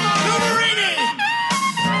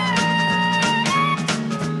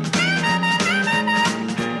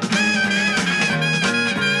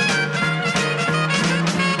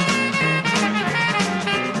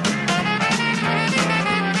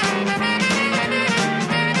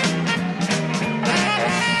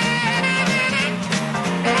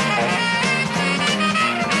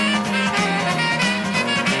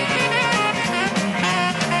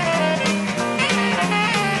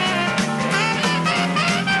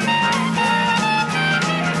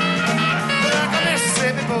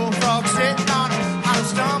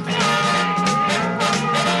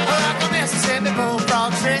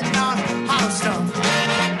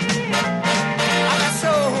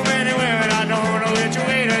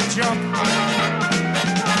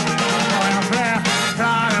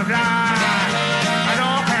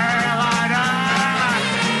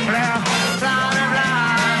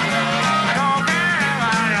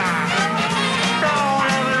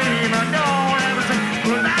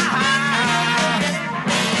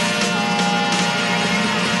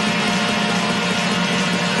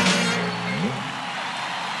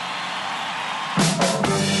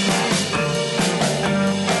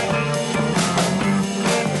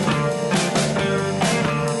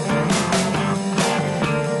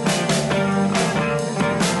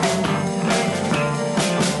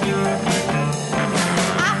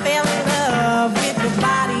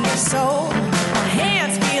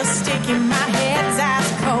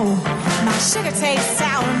 Sugar tastes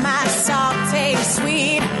sour, my salt tastes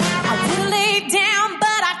sweet. I would lay down,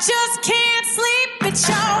 but I just can't sleep. It's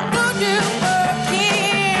your voodoo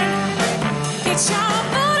working. It's your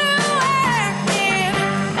voodoo working.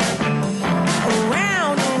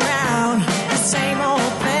 Around and around, the same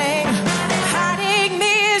old thing. Heartache,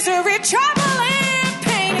 misery, trouble, and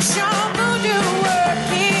pain. It's your voodoo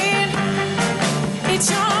working. It's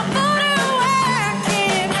your voodoo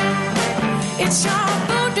working. It's your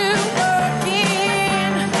voodoo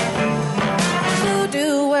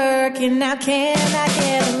working. Now can I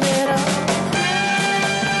get a little?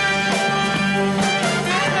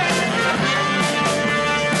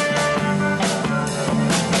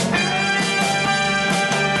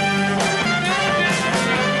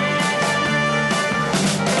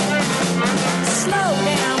 Slow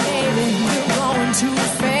down, baby, you're going too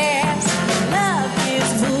fast. Love is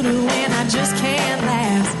voodoo and I just can't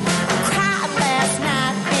last. I cried last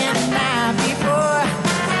night and the night before.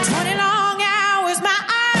 20 long hours, my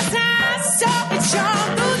eyes are so. It's your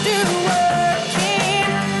voodoo working.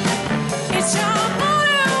 It's your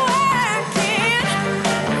voodoo working.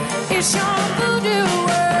 It's your voodoo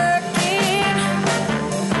working.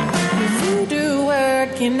 Voodoo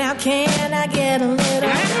working. Now can I get a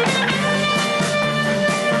little?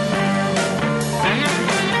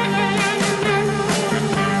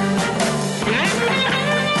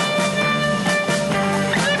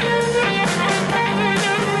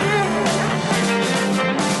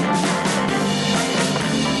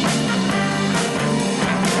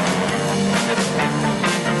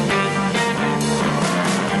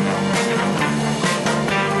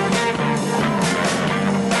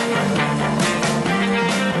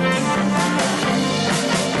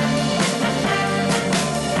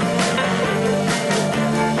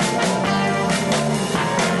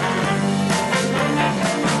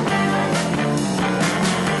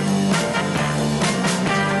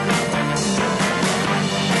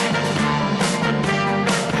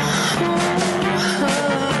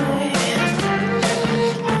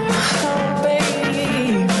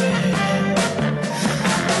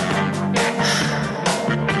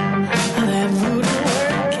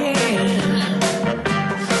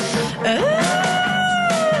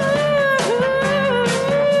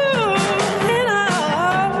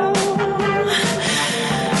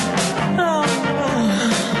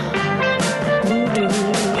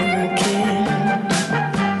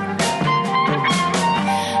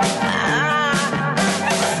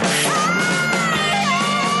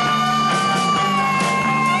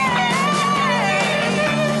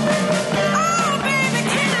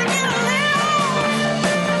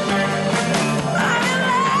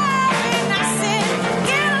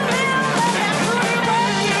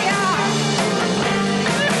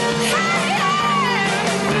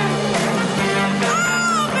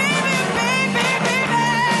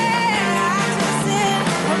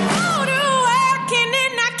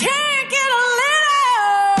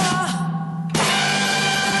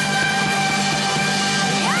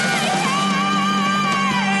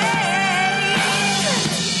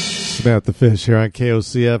 Samantha Fish here on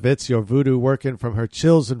KOCF. It's Your Voodoo working from her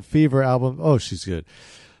Chills and Fever album. Oh, she's good.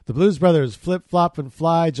 The Blues Brothers, Flip, Flop, and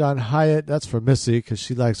Fly, John Hiatt. That's for Missy because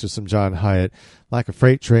she likes her some John Hiatt. Like a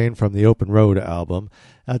Freight Train from the Open Road album.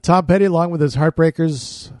 Tom Petty, along with his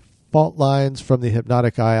Heartbreakers, Fault Lines from the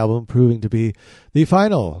Hypnotic Eye album, proving to be the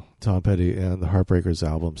final Tom Petty and the Heartbreakers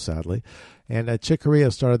album, sadly. And Chick Corea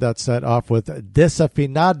started that set off with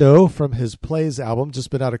Desafinado from his Plays album. Just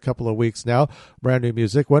been out a couple of weeks now. Brand new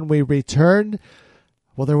music. When we return,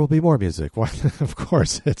 well, there will be more music. Of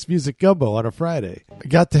course, it's Music Gumbo on a Friday.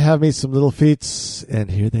 Got to have me some little feats,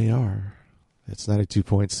 and here they are. It's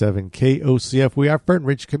 92.7 KOCF. We are Fern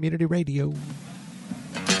Ridge Community Radio.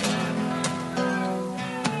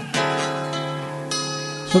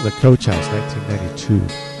 It's from the Coach House, 1992.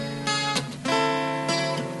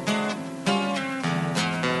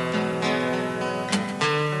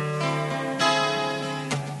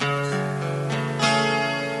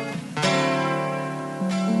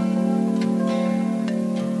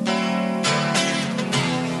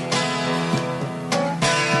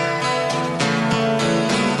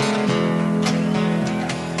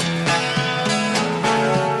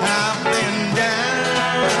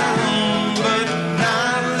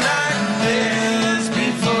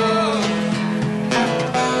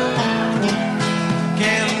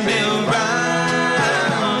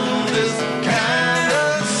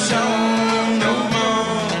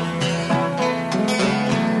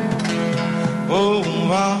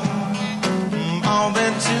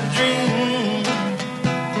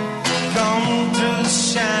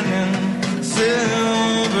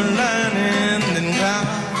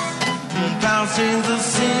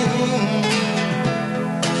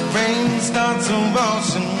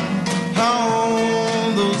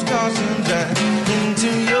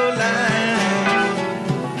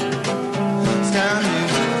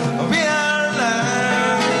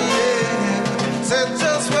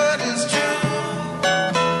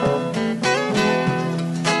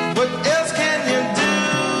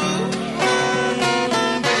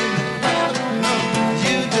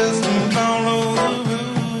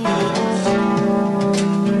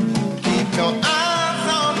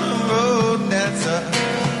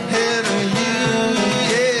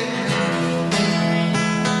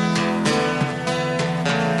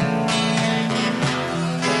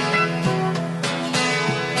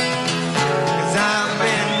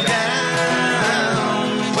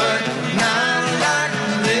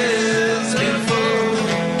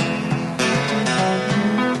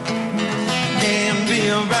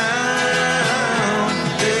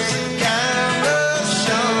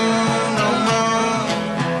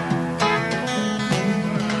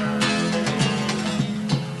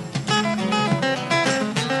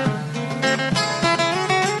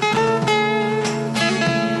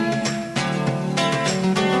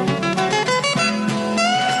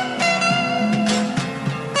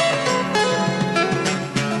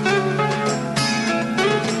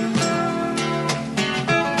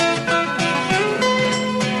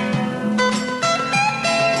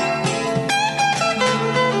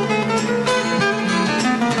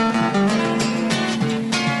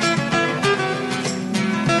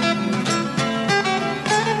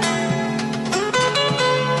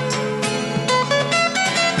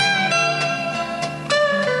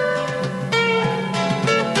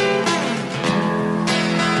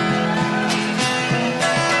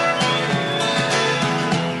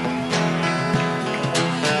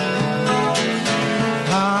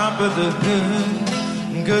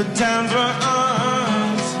 Good times were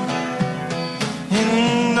ours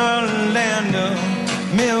in the land of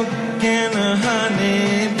milk and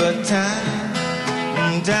honey, but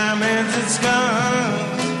time has its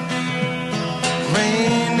scars.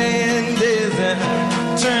 Rainy days that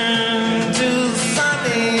turn to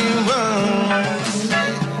sunny ones.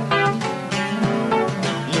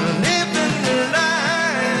 You're living the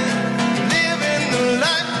life,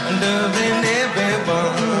 loving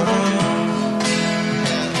everyone.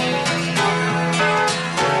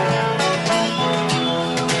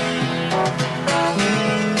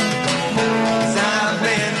 I've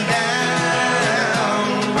been down,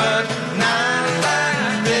 but not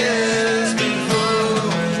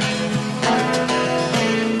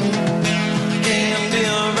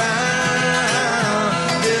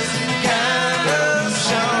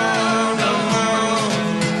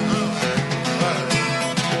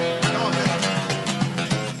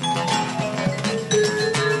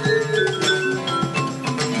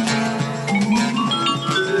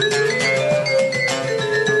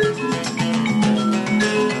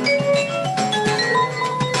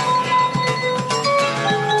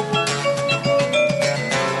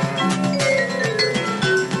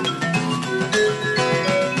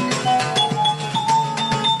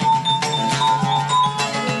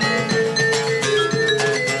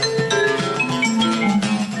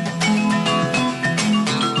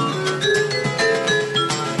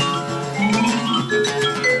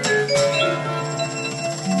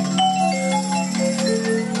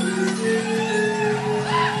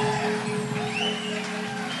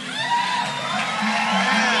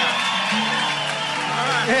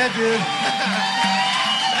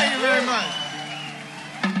Thank you very much.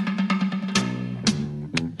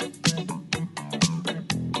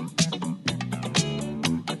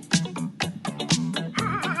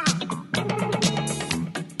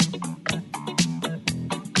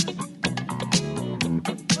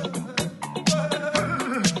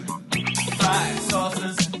 Fried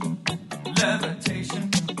sauces,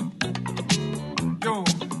 levitation. Yo,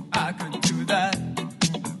 I could do that.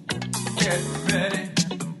 Get ready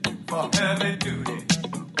for heavy duty.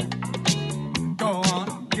 Go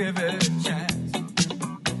on, give it a chance.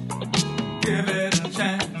 Give it a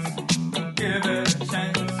chance. Give it a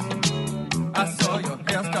chance. I saw your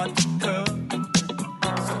hair start to curl.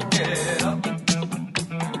 So get up,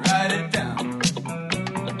 write it down.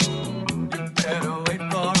 You better wait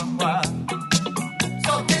for a while.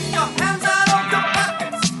 So get your hands out of your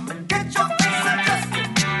pockets and get your face adjusted.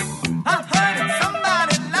 I'm hurting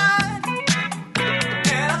somebody lied,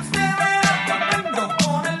 and I'm staring out the window,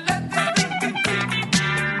 gonna let this thing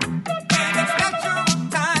continue.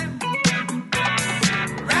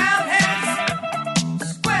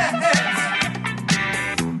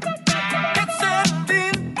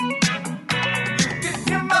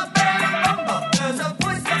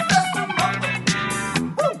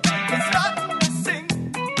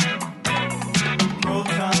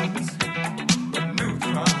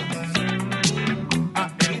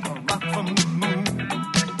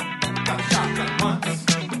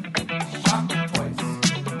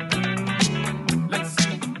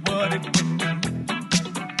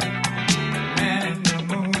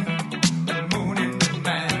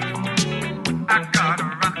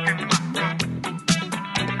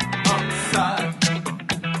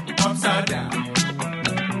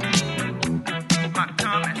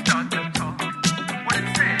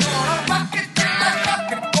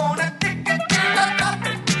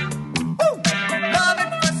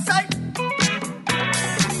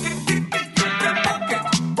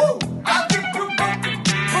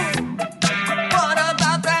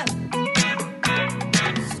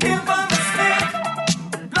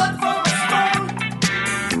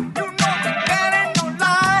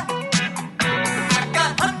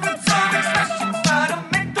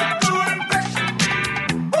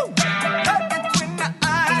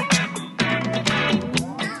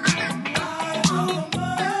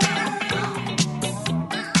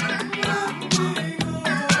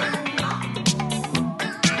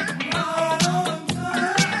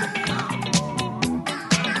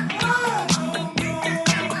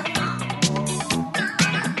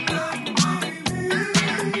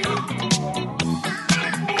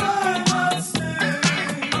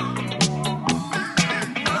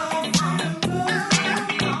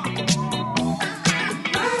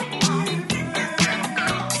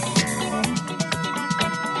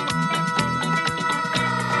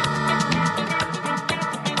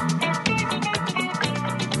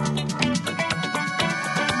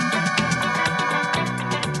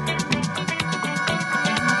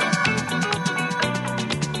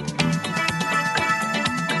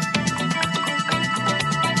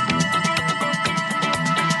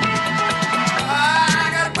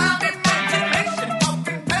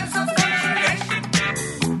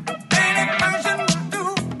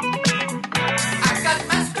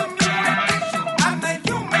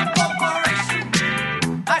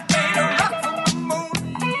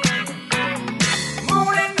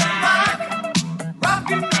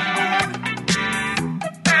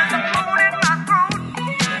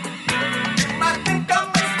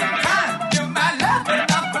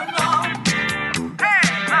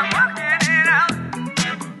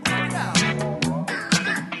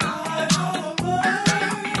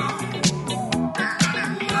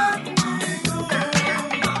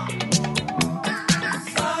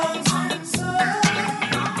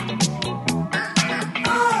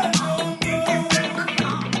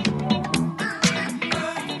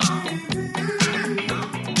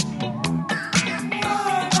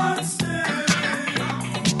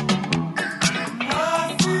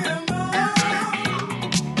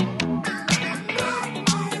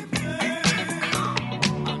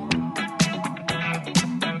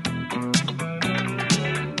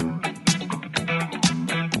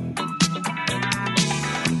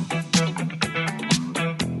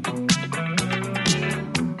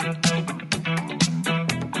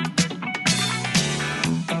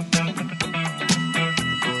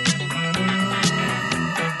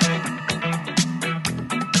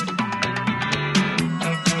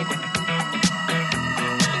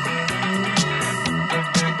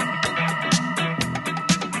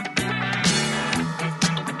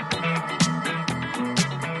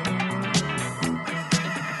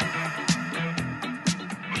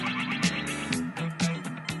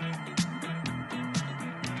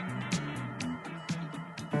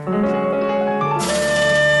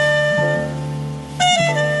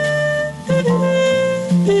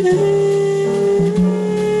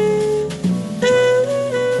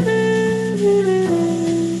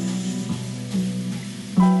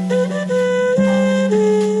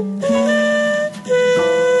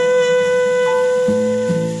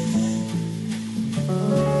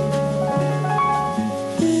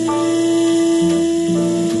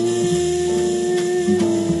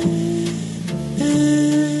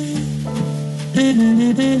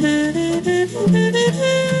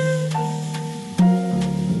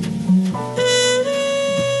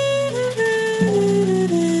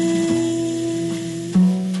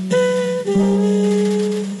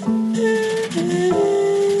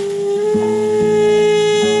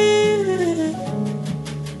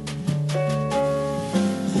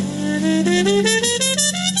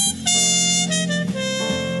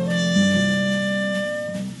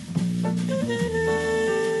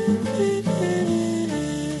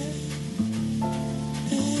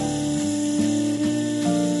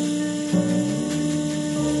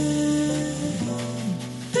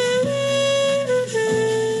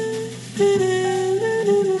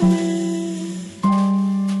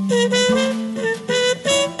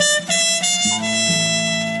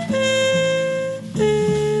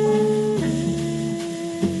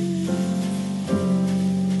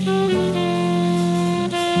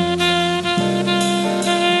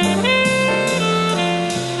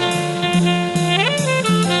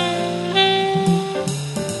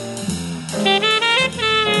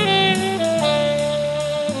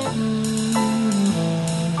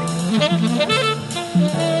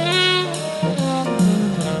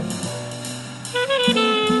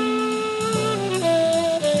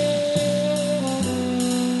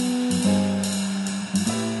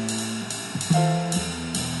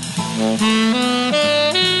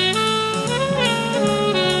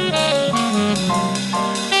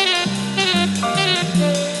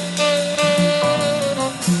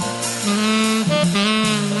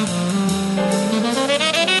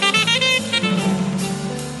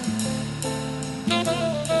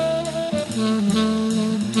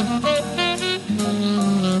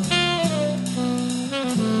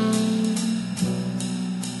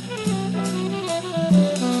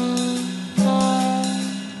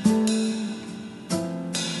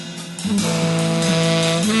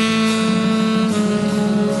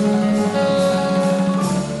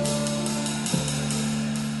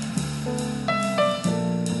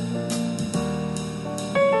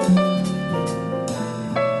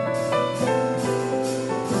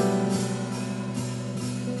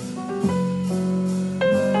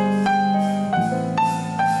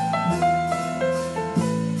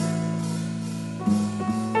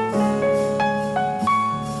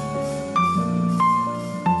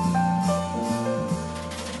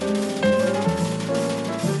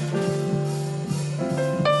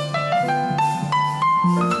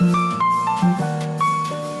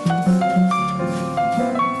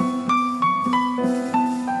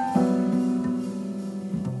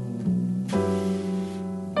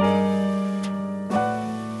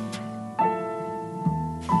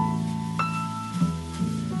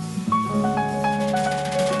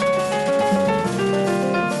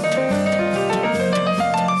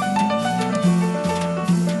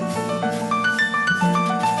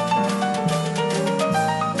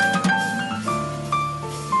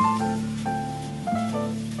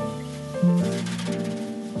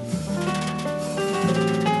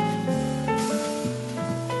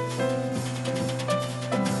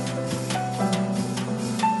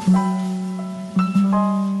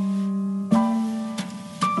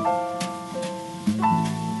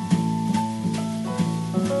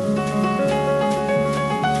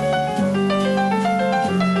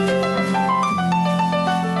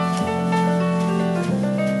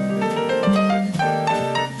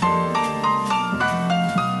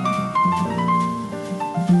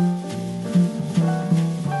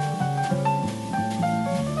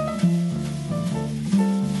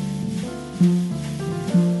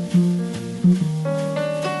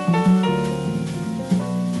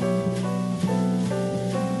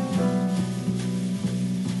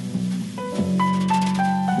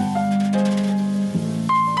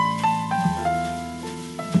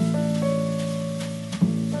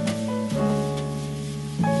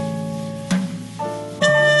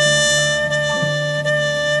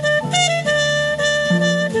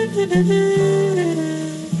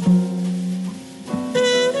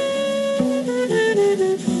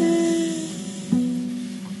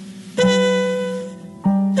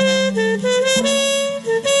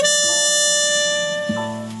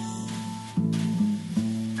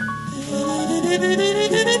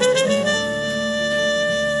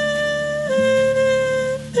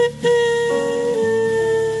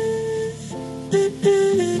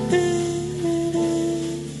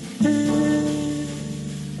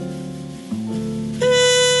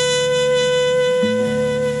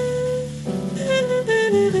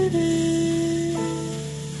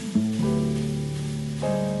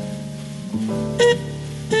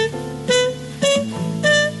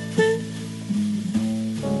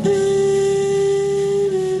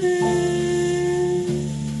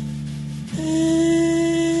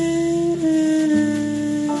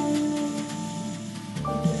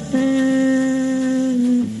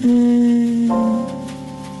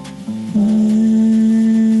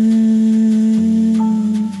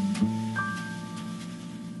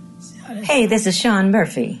 Hey, this is Sean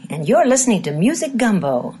Murphy, and you're listening to Music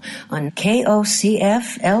Gumbo on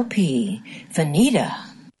KOCF-LP, Fanita.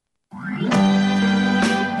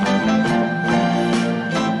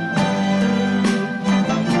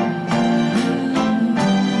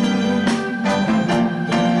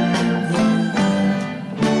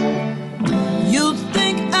 You'd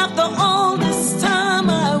think after all this time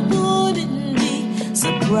I wouldn't be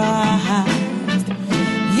surprised.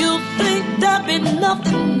 You'd think there'd be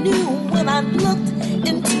nothing new when I looked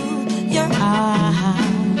into your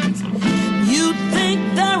eyes. You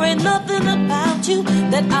think there ain't nothing about you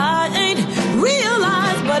that I ain't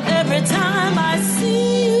realized. But every time I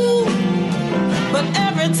see you, but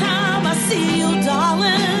every time I see you,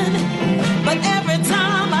 darling, but every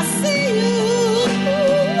time I see you,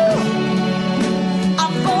 I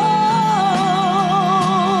fall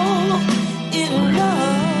in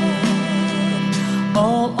love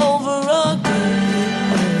all over again.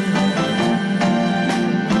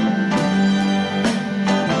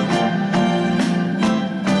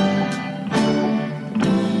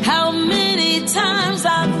 How many times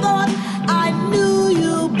I thought I knew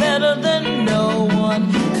you better than no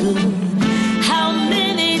one could. How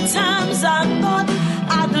many times I thought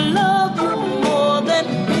I'd love you more than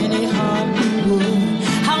any heart would.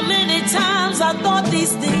 How many times I thought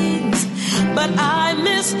these things, but I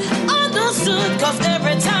misunderstood. 'Cause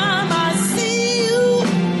every time I see you,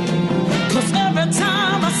 'cause every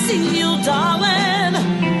time I see you, darling,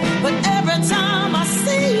 but every time I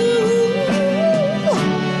see you,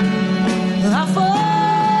 I fall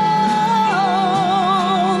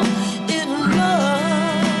in love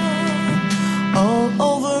all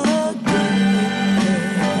over again.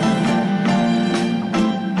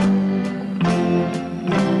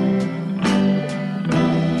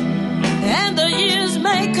 And the years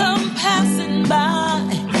may come passing by,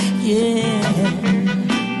 yeah.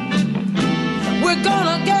 We're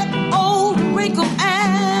gonna get old, wrinkled,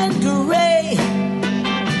 and gray.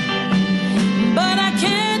 But I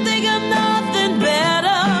can't think of nothing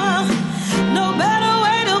better, no better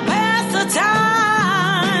way to pass the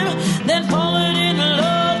time than falling in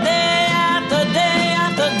love day after day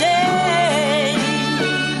after day.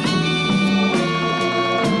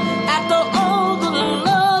 After all the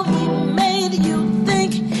love we made, you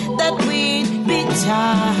think that we'd be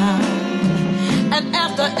tired. And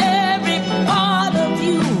after every part of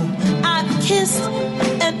you I've kissed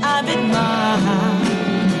and I've admired.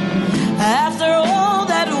 After all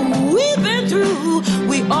that we've been through,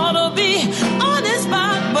 we ought to be on the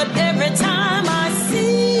spot. But every time I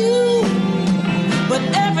see you, but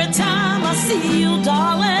every time I see you,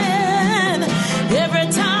 darling, every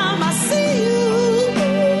time I see you,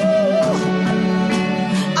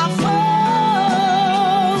 I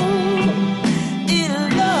fall in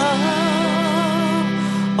love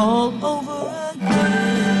all over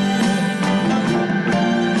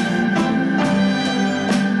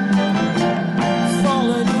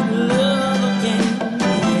falling in love again.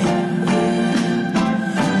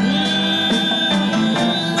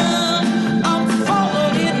 I'm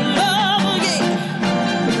falling in love again.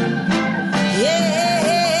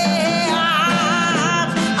 Yeah,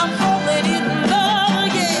 I'm falling in love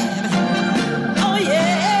again. Oh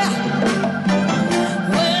yeah.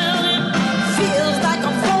 Well, it feels like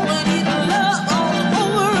I'm falling in love all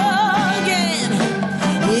over again.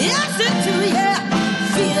 Yes, it do, yeah.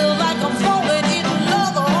 Feels like I'm falling in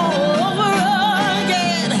love all over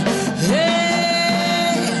again.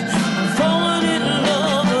 Hey, I'm falling in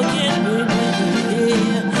love again, baby.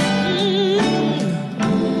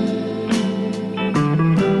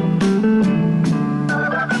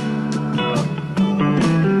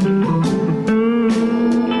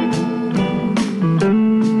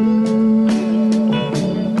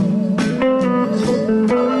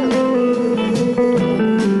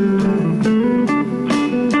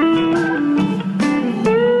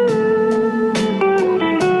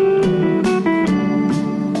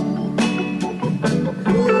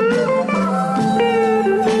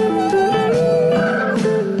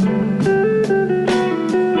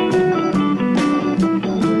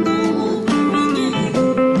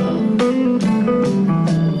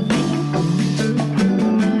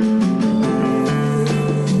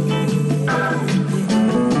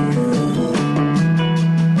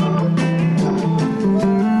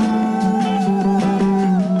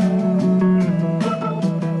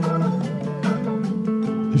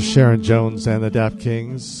 Sharon Jones and the Daft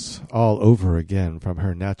Kings, All Over Again, from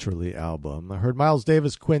her Naturally album. I heard Miles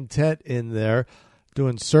Davis Quintet in there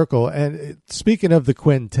doing Circle. And speaking of the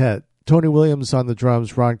quintet, Tony Williams on the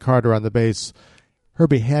drums, Ron Carter on the bass,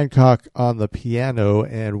 Herbie Hancock on the piano,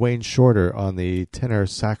 and Wayne Shorter on the tenor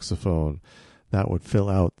saxophone. That would fill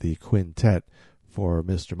out the quintet for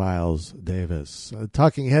Mr. Miles Davis.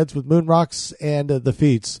 Talking Heads with Moon Rocks and The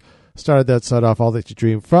Feats started that set off, All That You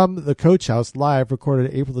Dream, from the Coach House, live, recorded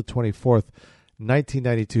April the 24th,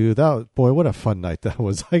 1992. That was, boy, what a fun night that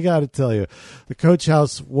was. I got to tell you, the Coach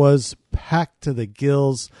House was packed to the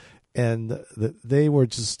gills, and they were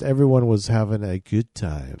just, everyone was having a good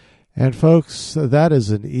time. And folks, that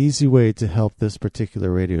is an easy way to help this particular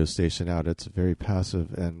radio station out. It's a very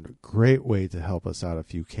passive and great way to help us out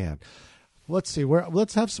if you can. Let's see.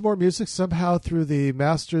 Let's have some more music somehow through the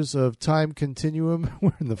Masters of Time Continuum.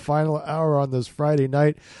 We're in the final hour on this Friday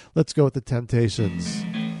night. Let's go with the Temptations.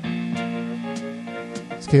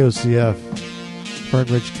 It's KOCF, Fern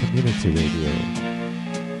Ridge Community Radio.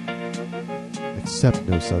 Accept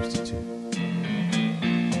no substitute.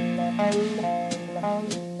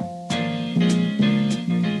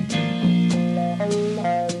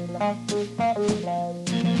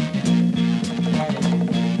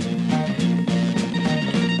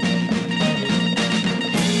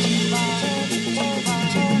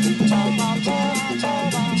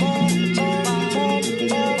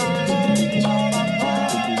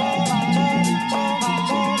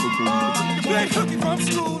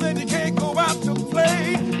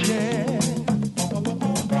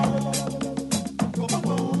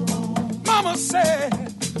 Said,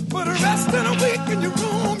 for the rest of the week in your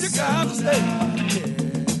room, you gotta stay.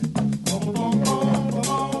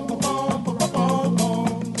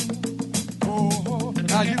 Oh,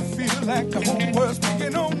 now you feel like the whole world's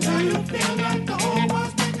picking on you.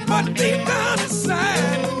 But deep down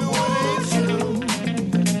inside, you know it ain't true.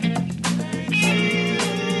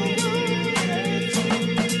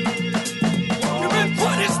 You've been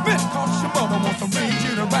punishment 'cause your mother wants to raise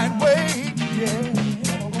you the right way. Yeah.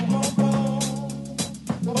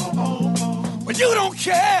 But you don't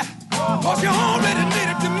care, 'cause you already made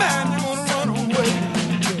up your mind you're gonna run away.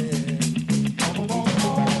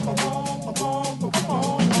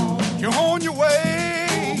 You're on your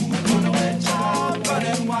way. Run away, child,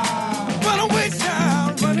 running wild. Run away,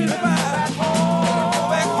 child, running wild.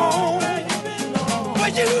 Back home,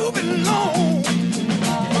 where you belong.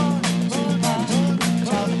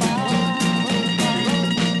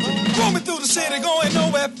 Roaming through the city, going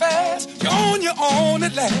nowhere fast. You're on your own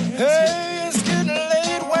at last. Hey.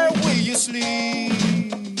 Sleep.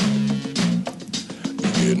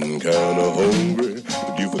 You're getting kind of hungry,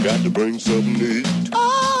 but you forgot to bring something to eat.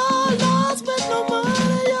 Oh, lost with no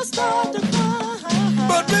money, you start to cry.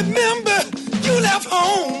 But remember, you left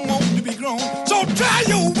home, want to be grown, so dry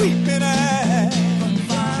your weeping eyes.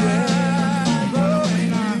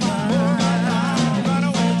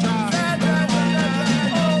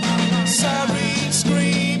 Sirens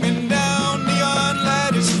screaming down the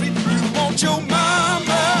unlighted street. You want your mama.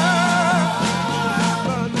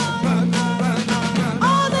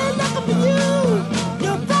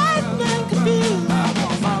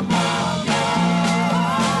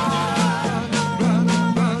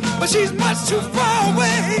 She's much too far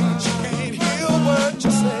away. She can't hear what you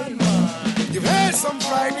say. You've heard some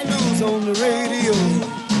frightening news on the radio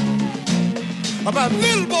about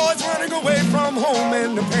little boys running away from home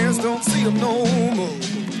and the parents don't see them no more.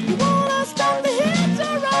 You wanna stop the hit to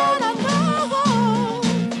run, I know.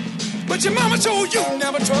 But your mama told you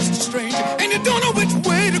never trust a stranger, and you don't know which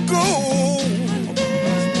way to go.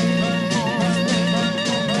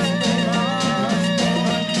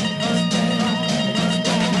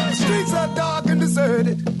 Dark and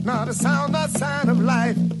deserted, not a sound, not sign of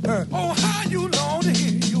life. Oh, how you long to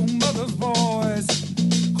hear your mother's voice,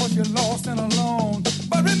 'cause you're lost and alone.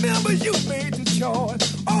 But remember, you made the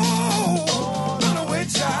choice. Oh, run away,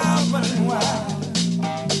 child, running wild.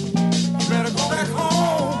 You better go back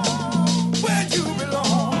home, where you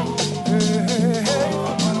belong. Hey, hey, hey.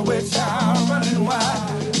 Run away, child, running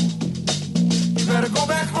wild. You better go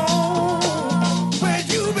back home, where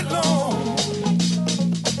you belong.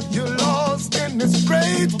 In this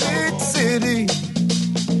great big city,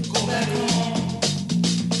 go back home,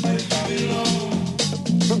 where you belong.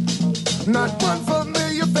 Not one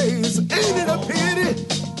familiar face, ain't it a pity?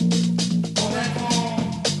 Go back home,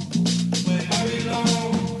 where you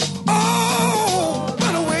belong. Oh,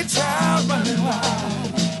 run away, child, running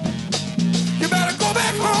wild. You better go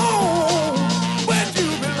back home, where you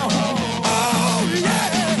belong. Oh yeah.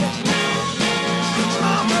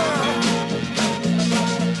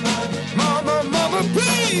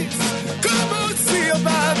 Please, come and see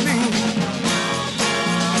about me.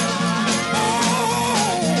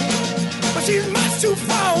 Oh, but she's much too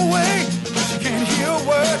far away. She can't hear a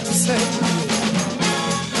word to say.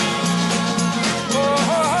 Oh,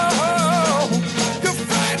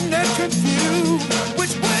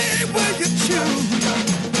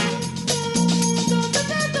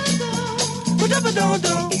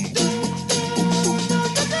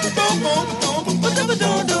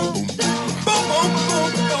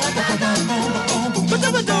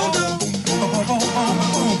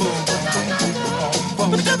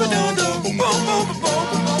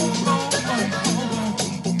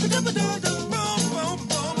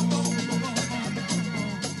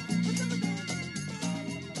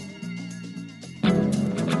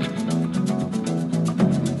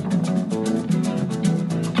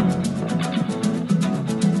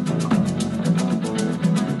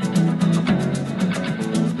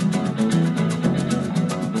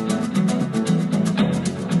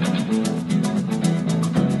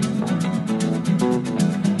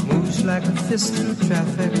 fist through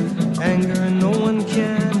traffic, anger and no one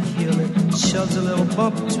can heal it. Shoves a little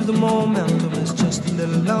bump to the momentum. It's just a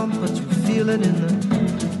little lump, but you feel it in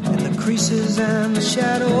the creases and the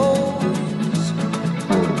shadows.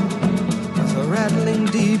 With a rattling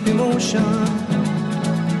deep emotion.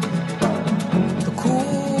 The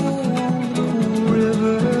cool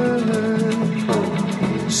river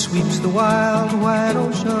sweeps the wild, wide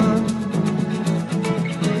ocean.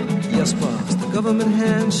 Yes, boss, the government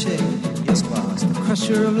handshake. Yes, boss, the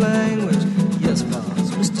crusher of language. Yes,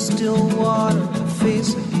 boss, Mr. Stillwater, the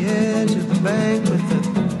face at the edge of the bank with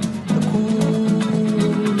the cool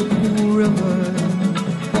river.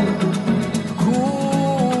 The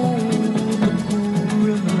cool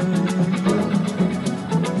river.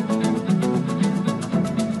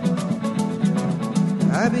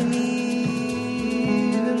 I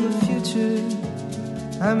believe in the future.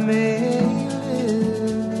 I may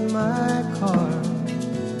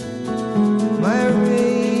my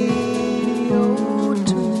radio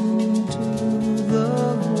tuned to the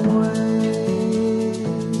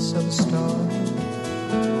voice of a star.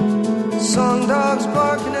 Song dogs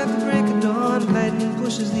barking at the break of dawn. Lightning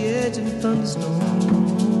pushes the edge of a thunderstorm.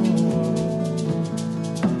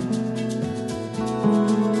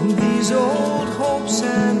 These old hopes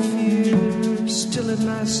and fears still at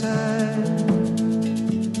my side.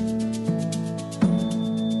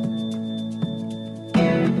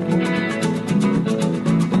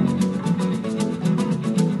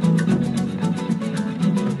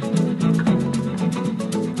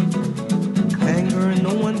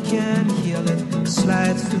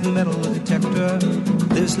 The metal detector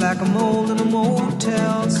lives like a mole in a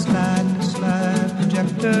motel. Slide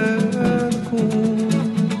projector.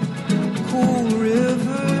 Cool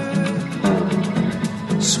river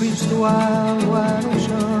sweeps the wild, wide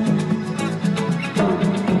ocean.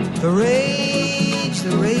 The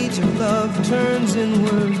rage of love turns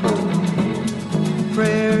inward.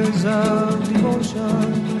 Prayers of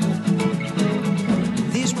devotion.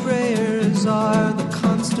 These prayers are the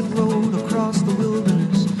constant road across the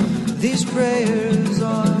wilderness. These prayers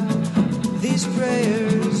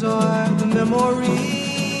are the memory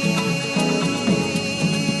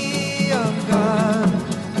of God.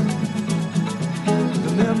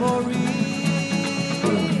 The memory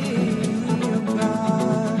of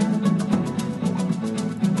God.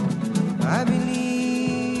 I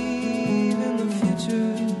believe in the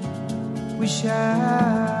future we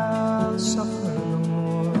shall suffer no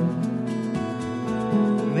more.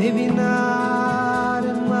 Maybe not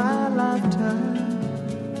in my lifetime,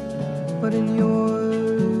 but in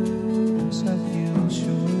yours I feel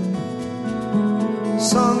sure.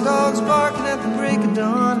 Song dogs barking at the break of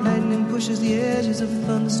dawn. Lightning pushes the edges of a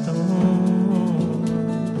thunderstorm.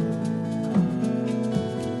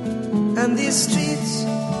 And these streets,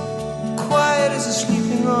 quiet as a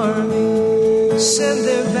sleeping army, send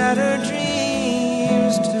their battered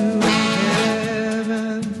dreams to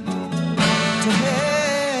heaven,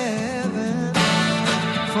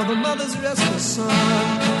 for the mother's restless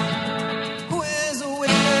son, who is a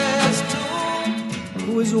witness to,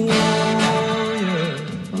 who is a warrior,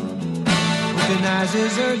 who denies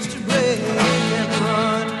his urge to break and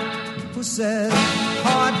run, who says,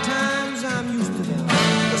 hard times, I'm used to them.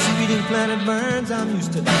 The speeding planet burns, I'm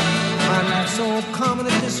used to them. My life's so common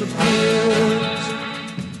it disappears.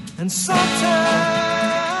 And sometimes,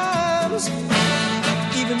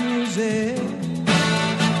 even music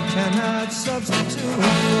cannot substitute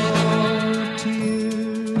for tears.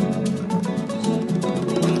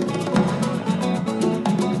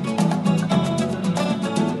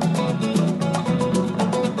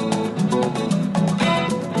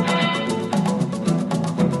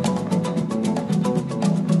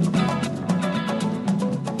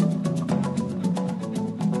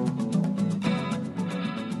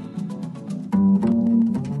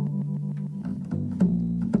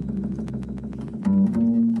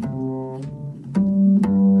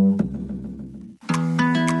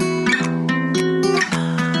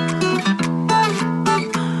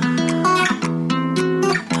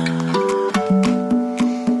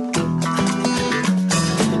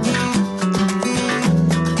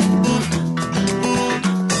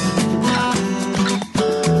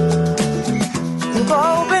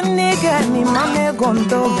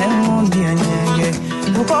 conto vengo dianye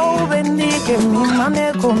buko benike mi mane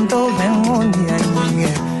conto vengo dianye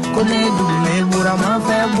kone dume bura ma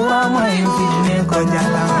fe bura ma infine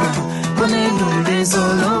kojala kone dume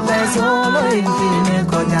solo infine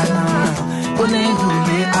kojala kone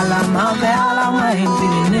dume ala ma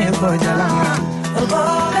infine kojala go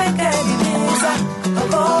beke di bisa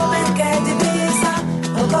go beke di bisa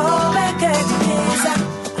go beke di bisa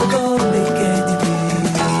go beke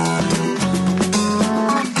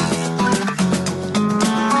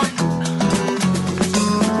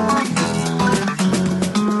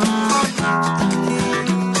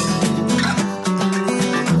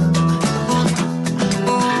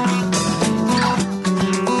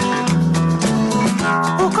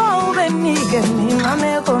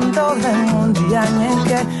bengondi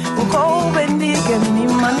anyeke uko bendike ni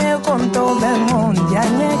mane konto bengondi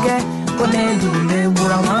anyeke kone dule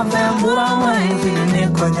burama infine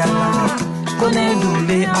kojala kone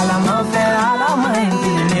dule alama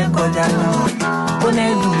infine kojala kone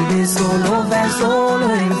dule solo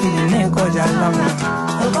infine kojala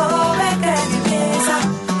uko beke di bisa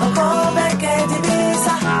uko beke di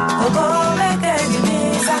bisa uko beke di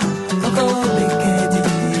bisa uko beke di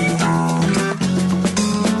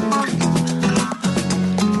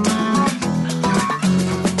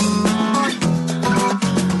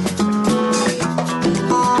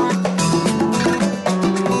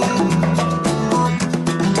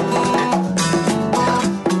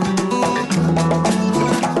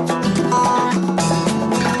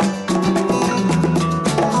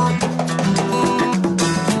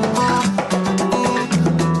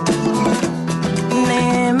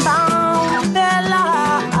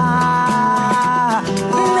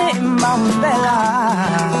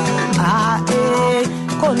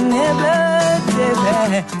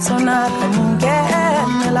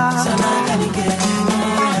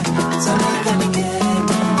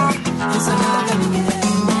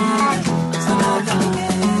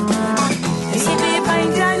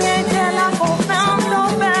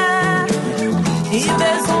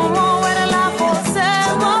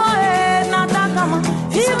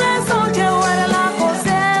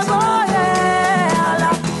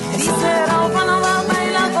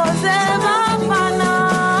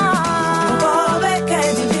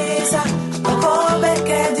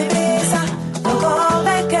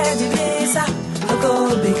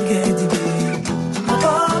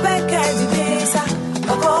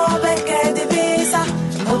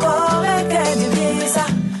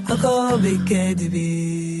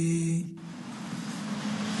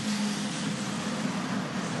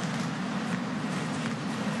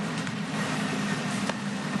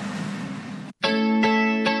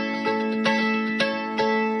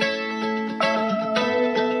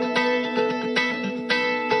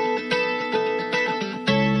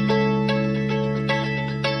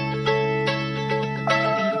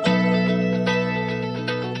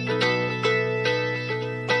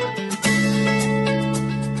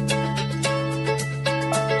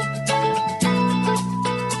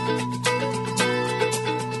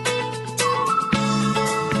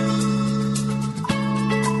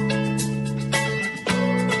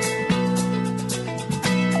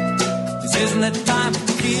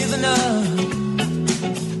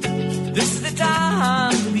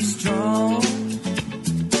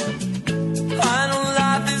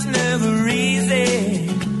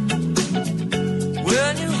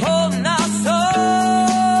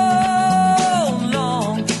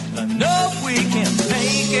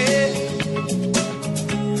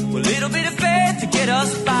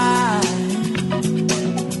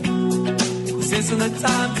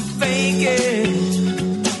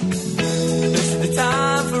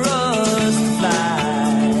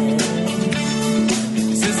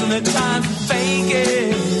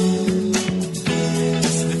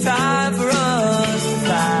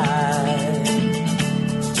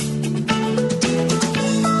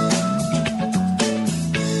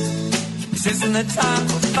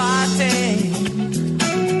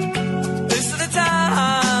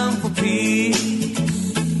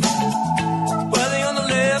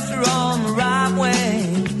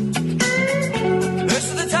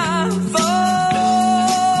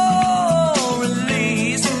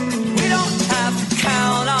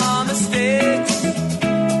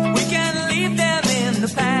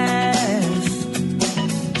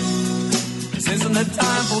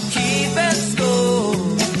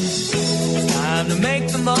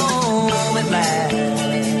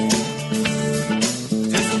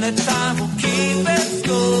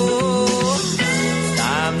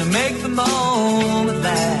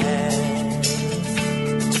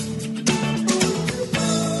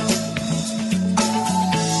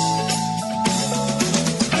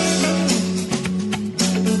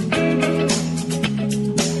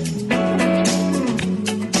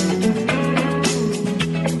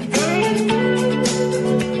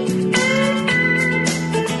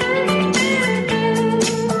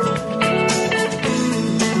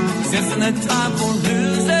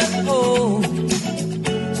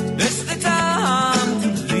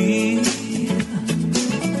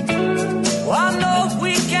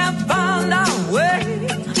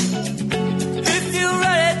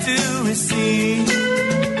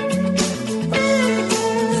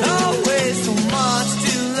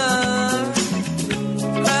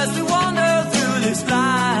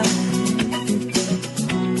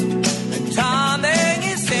Timing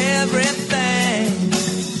is everything.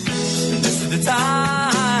 This is the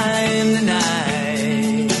time.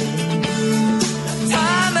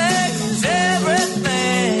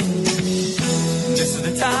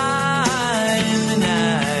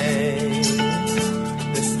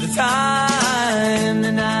 time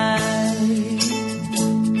tonight.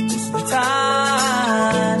 This is the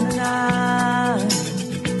time tonight.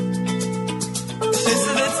 This is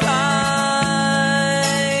the time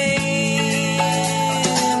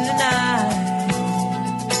tonight.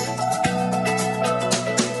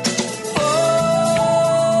 Oh,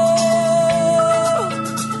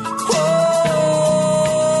 oh,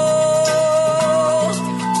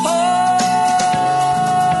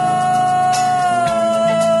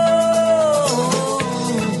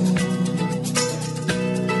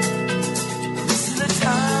 this is the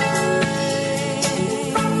time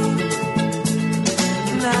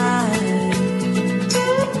tonight.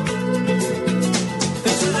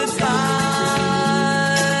 This is the time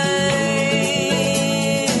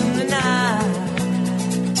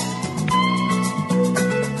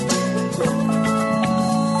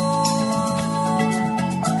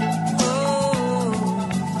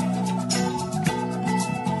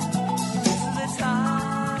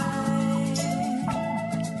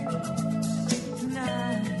tonight.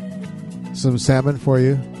 Some salmon for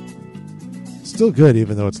you. Still good,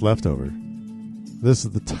 even though it's leftover. This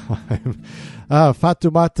is the time.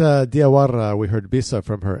 Fatoumata Diawara, we heard Bisa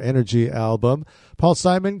from her Energy album. Paul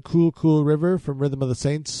Simon, Cool Cool River from Rhythm of the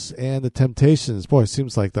Saints, and The Temptations. Boy,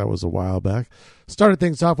 seems like that was a while back. Started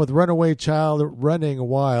things off with Runaway Child, Running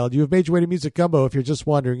Wild. You have made your way to Music Gumbo. If you're just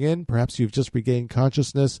wandering in, perhaps you've just regained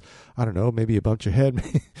consciousness. I don't know, maybe you bumped your head.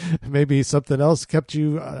 Maybe something else kept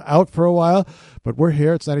you out for a while. But we're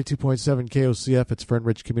here. It's 92.7 KOCF. It's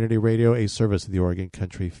Fernridge Community Radio, a service of the Oregon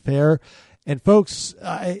Country Fair. And folks,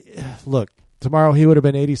 look, tomorrow he would have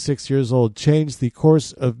been 86 years old. Changed the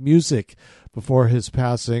course of music before his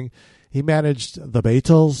passing. He managed the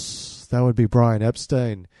Beatles. That would be Brian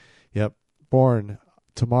Epstein. Yep. Born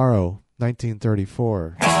tomorrow,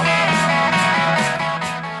 1934.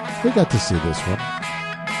 We got to see this one.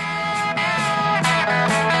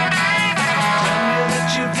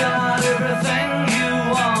 You got everything you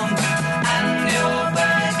want, and your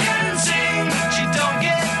bird can sing, but you don't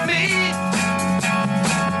get me.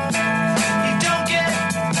 You don't get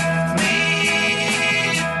me.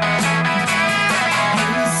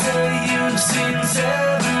 You say you've seen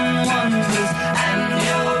 7 wonders, and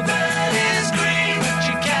your bird is green, but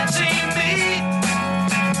you can't see me.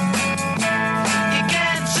 You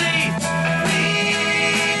can't see me.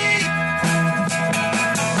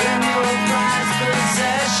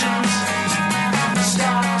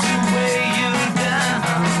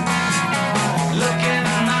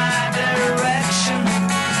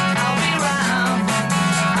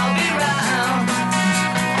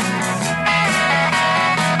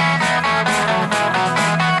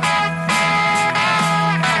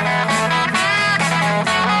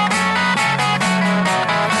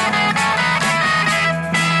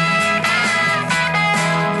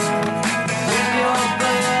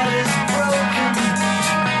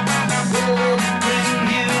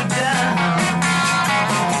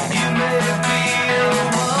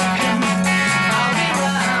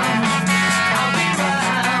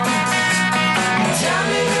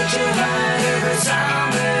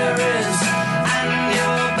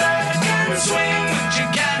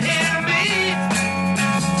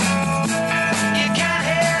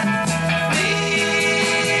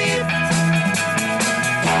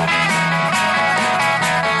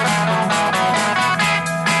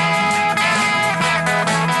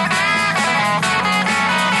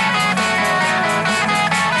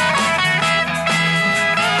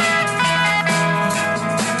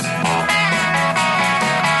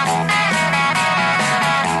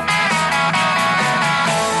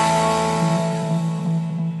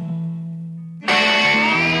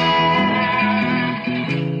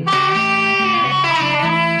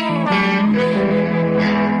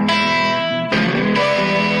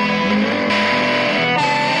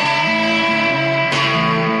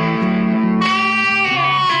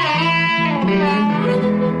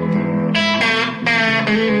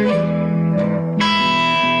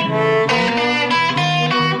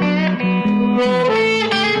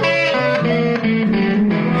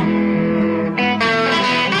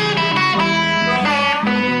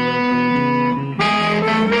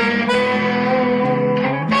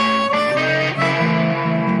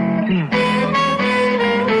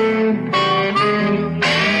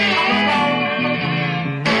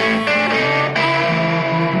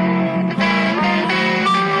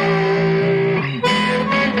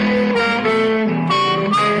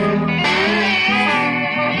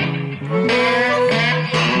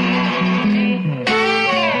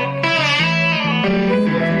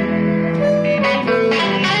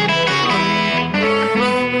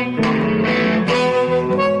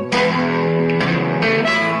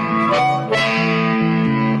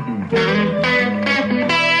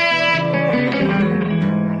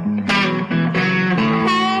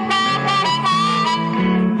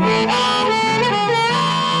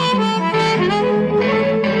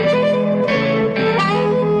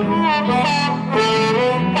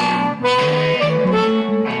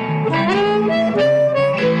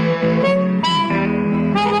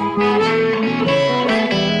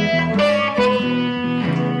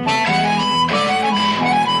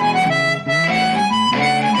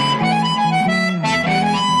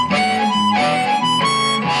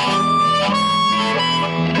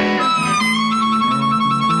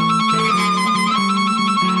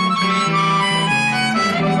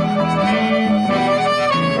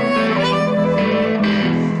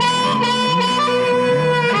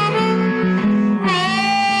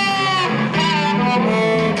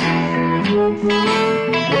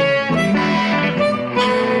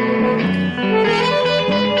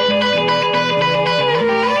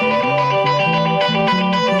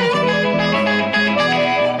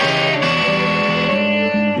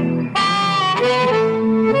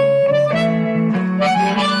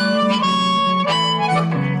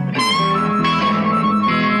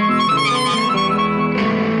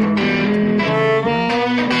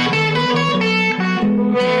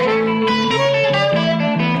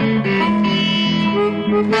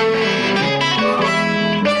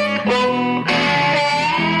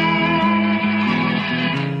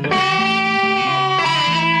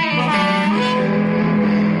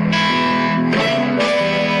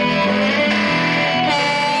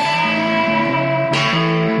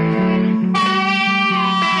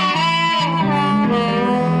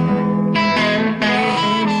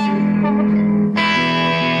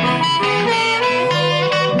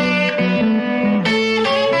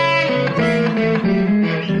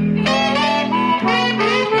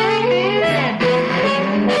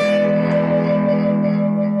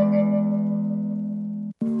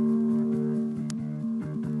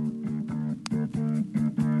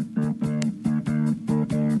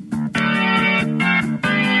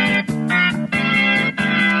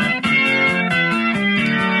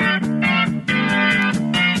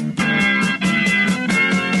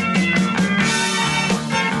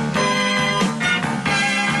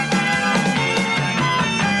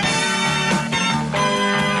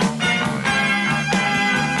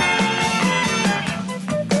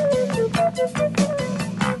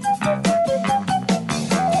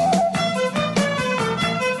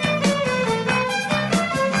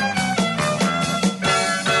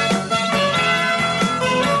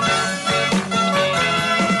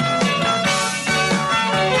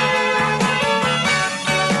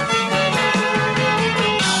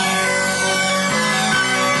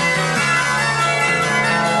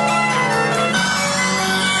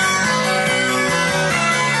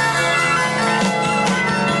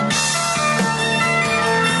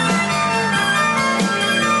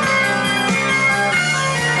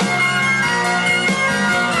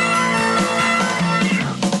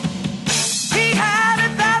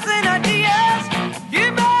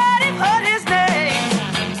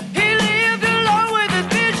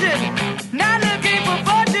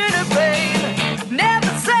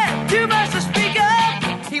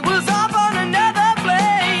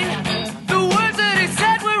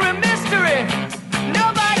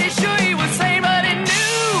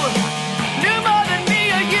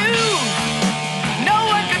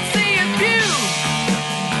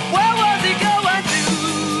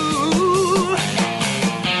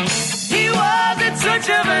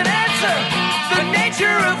 search of an answer, the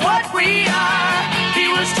nature of what we are. He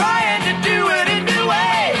was trying to do it a new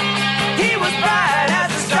way. He was bright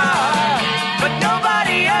as a star, but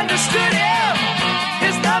nobody understood him.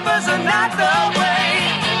 His numbers are not the way.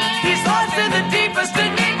 He's lost in the deepest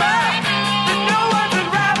enigma that no one's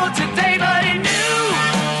unraveled today, but he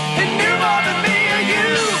knew more than me or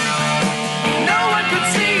you. No one could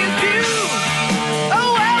see his view.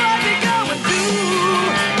 Oh, where was he going to?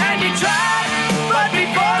 And he tried, but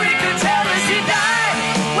before he could tell us he died.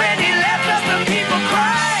 When he left us, the people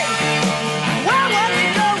cried. Where was he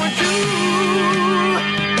going to?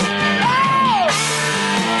 Oh!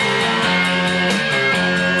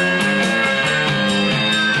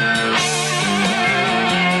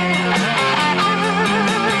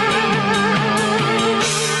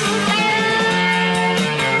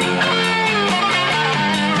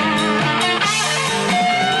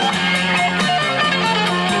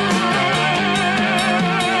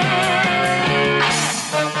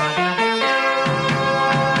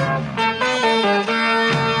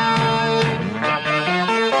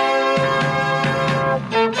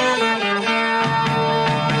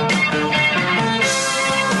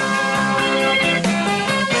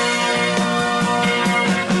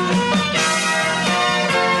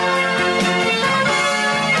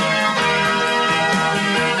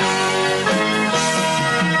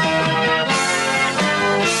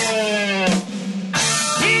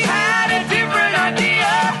 He had a different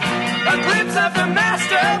idea, a glimpse of the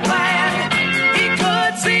master plan. He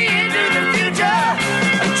could see into the future,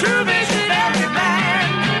 a true vision of every man.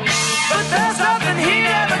 But there's something he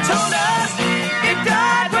never told us. It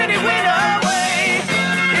died when he went away.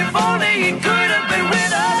 If only he could have been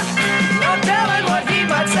with us, not telling what he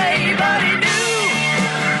might say, but he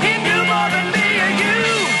knew more than me or you.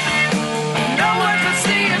 No one could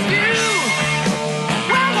see his view.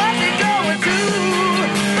 Where was he going to?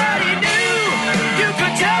 But he knew. You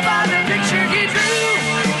could tell by the picture he drew.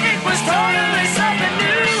 It was totally something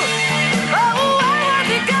new. Oh, where was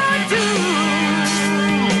he going to?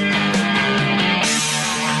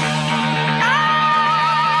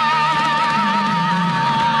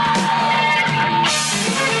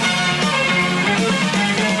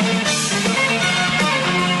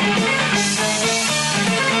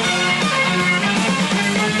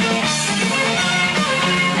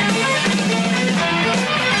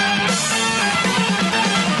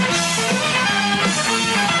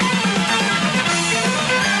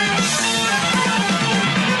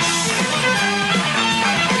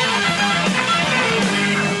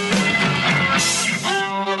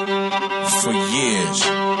 For years,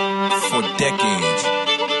 for decades,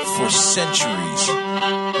 for centuries,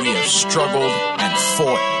 we have struggled and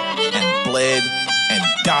fought and bled and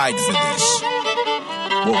died for this.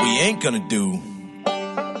 What we ain't gonna do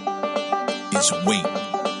is wait.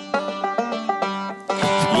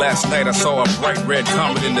 Last night I saw a bright red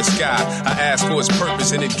comet in the sky. I asked for its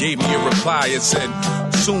purpose and it gave me a reply. It said,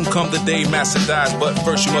 soon come the day master dies, but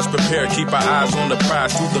first you must prepare. Keep our eyes on the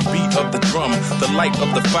prize through the beat of the drum, the light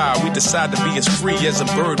of the fire. We decide to be as free as a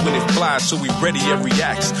bird when it flies, so we ready every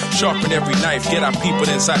axe, sharpen every knife, get our people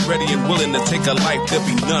inside ready and willing to take a life. There'll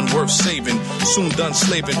be none worth saving, soon done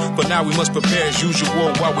slaving, but now we must prepare as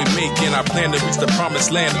usual while we're making our plan to reach the promised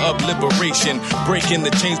land of liberation, breaking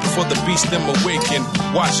the chains before the beast them awaken,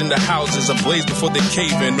 watching the houses ablaze before they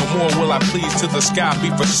cave in. No more will I please till the sky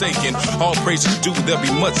be forsaken. All praises due, there'll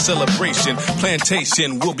be much celebration.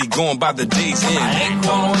 Plantation will be gone by the day's end. I ain't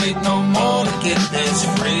gonna wait no more to get this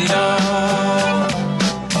freedom.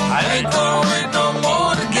 I ain't gonna wait no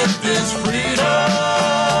more to get this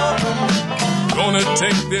freedom. Gonna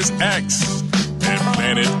take this axe and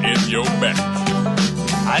plant it in your back.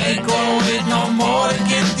 I ain't gonna wait no more to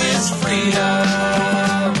get this freedom.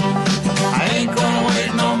 I ain't gonna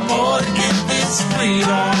wait no more to get this freedom.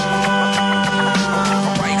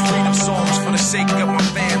 I write freedom songs for the sake of my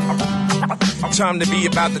fam. Time to be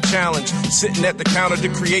about the challenge. Sitting at the counter to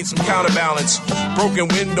create some counterbalance. Broken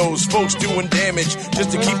windows, folks doing damage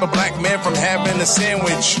just to keep a black man from having a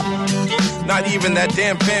sandwich. Not even that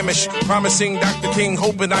damn famish. Promising Dr. King,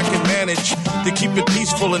 hoping I can manage to keep it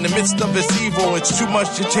peaceful in the midst of this evil. It's too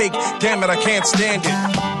much to take. Damn it, I can't stand it.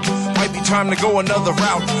 Might be time to go another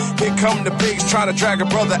route. Here come the pigs trying to drag a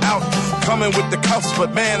brother out. Coming with the cuffs,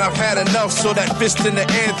 but man, I've had enough. So that fist in the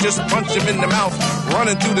air, just punch him in the mouth.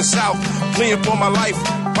 Running through the South, fleeing for my life.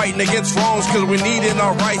 Fighting against wrongs cause we needing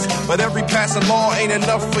our rights. But every passing law ain't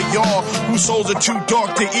enough for y'all whose souls are too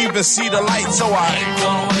dark to even see the light. So I ain't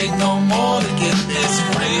gonna wait no more to get this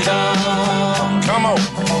freedom. Come on.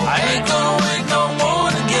 I ain't gonna wait no more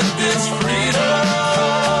to get this freedom.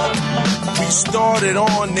 We Started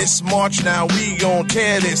on this march, now we gon'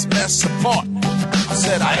 tear this mess apart. I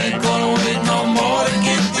said I ain't gonna wait no more to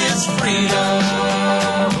get this freedom.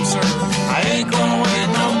 I ain't gonna wait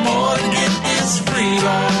no more to get this freedom.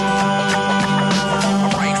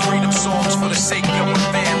 I write freedom songs for the sake of my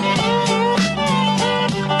family.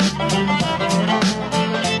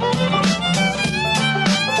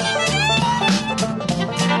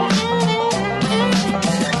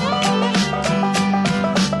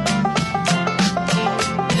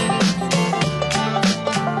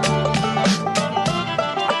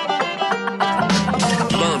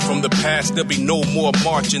 The past, there'll be no more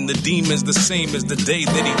marching. The demon's the same as the day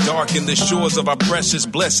that he darkened the shores of our precious,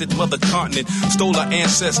 blessed mother continent. Stole our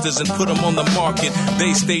ancestors and put them on the market.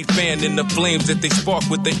 They stayed fanned in the flames that they spark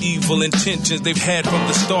with the evil intentions they've had from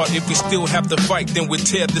the start. If we still have to fight, then we'll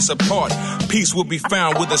tear this apart. Peace will be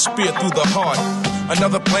found with a spear through the heart.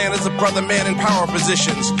 Another plan is a brother man in power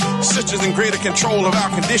positions. Sisters in greater control of our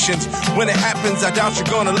conditions. When it happens, I doubt you're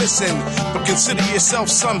gonna listen. But consider yourself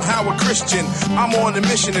somehow a Christian. I'm on a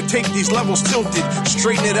mission to take these levels tilted.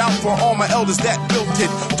 Straighten it out for all my elders that built it.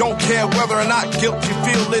 Don't care whether or not guilt you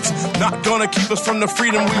feel it's not gonna keep us from the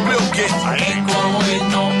freedom we will get. I ain't gonna wait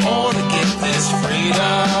no more to get this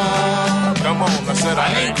freedom. Come on, I said I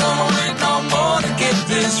ain't gonna wait no more to get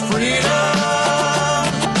this freedom.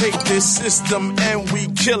 Take this system and we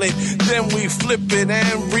kill it, then we flip it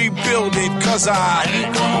and rebuild it. Cause I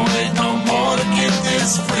ain't gonna wait no more to get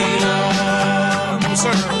this freedom. Sir,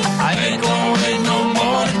 I ain't gonna wait no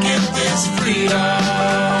more to get this freedom.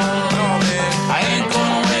 No, man, I ain't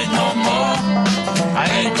gonna wait no more. I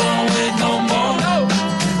ain't gonna wait no more. No,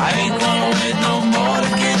 I ain't gonna wait no more to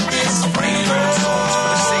get this freedom.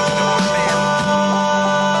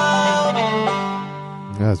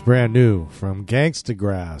 That's brand new from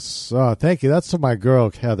Gangstagrass. Oh, thank you. That's to my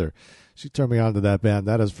girl, Heather. She turned me on to that band.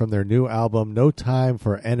 That is from their new album, No Time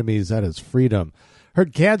for Enemies. That is Freedom.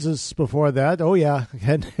 Heard Kansas before that. Oh, yeah.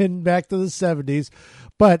 Heading back to the 70s.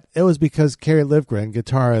 But it was because Kerry Livgren,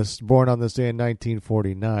 guitarist, born on this day in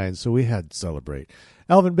 1949. So we had to celebrate.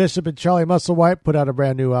 Elvin Bishop and Charlie Musslewhite put out a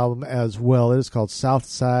brand new album as well. It is called it's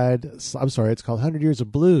called 100 Years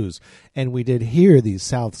of Blues. And we did hear the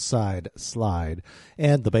South Side Slide.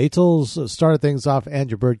 And the Beatles started things off,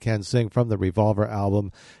 And Your Bird Can Sing, from the Revolver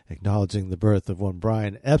album, acknowledging the birth of one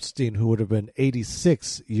Brian Epstein, who would have been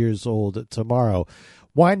 86 years old tomorrow.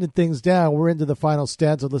 Winding things down, we're into the final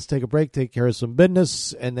stanza. Let's take a break, take care of some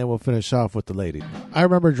business, and then we'll finish off with the lady. I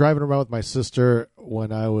remember driving around with my sister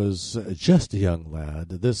when I was just a young lad.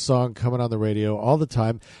 This song coming on the radio all the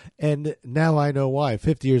time, and now I know why.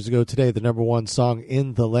 50 years ago today, the number one song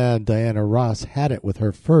in the land, Diana Ross, had it with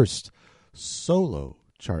her first solo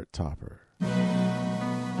chart topper.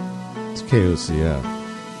 It's KOCF.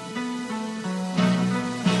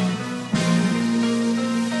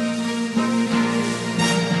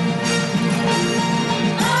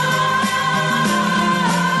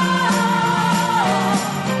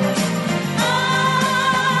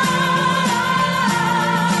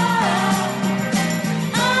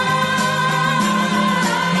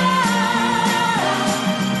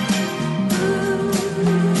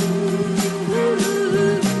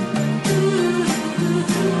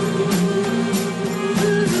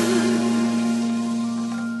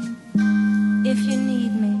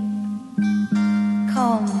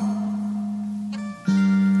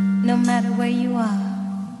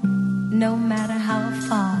 No matter how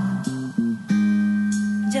far,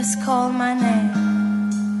 just call my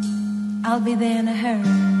name. I'll be there in a hurry.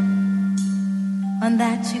 On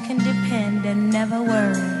that you can depend and never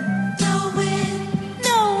worry. No wind,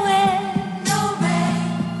 no wind, no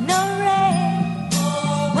rain, no rain.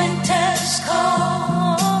 Oh, winter's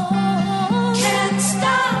cold can't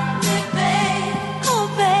stop me, babe. Oh,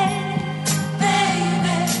 babe,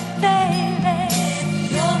 baby, baby,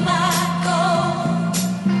 if you're my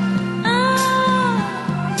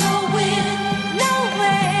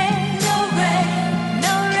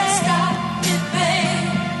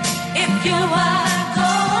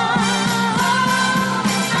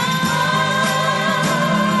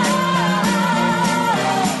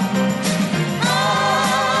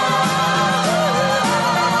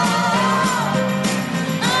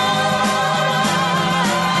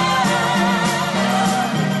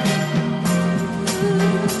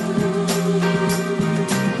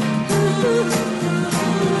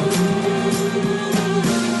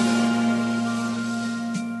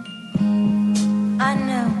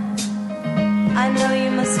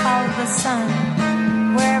the sun,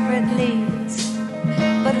 wherever it leads.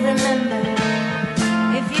 But remember,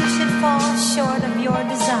 if you should fall short of your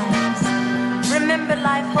desires, remember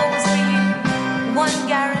life holds for you one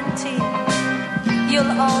guarantee.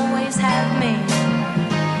 you'll always have me.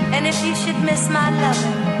 And if you should miss my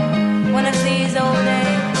loving one of these old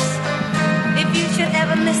days, if you should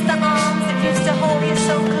ever miss the arms that used to hold you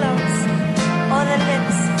so close, or the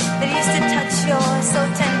lips that used to touch yours so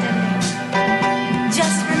tenderly,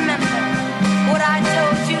 just remember what I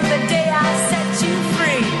told you the day I set you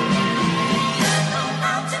free. No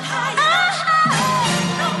mountain high enough,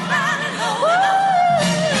 no valley low enough,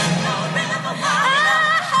 no river wide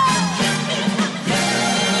enough, keep me from you.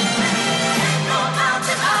 Ain't no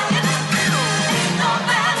mountain high enough, ain't no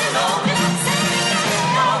valley low enough,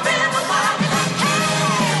 no river wide enough, keep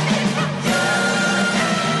me from you.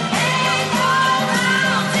 Ain't no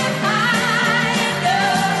mountain high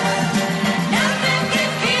enough, nothing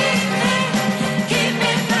can keep me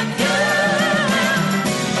from you.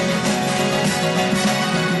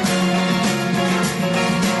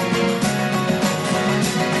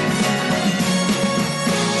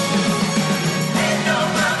 Ain't no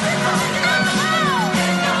mountain high enough,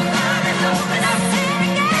 ain't no valley low enough,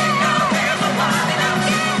 no river wide enough,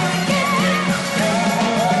 keep me from you.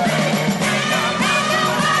 Ain't no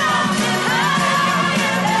mountain high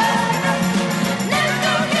enough,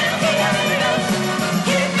 nothing can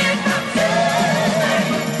keep me from you.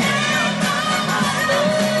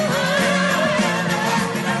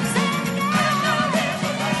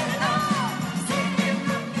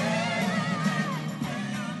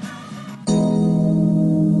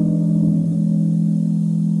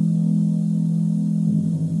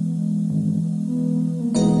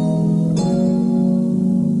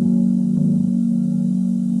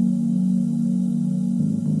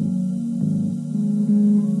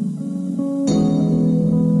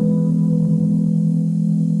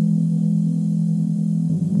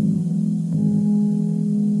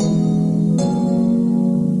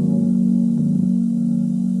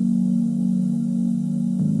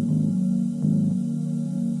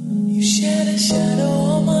 You shed a shadow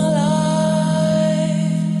on my life,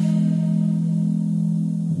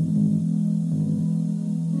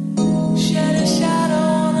 shed a shadow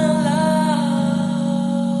on a love,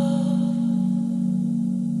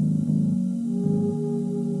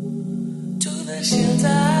 to the shelter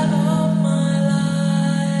of my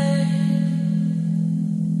life,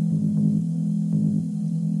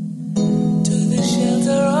 to the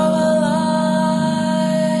shelter of a life.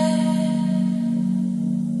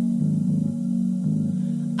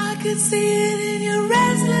 I could see it in your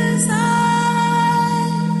restless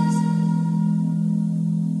eyes.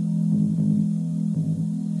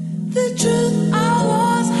 The truth I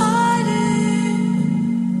was hiding,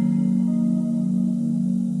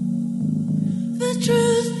 the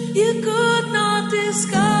truth you could not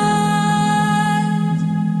disguise.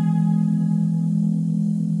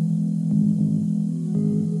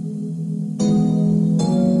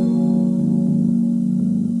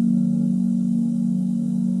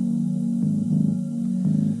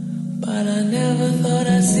 But I never thought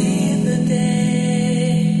I'd see the day.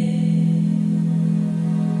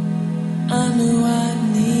 I knew I'd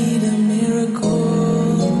need a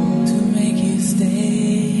miracle to make you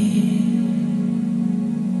stay.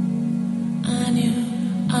 I knew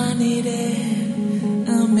I needed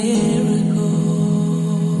a miracle.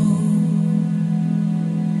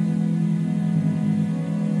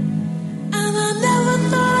 And I never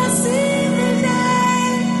thought I'd see the day.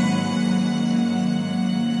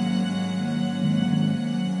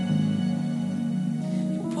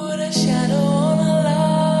 Put a shadow on a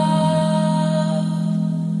love,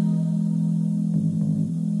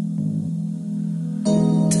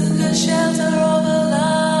 took a shelter of a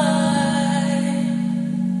life,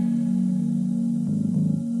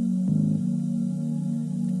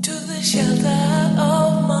 to the shelter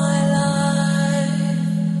of my life.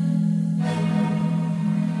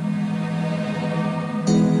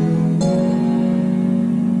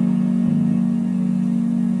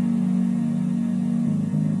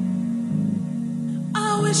 I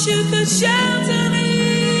wish you could shelter me.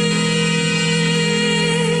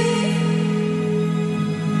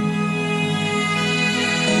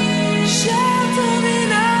 Shelter me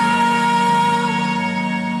now.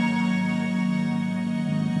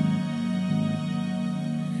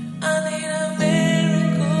 I need a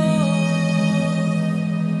miracle.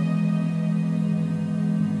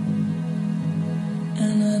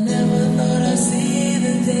 And I never thought I'd see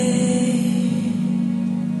the day.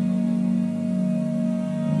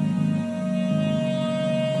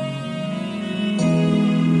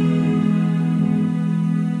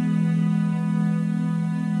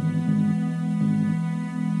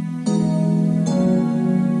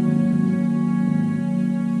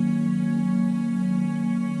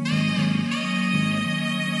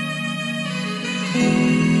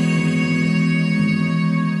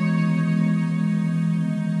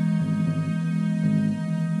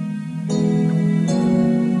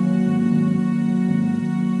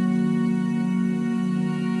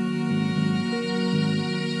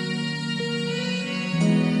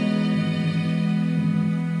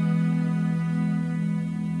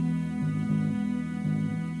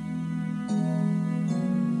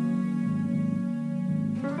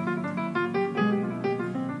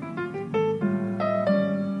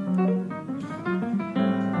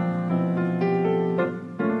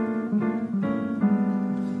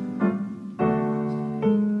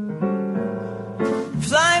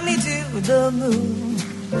 under the moon.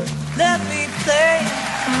 Let me play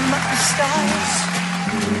among the stars.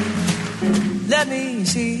 Let me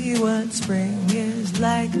see what spring is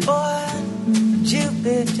like on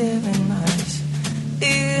Jupiter and Mars.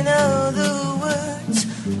 In other words,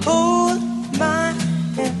 hold my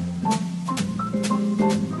hand.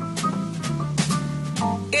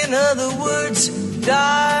 In other words,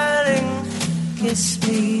 darling, kiss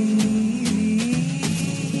me.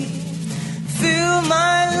 Fill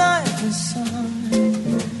my life with song.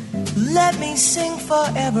 Let me sing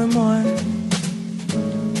forevermore.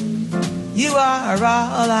 You are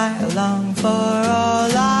all I long for,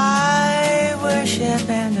 all I worship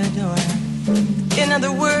and adore. In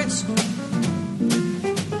other words,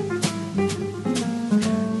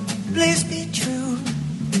 please be true.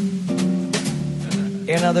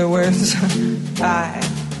 In other words, I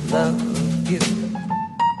love you.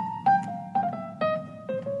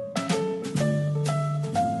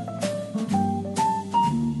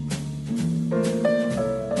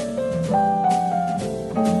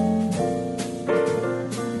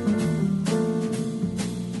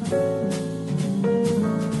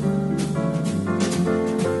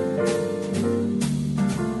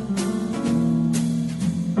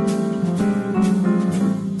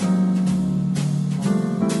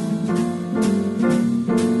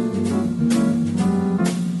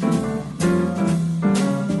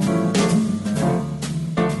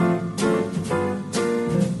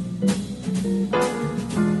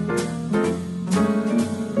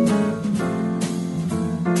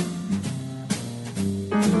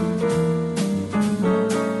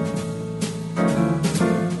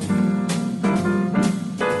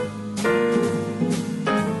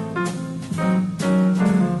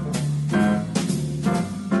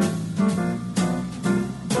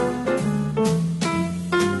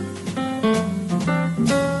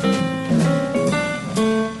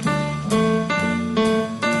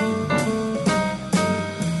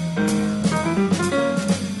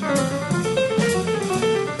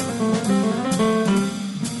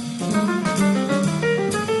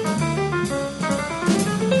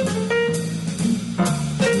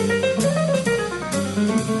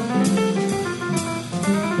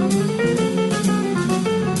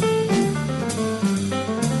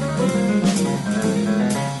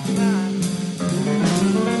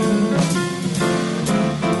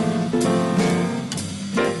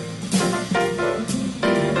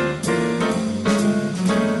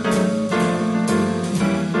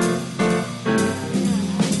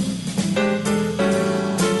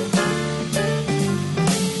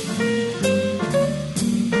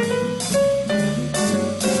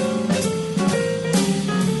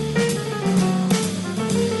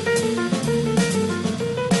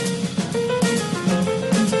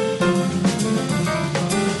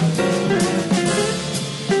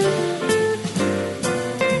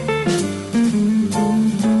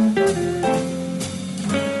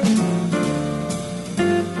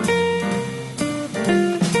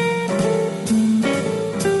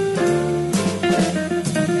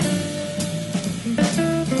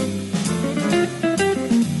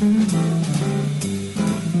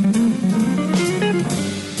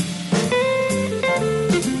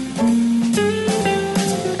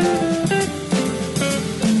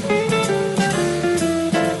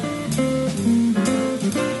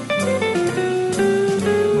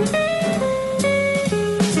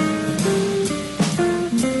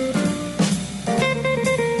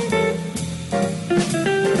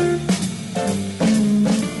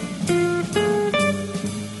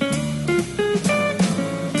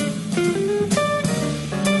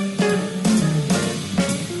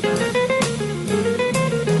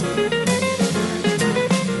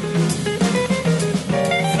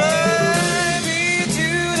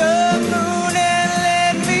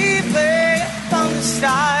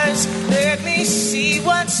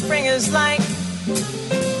 spring is like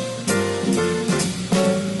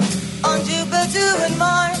on Jupiter and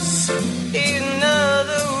Mars. In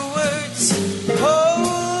other words,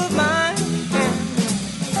 hold my hand.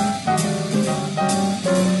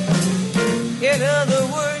 In other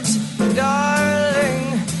words, darling,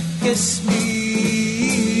 kiss me.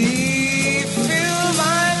 Fill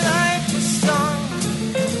my life with song.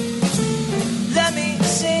 Let me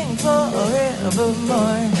sing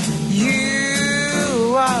forevermore.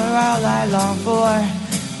 You are all I long for,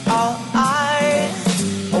 all I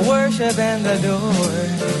worship and adore.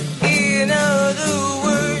 In other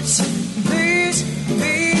words, please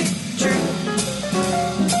be true.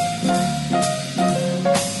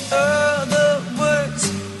 Other words,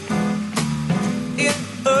 in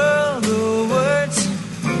other words,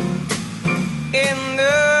 in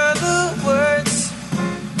other words,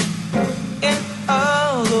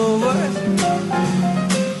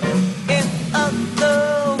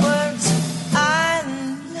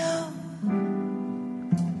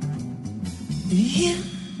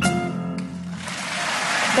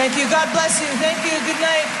 you. God bless you. Thank you. Good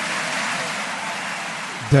night.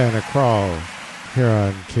 Diana Krall here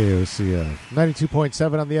on KOCF.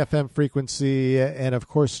 92.7 on the FM frequency, and of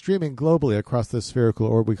course streaming globally across the spherical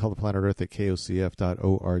orb we call the planet Earth at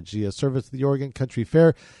KOCF.org, a service of the Oregon Country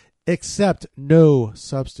Fair, except no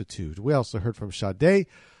substitute. We also heard from Sade.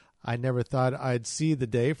 I never thought I'd see the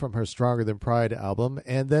day, from her Stronger Than Pride album.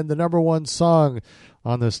 And then the number one song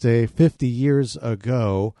on this day, 50 years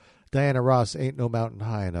ago, Diana Ross, Ain't No Mountain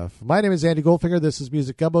High Enough. My name is Andy Goldfinger. This is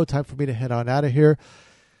Music Gumbo. Time for me to head on out of here.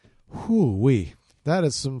 Whoo-wee. That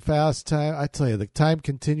is some fast time. I tell you, the time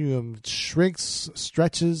continuum shrinks,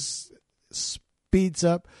 stretches, speeds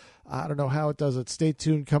up. I don't know how it does it. Stay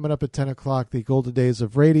tuned. Coming up at 10 o'clock, the golden days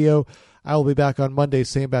of radio. I will be back on Monday,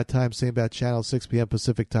 same bad time, same bad channel, 6 p.m.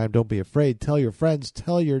 Pacific time. Don't be afraid. Tell your friends.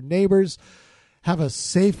 Tell your neighbors. Have a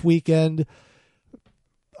safe weekend.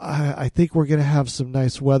 I think we're going to have some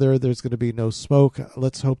nice weather. There's going to be no smoke.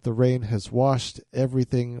 Let's hope the rain has washed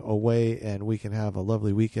everything away and we can have a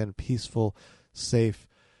lovely weekend, peaceful, safe.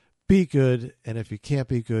 Be good, and if you can't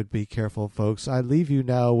be good, be careful, folks. I leave you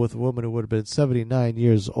now with a woman who would have been 79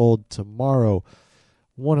 years old tomorrow.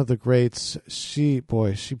 One of the greats. She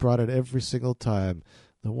brought it every single time.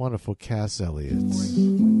 The wonderful Cass Elliot.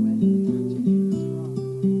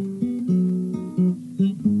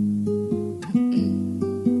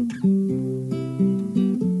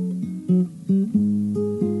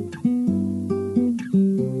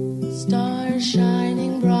 Stars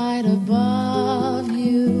shining bright above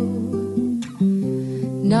you.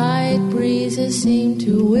 Night breezes seem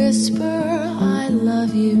to whisper, I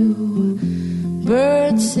love you.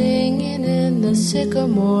 Birds singing in the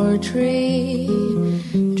sycamore tree.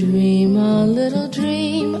 Dream a little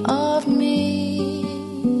dream of me.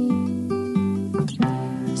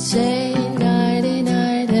 Say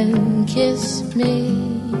nighty-night and kiss me.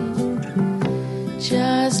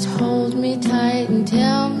 Just hold me tight and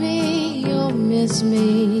tell me you'll miss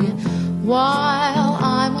me while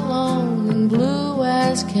I'm alone and blue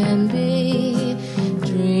as can be.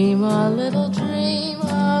 Dream a little dream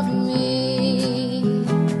of me.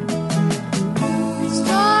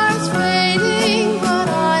 Stars fading, but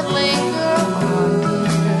I linger on,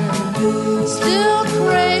 dear, still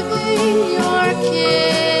craving your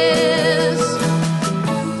kiss.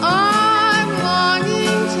 I'm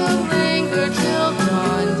longing to linger till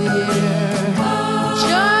dawn, dear,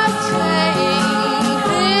 just saying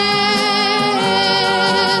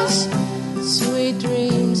this. Sweet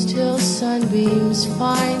dreams till sunbeams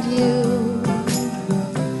find you.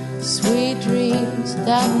 Sweet dreams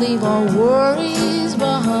that leave all worries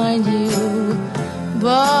behind you.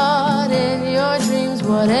 But in your dreams,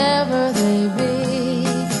 whatever they be,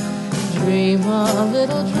 dream a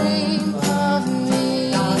little dream of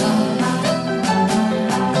me.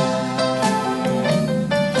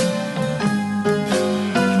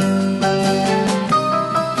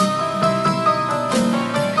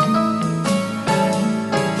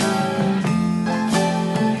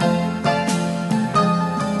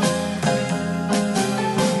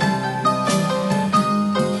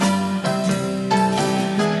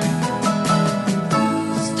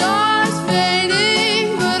 Stars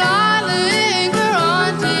fading, but I linger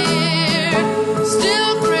on, dear,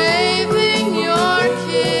 still craving your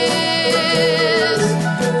kiss.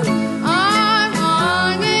 I'm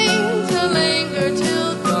longing to linger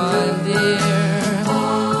till dawn, dear,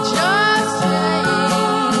 just saying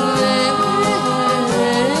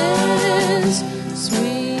this.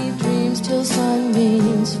 Sweet dreams till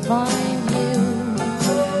sunbeams find you.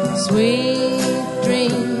 Sweet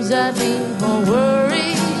dreams that leave all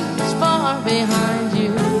worries far behind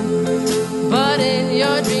you. But in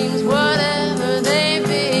your dreams, whatever they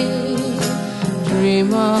be,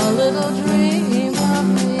 dream a little dream of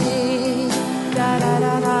me. Da da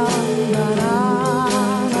da da da da.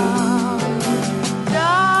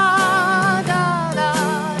 Da da da da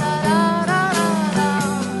da da da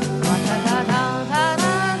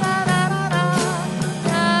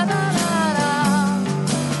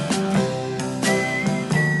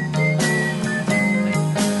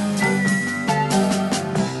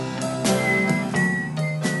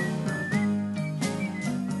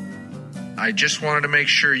I just wanted to make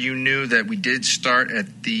sure you knew that we did start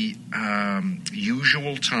at the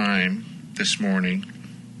usual time this morning.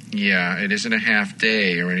 Yeah, it isn't a half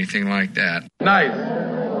day or anything like that. Nice.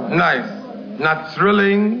 Nice. Not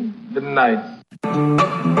thrilling, but nice.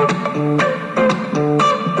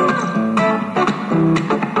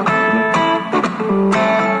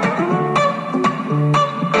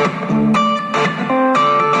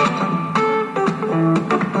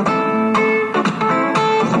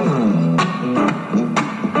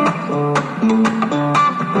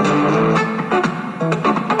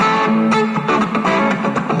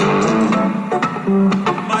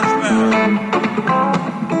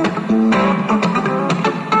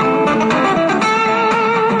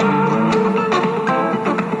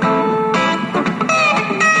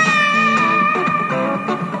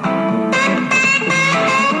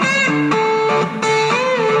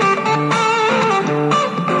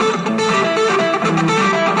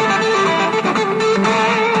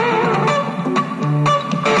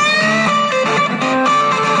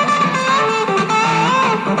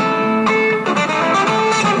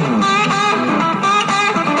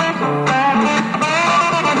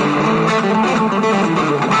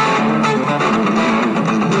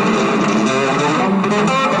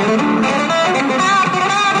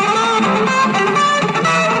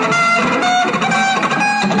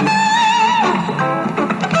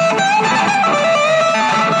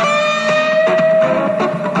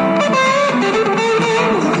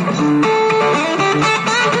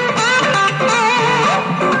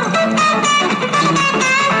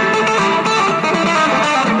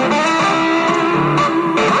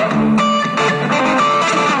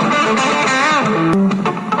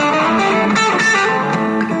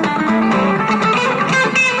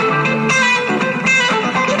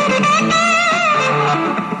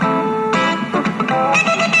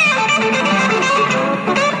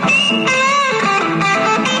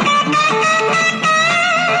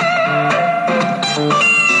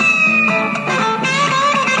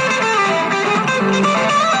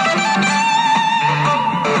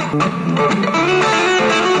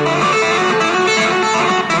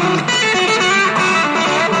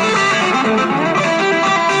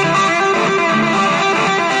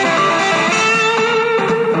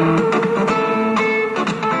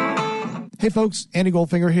 Hey, folks, Andy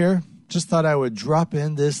Goldfinger here. Just thought I would drop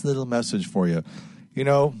in this little message for you. You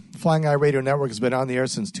know, Flying Eye Radio Network has been on the air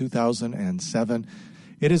since 2007.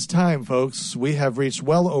 It is time, folks. We have reached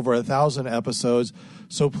well over 1,000 episodes.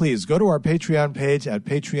 So please go to our Patreon page at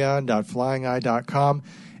patreon.flyingeye.com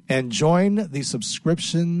and join the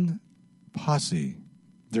subscription posse.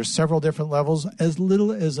 There's several different levels. As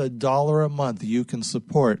little as $1 a month, you can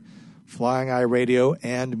support Flying Eye Radio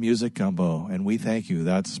and Music Gumbo. And we thank you.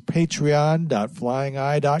 That's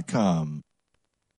patreon.flyingeye.com.